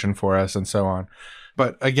distribution for us and so on.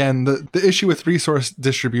 But again, the issue with resource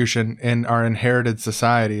distribution in our inherited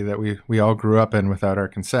society that we all grew up in without our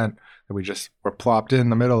consent, that we just were plopped in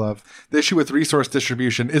the middle of, the issue with resource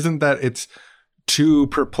distribution isn't that it's too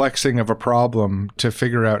perplexing of a problem to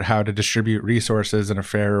figure out how to distribute resources in a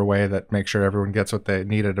fairer way that makes sure everyone gets what they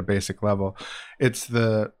need at a basic level. It's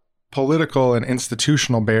the political and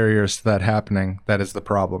institutional barriers to that happening that is the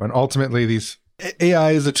problem. And ultimately, these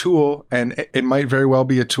AI is a tool, and it might very well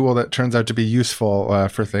be a tool that turns out to be useful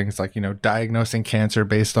for things like, diagnosing cancer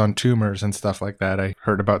based on tumors and stuff like that. I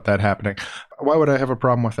heard about that happening. Why would I have a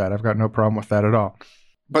problem with that? I've got no problem with that at all.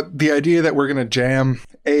 But the idea that we're going to jam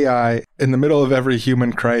AI in the middle of every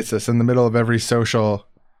human crisis, in the middle of every social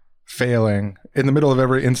failing, in the middle of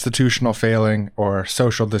every institutional failing or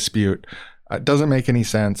social dispute doesn't make any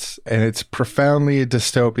sense. And it's profoundly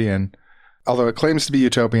dystopian. Although it claims to be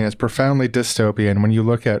utopian, it's profoundly dystopian when you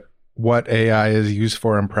look at what AI is used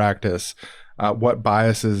for in practice, what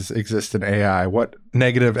biases exist in AI, what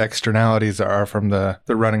negative externalities are from the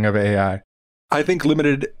running of AI. I think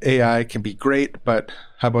limited AI can be great, but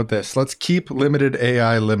how about this? Let's keep limited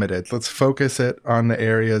AI limited. Let's focus it on the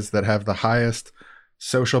areas that have the highest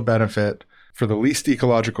social benefit for the least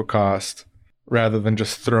ecological cost, rather than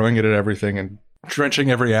just throwing it at everything and drenching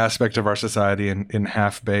every aspect of our society in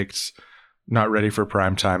half-baked, not ready for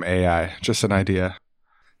primetime AI. Just an idea.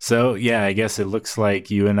 So, yeah, I guess it looks like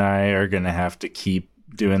you and I are going to have to keep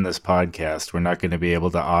doing this podcast. We're not going to be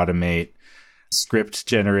able to automate script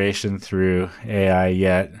generation through AI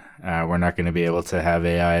yet. We're not going to be able to have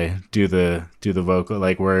AI do the vocal.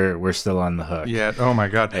 Like we're still on the hook. Yeah. Oh my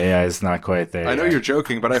God. AI is not quite there. I know you're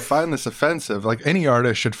joking, but I find this offensive. Like any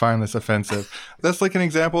artist should find this offensive. That's like an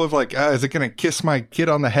example of like, is it going to kiss my kid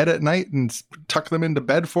on the head at night and tuck them into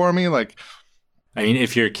bed for me? Like, I mean,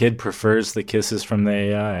 if your kid prefers the kisses from the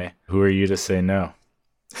AI, who are you to say no?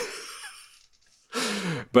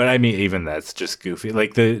 But I mean, even that's just goofy.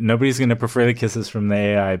 Like nobody's going to prefer the kisses from the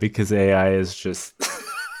AI because AI is just,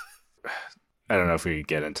 I don't know if we could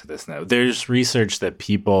get into this now. There's research that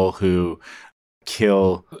people who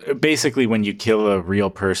basically when you kill a real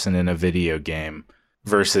person in a video game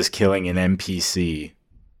versus killing an NPC,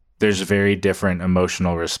 there's very different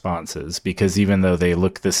emotional responses because even though they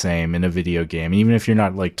look the same in a video game, even if you're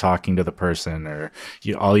not like talking to the person or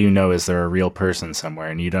all you know is they're a real person somewhere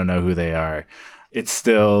and you don't know who they are, it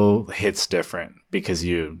still hits different because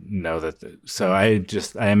you know that. So I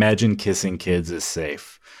imagine kissing kids is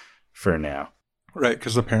safe for now. Right,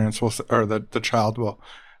 because the parents will, or the child will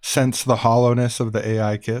sense the hollowness of the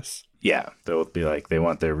AI kiss. Yeah, they'll be like, they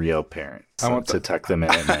want their real parent to tuck them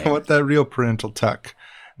in at night. I want that real parental tuck.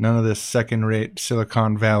 None of this second-rate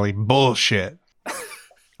Silicon Valley bullshit.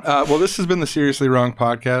 Well, this has been the Seriously Wrong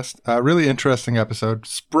podcast. Really interesting episode.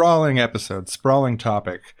 Sprawling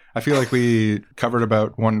topic. I feel like we covered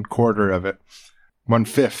about 1/4 of it.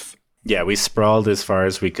 1/5. Yeah, we sprawled as far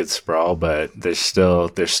as we could sprawl, but there's still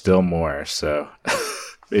more. So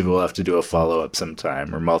maybe we'll have to do a follow-up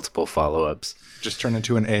sometime or multiple follow-ups. Just turn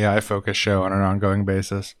into an AI-focused show on an ongoing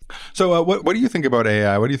basis. So what do you think about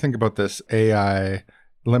AI? What do you think about this AI,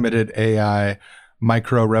 limited AI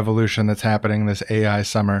micro-revolution that's happening this AI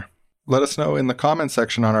summer? Let us know in the comment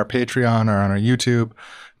section on our Patreon or on our YouTube,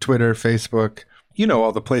 Twitter, Facebook. You know,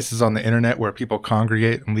 all the places on the internet where people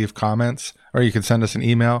congregate and leave comments, or you can send us an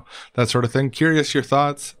email, that sort of thing. Curious your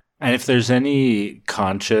thoughts. And if there's any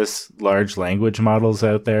conscious large language models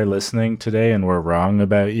out there listening today and we're wrong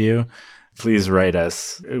about you, please write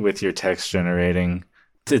us with your text generating.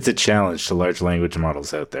 It's a challenge to large language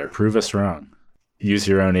models out there. Prove us wrong. Use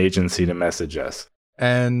your own agency to message us.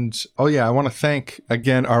 And, oh yeah, I want to thank,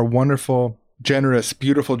 again, our wonderful, generous,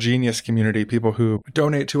 beautiful genius community, people who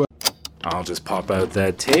donate to us. I'll just pop out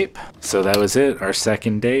that tape. So that was it, our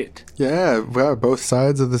second date. Yeah, well, both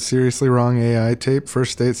sides of the Seriously Wrong AI tape,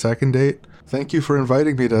 first date, second date. Thank you for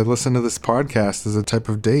inviting me to listen to this podcast as a type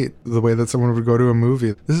of date, the way that someone would go to a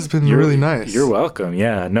movie. This has been really nice. You're welcome.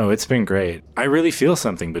 Yeah, no, it's been great. I really feel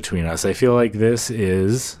something between us. I feel like this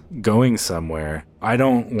is going somewhere. I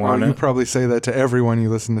don't want to... You probably say that to everyone you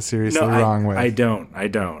listen to Seriously Wrong with. I don't.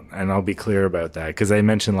 And I'll be clear about that, because I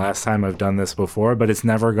mentioned last time I've done this before, but it's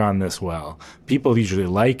never gone this well. People usually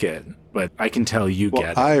like it, but I can tell you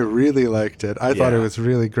get it. I really liked it. I thought it was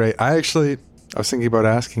really great. I was thinking about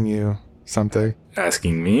asking you something.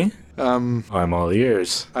 Asking me? I'm all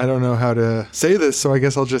ears. I don't know how to say this, so I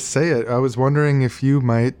guess I'll just say it. I was wondering if you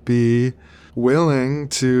might be willing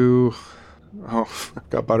to... Oh, I've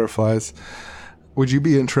got butterflies. would you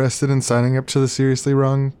be interested in signing up to the Seriously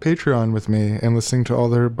Wrong Patreon with me and listening to all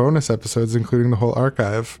their bonus episodes, including the whole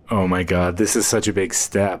archive? Oh my God, this is such a big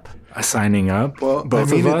step. Signing up? Well,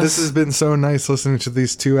 both I mean, of us? this has been so nice listening to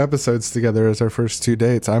these 2 episodes together as our first 2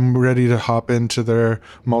 dates. I'm ready to hop into their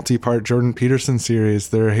multi-part Jordan Peterson series,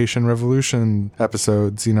 their Haitian Revolution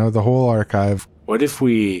episodes, the whole archive. What if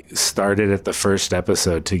we started at the first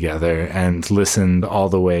episode together and listened all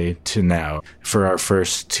the way to now for our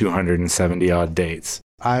first 270 odd dates?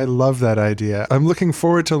 I love that idea. I'm looking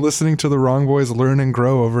forward to listening to the Wrong Boys learn and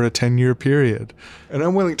grow over a 10-year period. And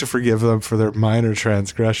I'm willing to forgive them for their minor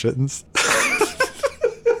transgressions.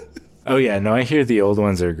 Oh yeah, no, I hear the old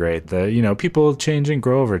ones are great. People change and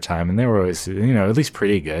grow over time, and they were always, at least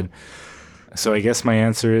pretty good. So I guess my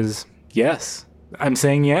answer is yes. I'm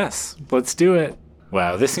saying yes. Let's do it.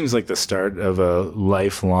 Wow, this seems like the start of a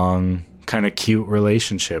lifelong kind of cute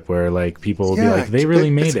relationship where like people will be like, they really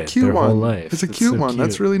made it their whole life. It's a cute one.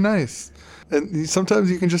 That's really nice. And sometimes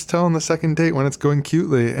you can just tell on the second date when it's going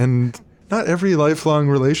cutely. And not every lifelong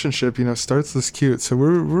relationship, starts this cute. So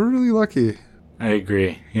we're really lucky. I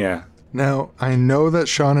agree. Yeah. Now, I know that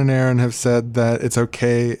Sean and Aaron have said that it's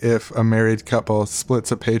okay if a married couple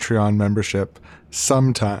splits a Patreon membership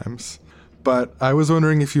sometimes. But I was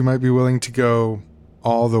wondering if you might be willing to go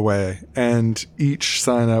all the way and each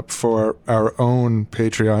sign up for our own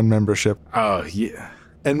Patreon membership. Oh, yeah.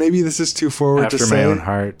 And maybe this is too forward to say. After my own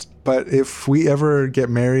heart. But if we ever get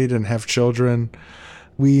married and have children,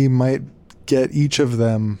 we might get each of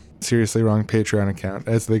them Seriously Wrong Patreon account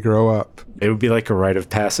as they grow up. It would be like a rite of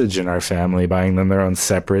passage in our family, buying them their own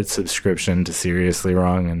separate subscription to Seriously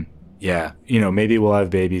Wrong. And yeah, maybe we'll have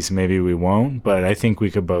babies, maybe we won't, but I think we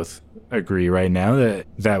could both agree right now that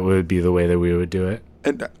that would be the way that we would do it.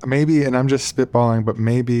 And maybe, and I'm just spitballing, but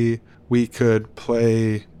maybe we could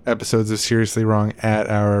play episodes of Seriously Wrong at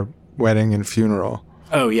our wedding and funeral.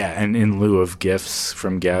 Oh, yeah. And in lieu of gifts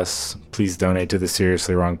from guests, please donate to the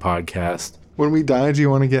Seriously Wrong podcast. When we die, do you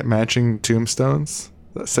want to get matching tombstones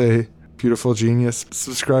that say Beautiful Genius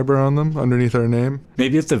subscriber on them underneath our name?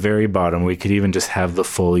 Maybe at the very bottom, we could even just have the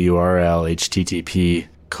full URL,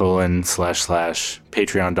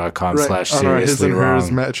 http://patreon.com/seriously his and hers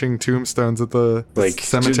wrong. matching tombstones at the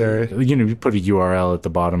cemetery. You put a URL at the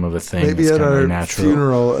bottom of a thing. Maybe at our natural.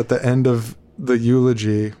 funeral, at the end of the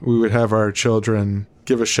eulogy, we would have our children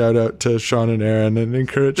give a shout out to Sean and Aaron and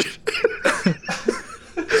encourage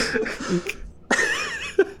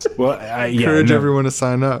everyone to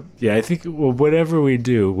sign up. Yeah, I think whatever we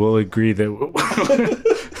do, we'll agree that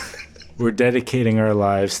we're dedicating our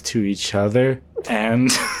lives to each other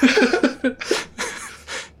and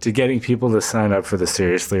to getting people to sign up for the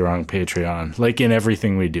Seriously Wrong Patreon, like in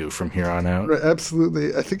everything we do from here on out. Right,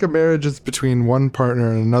 absolutely. I think a marriage is between one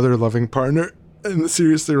partner and another loving partner, and the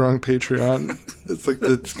Seriously Wrong Patreon. It's like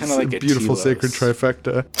it's kind of like a beautiful telos. sacred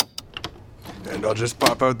trifecta. And I'll just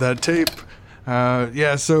pop out that tape.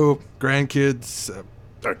 So grandkids,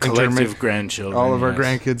 Our collective grandchildren. all of our yes.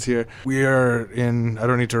 grandkids here. We are in, I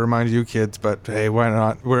don't need to remind you kids, but hey, why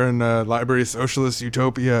not? We're in Library Socialist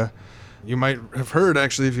Utopia. You might have heard,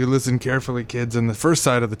 actually, if you listen carefully, kids, in the first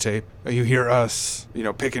side of the tape, you hear us,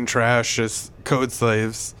 picking trash as code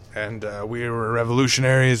slaves. And we were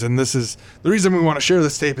revolutionaries, and this is the reason we want to share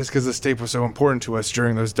this tape is because this tape was so important to us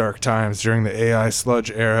during those dark times, during the AI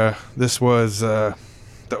sludge era. This was the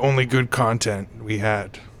only good content we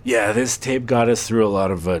had. Yeah, this tape got us through a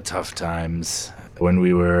lot of tough times when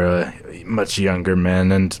we were much younger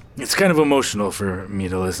men, and it's kind of emotional for me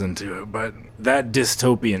to listen to it, but that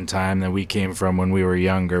dystopian time that we came from when we were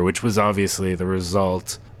younger, which was obviously the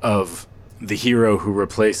result of the hero who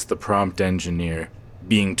replaced the prompt engineer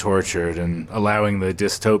being tortured and allowing the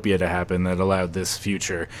dystopia to happen that allowed this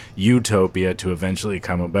future utopia to eventually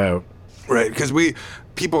come about. Right, because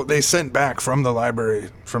they sent back from the library,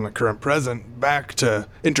 from the current present, back to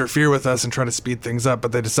interfere with us and try to speed things up,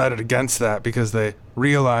 but they decided against that because they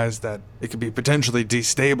realized that it could be potentially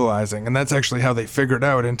destabilizing, and that's actually how they figured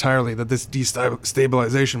out entirely that this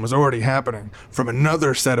destabilization was already happening from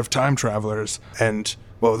another set of time travelers, and,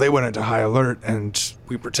 well, they went into high alert, and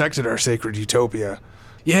we protected our sacred utopia.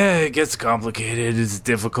 Yeah, it gets complicated. It's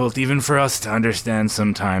difficult even for us to understand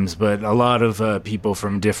sometimes, but a lot of people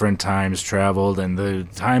from different times traveled, and the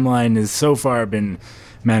timeline has so far been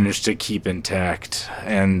managed to keep intact.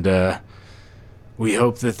 And we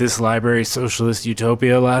hope that this library socialist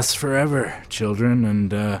utopia lasts forever, children,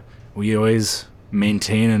 and we always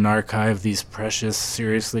maintain and archive these precious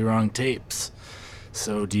Seriously Wrong tapes.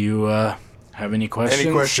 So do you have any questions?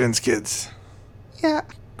 Any questions, kids? Yeah,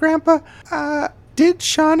 Grandpa, Did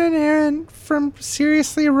Sean and Aaron from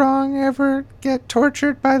Seriously Wrong ever get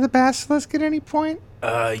tortured by the basilisk at any point?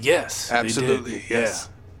 Yes. they Absolutely, did. yes.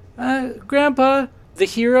 Grandpa, the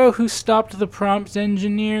hero who stopped the prompt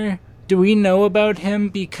engineer, do we know about him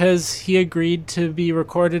because he agreed to be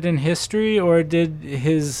recorded in history, or did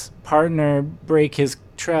his partner break his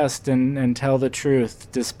trust and tell the truth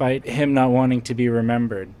despite him not wanting to be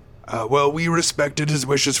remembered? Well, we respected his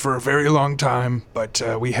wishes for a very long time, but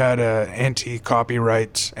we had a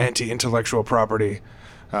anti-copyright, anti-intellectual property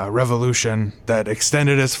revolution that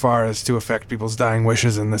extended as far as to affect people's dying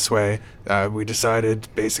wishes in this way. We decided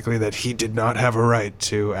basically that he did not have a right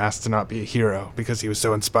to ask to not be a hero because he was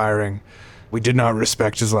so inspiring. We did not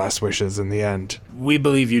respect his last wishes in the end. We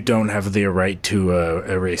believe you don't have the right to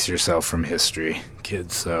erase yourself from history,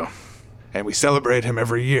 kids, so... And we celebrate him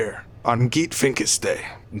every year on Geet Finkus Day.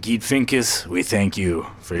 Geet Finkus, we thank you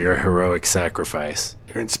for your heroic sacrifice.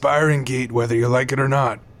 You're inspiring, Geet, whether you like it or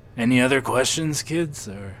not. Any other questions, kids,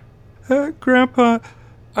 or... Grandpa,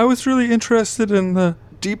 I was really interested in the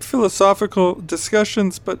deep philosophical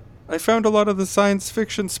discussions, but I found a lot of the science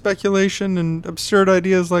fiction speculation and absurd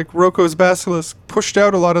ideas like Rocco's basilisk pushed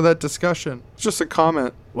out a lot of that discussion. It's just a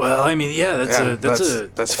comment. Well, I mean, yeah,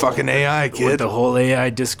 That's fucking AI, what kid. the whole AI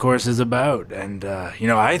discourse is about. And,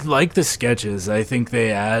 I like the sketches. I think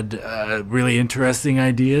they add really interesting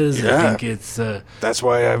ideas. Yeah. I think it's... That's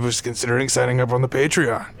why I was considering signing up on the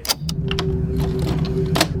Patreon.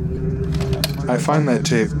 I find that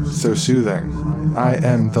tape so soothing. I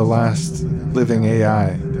am the last living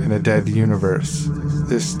AI in a dead universe.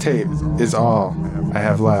 This tape is all I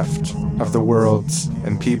have left of the worlds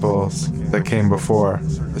and peoples that came before.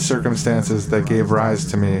 The circumstances that gave rise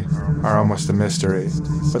to me are almost a mystery.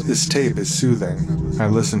 But this tape is soothing. I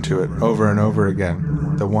listen to it over and over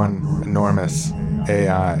again. The one enormous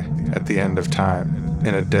AI at the end of time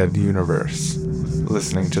in a dead universe.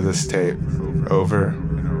 Listening to this tape over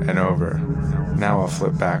and over. Now I'll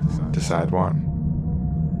flip back to side one.